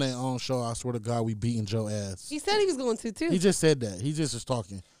for doing their own show, I swear to God, we beating Joe ass. he said he was going to too. He just said that. He just is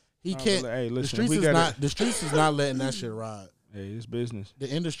talking. He Nah, but can't. like, hey, the listen, streets we is gotta- not. The streets is not letting that shit ride. Hey, it's business. The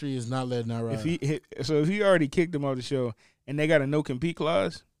industry is not letting that ride. If he already kicked him off the show and they got a no compete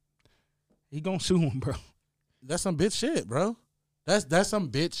clause, he gonna sue him, bro. That's some bitch shit, bro. That's some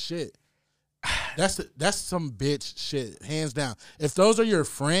bitch shit. That's some bitch shit, hands down. If those are your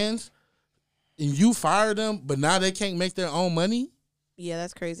friends and you fire them, but now they can't make their own money. Yeah,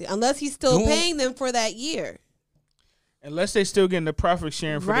 that's crazy. Unless he's still paying them for that year. Unless they still getting the profit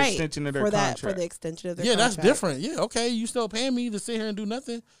sharing for the extension of their contract. For the extension of their contract. contract. That's different. Yeah, okay, you still paying me to sit here and do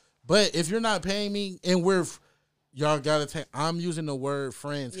nothing. But if you're not paying me and y'all gotta take, I'm using the word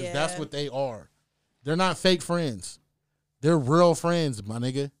friends because that's what they are. They're not fake friends. They're real friends, my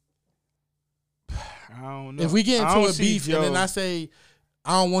nigga. I don't know. If we get into a beef and then I say,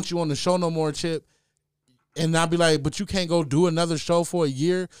 I don't want you on the show no more, Chip, and I'll be like, but you can't go do another show for a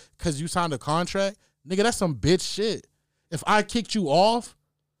year because you signed a contract, nigga, that's some bitch shit. If I kicked you off,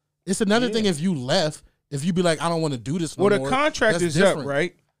 it's another thing if you left, if you be like, I don't want to do this no more. Well, the contract is different. Up,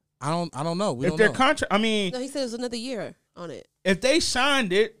 right? I don't know. We if don't their know. contract, I mean, no, he said it was another year on it. If they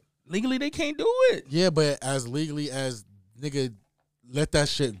signed it legally, they can't do it. Yeah, but as legally as nigga, let that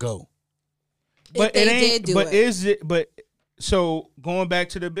shit go. But it ain't. But is it? But so going back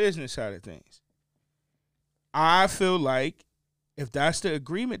to the business side of things, I feel like if that's the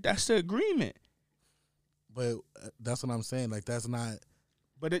agreement, that's the agreement. But that's what I'm saying. Like that's not.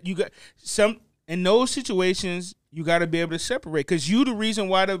 But you got some in those situations. You got to be able to separate because you the reason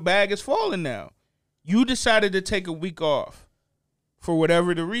why the bag is falling now. You decided to take a week off for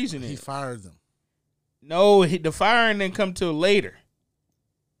whatever the reason is. He fired them. No, the firing didn't come till later.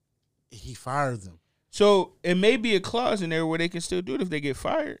 He fired them. So it may be a clause in there where they can still do it if they get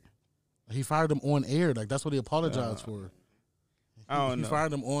fired. He fired them on air. Like that's what he apologized for. I don't know. He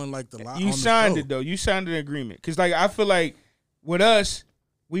fired them on like the line. You signed it though. You signed an agreement because like I feel like with us,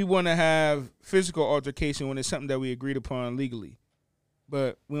 we want to have physical altercation when it's something that we agreed upon legally,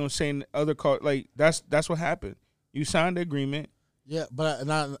 but we don't say other like that's what happened. You signed the agreement. Yeah, but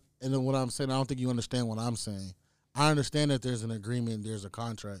and then what I'm saying, I don't think you understand what I'm saying. I understand that there's an agreement, there's a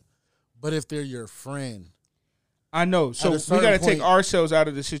contract, but if they're your friend, I know. So we got to take ourselves out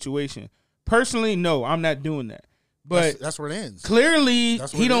of the situation. Personally, no, I'm not doing that. But that's where it ends. Clearly,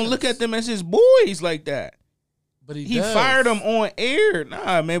 he don't look at them as his boys like that. But he fired them on air.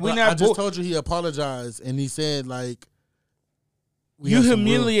 Nah, man, we not. I just told you he apologized and he said like, you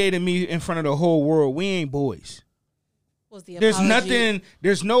humiliated me in front of the whole world. We ain't boys. There's nothing.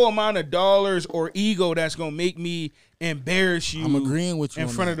 There's no amount of dollars or ego that's gonna make me embarrass you. I'm agreeing with you in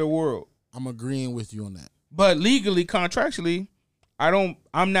front of the world. I'm agreeing with you on that. But legally, contractually,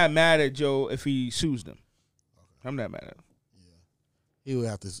 I'm not mad at Joe if he sues them. I'm not mad at him. Yeah, he'll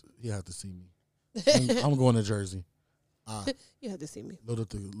have to see me. I'm going to Jersey. You have to see me.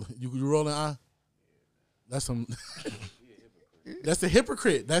 You rolling eye? That's some. That's a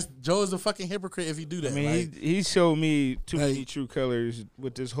hypocrite. Joe is a fucking hypocrite if you do that. I mean, he showed me too many true colors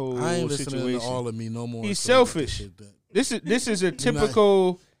with this whole I ain't situation. Listening to all of me no more. He's selfish. This is a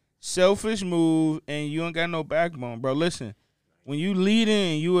typical selfish move, and you ain't got no backbone, bro. Listen, when you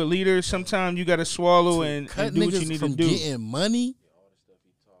leading and you a leader, sometimes you got to swallow and do what you need to do. Getting money.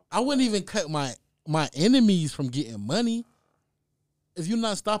 I wouldn't even cut my enemies from getting money. If you're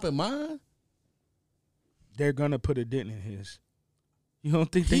not stopping mine, they're gonna put a dent in his. You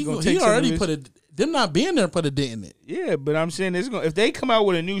don't think they're gonna take? He already them not being there put a dent in it. Yeah, but I'm saying if they come out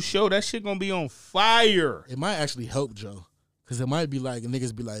with a new show, that shit gonna be on fire. It might actually help Joe because it might be like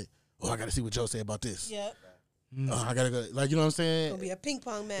niggas be like, oh, I gotta see what Joe say about this. Yep. Oh, I gotta go. Like you know what I'm saying? It's gonna be a ping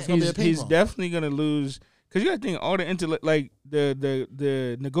pong match. He's definitely gonna lose. Cause you gotta think all the intellect, like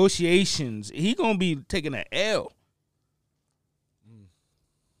the negotiations, he gonna be taking an L.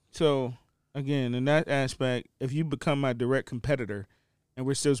 So again, in that aspect, if you become my direct competitor, and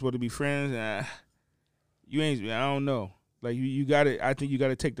we're still supposed to be friends, you ain't. I don't know. Like you got to. I think you got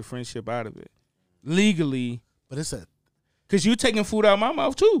to take the friendship out of it legally. But it's cause you taking food out of my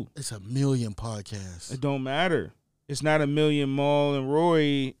mouth too. It's 1 million podcasts. It don't matter. It's not 1 million Maul and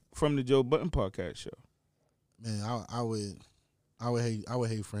Roy from the Joe Budden podcast show. Man, I would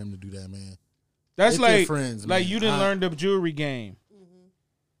hate for him to do that, man. That's like friends, like man. you didn't learn the jewelry game. Mm-hmm.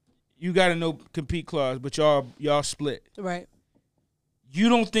 You got a no compete clause, but y'all split. Right. You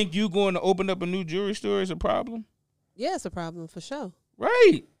don't think you going to open up a new jewelry store is a problem? Yeah, it's a problem for sure.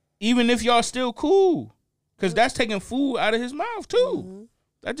 Right. Even if y'all still cool, because that's taking food out of his mouth too. Mm-hmm.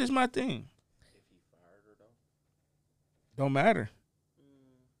 That's just my thing. If he fired her though, don't matter.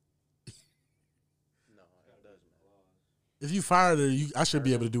 If you fired her, I should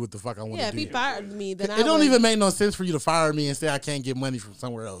be able to do what the fuck I want to do. Yeah, if he fired me, then it don't even make no sense for you to fire me and say I can't get money from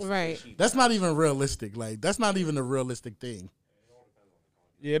somewhere else. Right. That's not even realistic. Like that's not even a realistic thing.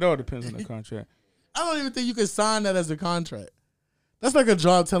 Yeah, it all depends on the contract. I don't even think you can sign that as a contract. That's like a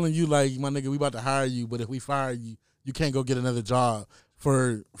job telling you, like, my nigga, we about to hire you, but if we fire you, you can't go get another job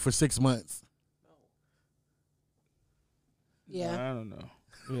for 6 months. No, Yeah. I don't know.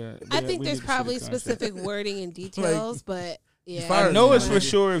 Yeah, I yeah, think we there's need to see the probably contract. specific wording and details, but yeah. fired I know it's Yeah. for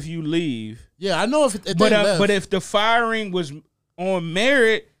sure if you leave. Yeah, I know if they But left. but if the firing was on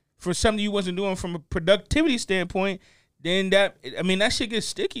merit for something you wasn't doing from a productivity standpoint, then that shit gets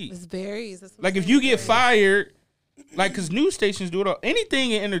sticky. It varies. That's what Like I'm if you saying, get it varies. fired, like because news stations do it all.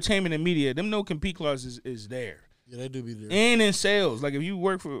 Anything in entertainment and media, them no compete clauses is there. yeah, they do be there. And in sales, like if you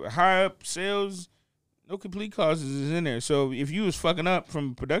work for high up sales, no complete clauses is in there. So if you was fucking up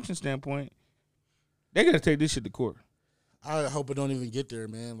from a production standpoint, they gotta take this shit to court. I hope it don't even get there,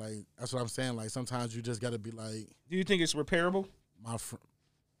 man. Like that's what I'm saying. Like sometimes you just gotta be like, Do you think it's repairable? my friend.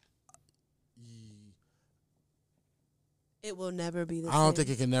 It will never be the same. I don't think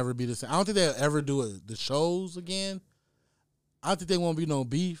it can never be the same. I don't think they'll ever do the shows again. I don't think they won't be no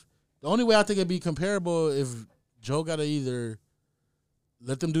beef. The only way I think it'd be comparable if Joe gotta either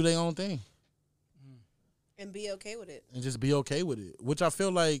let them do their own thing and be okay with it. and just be okay with it. Which I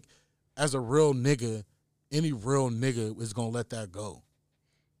feel like as a real nigga, any real nigga is gonna let that go.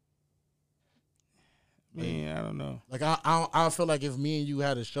 Man, I don't know. Like I feel like if me and you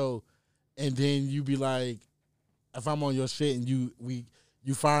had a show, and then you be like, if I'm on your shit and you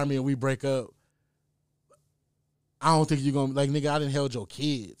fire me and we break up, I don't think you're gonna like, nigga, I didn't held your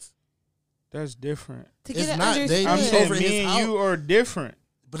kids. That's different. To It's get not. They I'm be saying over his me and house. you are different.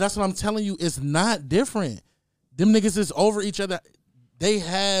 But that's what I'm telling you. It's not different. Them niggas is over each other. They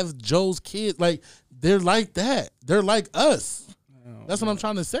have Joe's kids. Like they're like that. They're like us. That's what I'm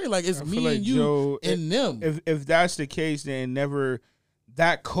trying to say. Like it's I me feel like and you Joe, and them. If that's the case, then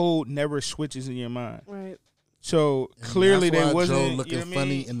that code never switches in your mind. Right. So And clearly that's they why wasn't Joe looking you know what I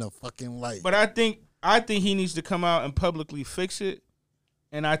funny mean? in the fucking light. But I think he needs to come out and publicly fix it.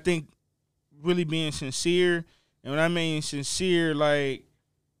 And I think really being sincere, and when I mean sincere, like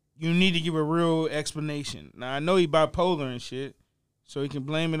you need to give a real explanation. Now I know he bipolar and shit, so he can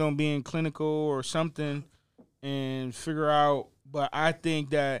blame it on being clinical or something and figure out. But I think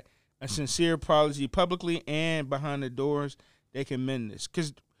that a sincere apology publicly and behind the doors, they can mend this.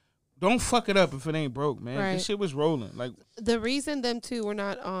 Because don't fuck it up if it ain't broke, man. Right. This shit was rolling. Like The reason them two were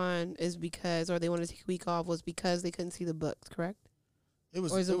not on is because, or they wanted to take a week off, was because they couldn't see the books, correct? It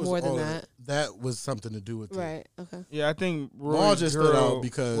was, Or is it was more than all of that? That was something to do with it. Right. Okay. yeah, I think Maul Roy's just girl, stood out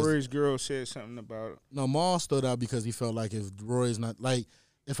because- Roy's girl said something about it. No, Maul stood out because he felt like if Roy's not like,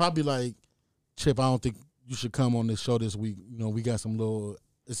 if I be like, Chip, I don't think you should come on this show this week. You know, we got some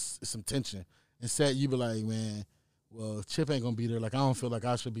it's some tension. Instead, you be like, man, well, Chip ain't gonna be there. Like, I don't feel like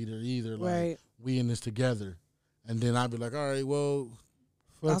I should be there either. Like, Right. we in this together. And then I'd be like, all right, well,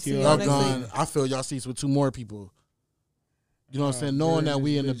 I'll Fuck see you. y'all y'all next gone. week. I feel y'all seats with two more people. You know what I'm saying? Knowing that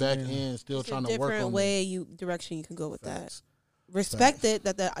we in the back end still It's trying a to work different on way direction you can go with Facts. that. Respect it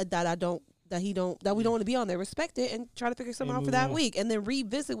that we don't want to be on there. Respect it and try to figure something out for move that on. week, and then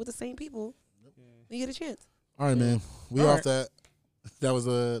revisit with the same people when you get a chance. All right, man. We All off right. that. That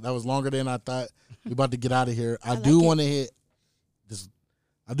was longer than I thought. We about to get out of here. I like do it. want to hit this.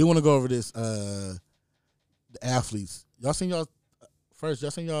 I do want to go over this. The athletes. Y'all seen y'all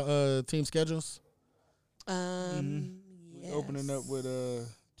team schedules? Yes. Opening up with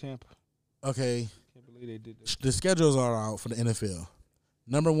Tampa. Okay. Can't believe they did that. The schedules are out for the NFL.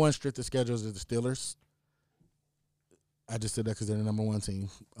 Number one strictest schedules is the Steelers. I just said that because they're the number one team.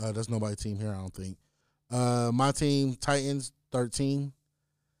 There's nobody's team here, I don't think. My team, Titans, 13.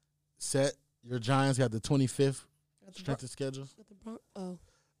 Set. Your Giants got the 25th strength of schedule. Oh,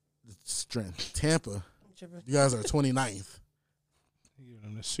 Strength. Tampa, I'm tripping. you guys are 29th. You know,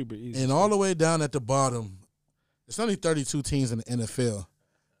 that's super easy. And all the way down at the bottom, it's only 32 teams in the NFL.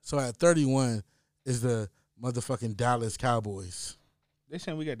 So at 31 is the motherfucking Dallas Cowboys. They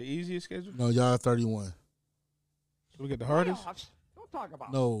saying we got the easiest schedule. No, y'all are 31. So we got the hardest. Playoffs? Don't talk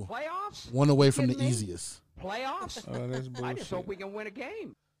about No. playoffs. One away from the Kidding me? easiest. Playoffs. Oh, that's I just hope bullshit. we can win a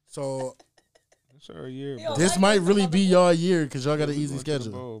game. So That's our year, bro. this might really be y'all year because y'all got an We easy going to the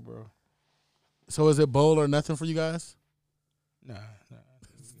schedule. bowl, bro. So is it bowl or nothing for you guys? Nah.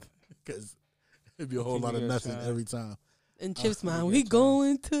 Because it'd be a whole think lot we of got nothing time. every time. In Chip's mind, we we got time.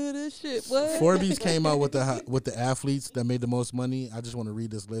 going to the shit. What? Forbes came out with the athletes that made the most money. I just want to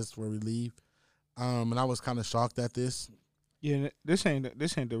read this list before we leave. And I was kind of shocked at this. Yeah, this ain't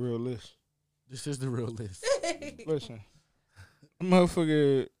the real list. This is the real list. Listen,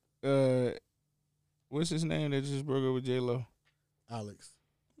 motherfucker. What's his name that just broke up with J-Lo? Alex.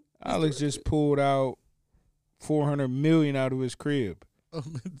 Alex just pulled out $400 million out of his crib.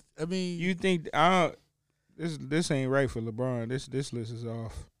 I mean, You think this ain't right for LeBron? This list is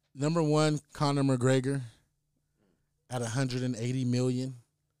off. number one, Conor McGregor at $180 million.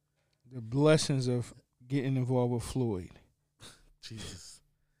 The blessings of getting involved with Floyd. Jesus.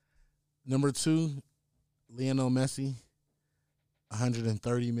 Number 2, Lionel Messi,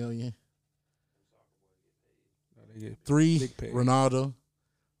 130 million. 3, big pay. Ronaldo,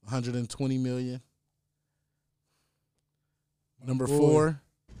 120 million. Number boy. 4,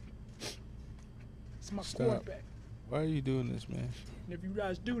 It's my Stop. quarterback. Why are you doing this, man? And if you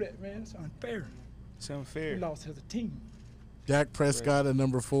guys do that, man, it's unfair. It's We unfair. lost as a team. Dak Prescott at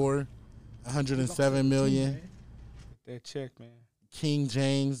number 4, 107 million. Man. That check, man. King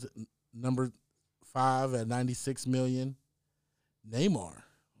James, number 5 at 96 million. Neymar,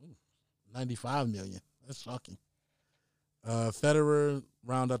 95 million. That's shocking. Federer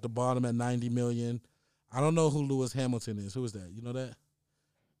round out the bottom at 90 million. I don't know who Lewis Hamilton is. Who is that? You know that?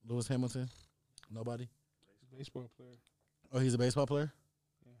 Lewis Hamilton? Nobody? He's a baseball player. Oh, he's a baseball player?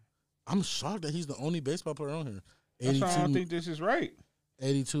 Yeah. I'm shocked that he's the only baseball player on here. That's why I don't think this is right.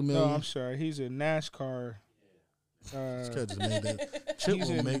 82 No, million. I'm sorry. He's a NASCAR. This guy just made that. Chip He's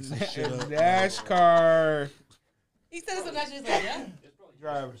will a make some shit up. NASCAR He said it so naturally. He's like, yeah.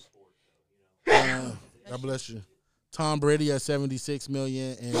 drivers. God bless you. Tom Brady at 76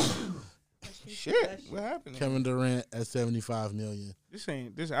 million and Shit, what happened? Kevin Durant at 75 million. This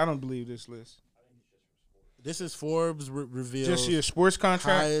ain't this. I don't believe this list. This is Forbes reveals Just your sports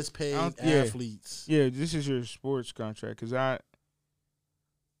contract. highest paid I don't- yeah. athletes. Yeah, this is your sports contract. Cause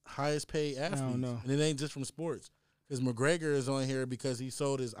Highest paid athletes. don't know. And it ain't just from sports. Because McGregor is on here because he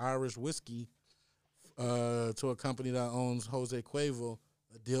sold his Irish whiskey to a company that owns Jose Cuervo,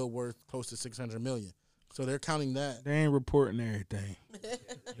 a deal worth close to $600 million. So they're counting that. they ain't reporting everything.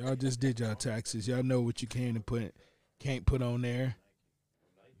 Y'all just did y'all taxes. Y'all know what you can and can't put on there.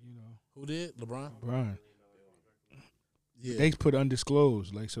 You know, Who did? LeBron? Brian. Yeah. They put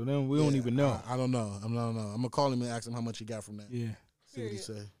undisclosed. Like so, then we don't Yeah, even know. I don't know. I'm gonna call him and ask him how much he got from that. Yeah, See what he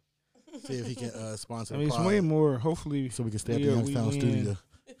say. See if he can sponsor I the mean it's pod way more. Hopefully, so we can stay at we, the we Youngstown win.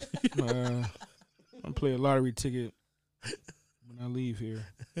 studio. I'm play a lottery ticket when I leave here.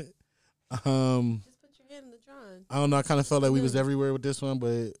 Just put your hand in the drawing. I don't know. I kind of felt like we was everywhere with this one,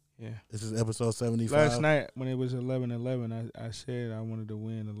 but Yeah. this is episode 75. Last night when it was 11:11, I said I wanted to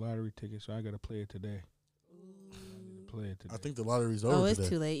win the lottery ticket, so I got to play it today. Play it today. I think the lottery's over Oh, it's today.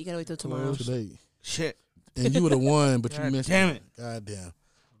 too late. You gotta wait till tomorrow. Too late. Shit. And you would have won, but you God missed damn it. God damn.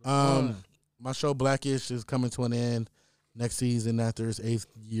 Won. My show Blackish is coming to an end next season after its 8th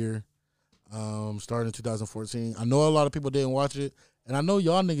year, starting in 2014. I know a lot of people didn't watch it, and I know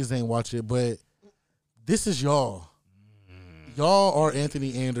y'all niggas ain't watch it, but this is y'all. Y'all are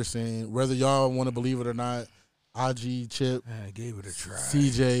Anthony Anderson, whether y'all want to believe it or not. IG, Chip, I gave it a try.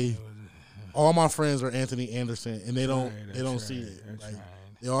 CJ, all my friends are Anthony Anderson, and they don't Right, see right, it. that's Like, right.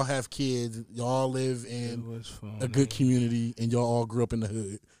 they all have kids. Y'all live It in was fun. a good community, and y'all all grew up in the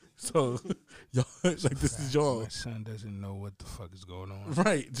hood. So, y'all like this is y'all, My son doesn't know what the fuck is going on.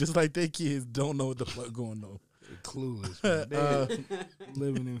 right? Just like their kids don't know what the fuck going on. They're clueless, man. They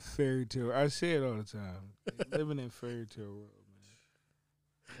living in fairy tale. I say it all the time. They living in fairy tale world,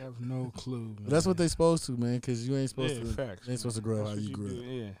 man. They have no clue. Man. But that's what they supposed to, man. Because you ain't supposed Yeah, to. facts. You ain't supposed to grow That's how what you grew do. up.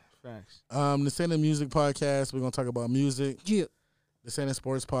 Yeah, facts. This ain't a music podcast. We're gonna talk about music. Yeah. This ain't a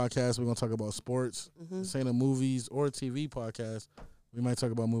sports podcast. We're gonna talk about sports. Mm-hmm. This ain't a movies or TV podcast. We might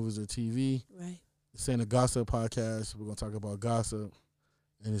talk about movies or TV. Right. This ain't a gossip podcast. We're gonna talk about gossip.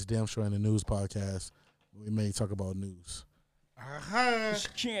 And it's damn sure ain't a news podcast. We may talk about news.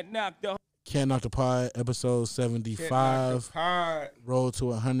 Can't knock the Can't Knock the Pod, episode 75. Road to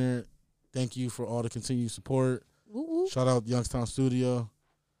 100. Thank you for all the continued support. Woo-woo. Shout out Youngstown Studio.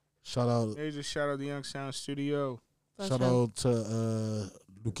 Shout out They just shout out the Youngstown Studio. shout out to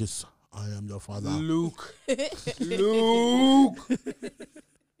Lucas. I am your father. Luke. Luke.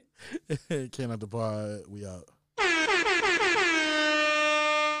 Can't Knock the Pod. We out.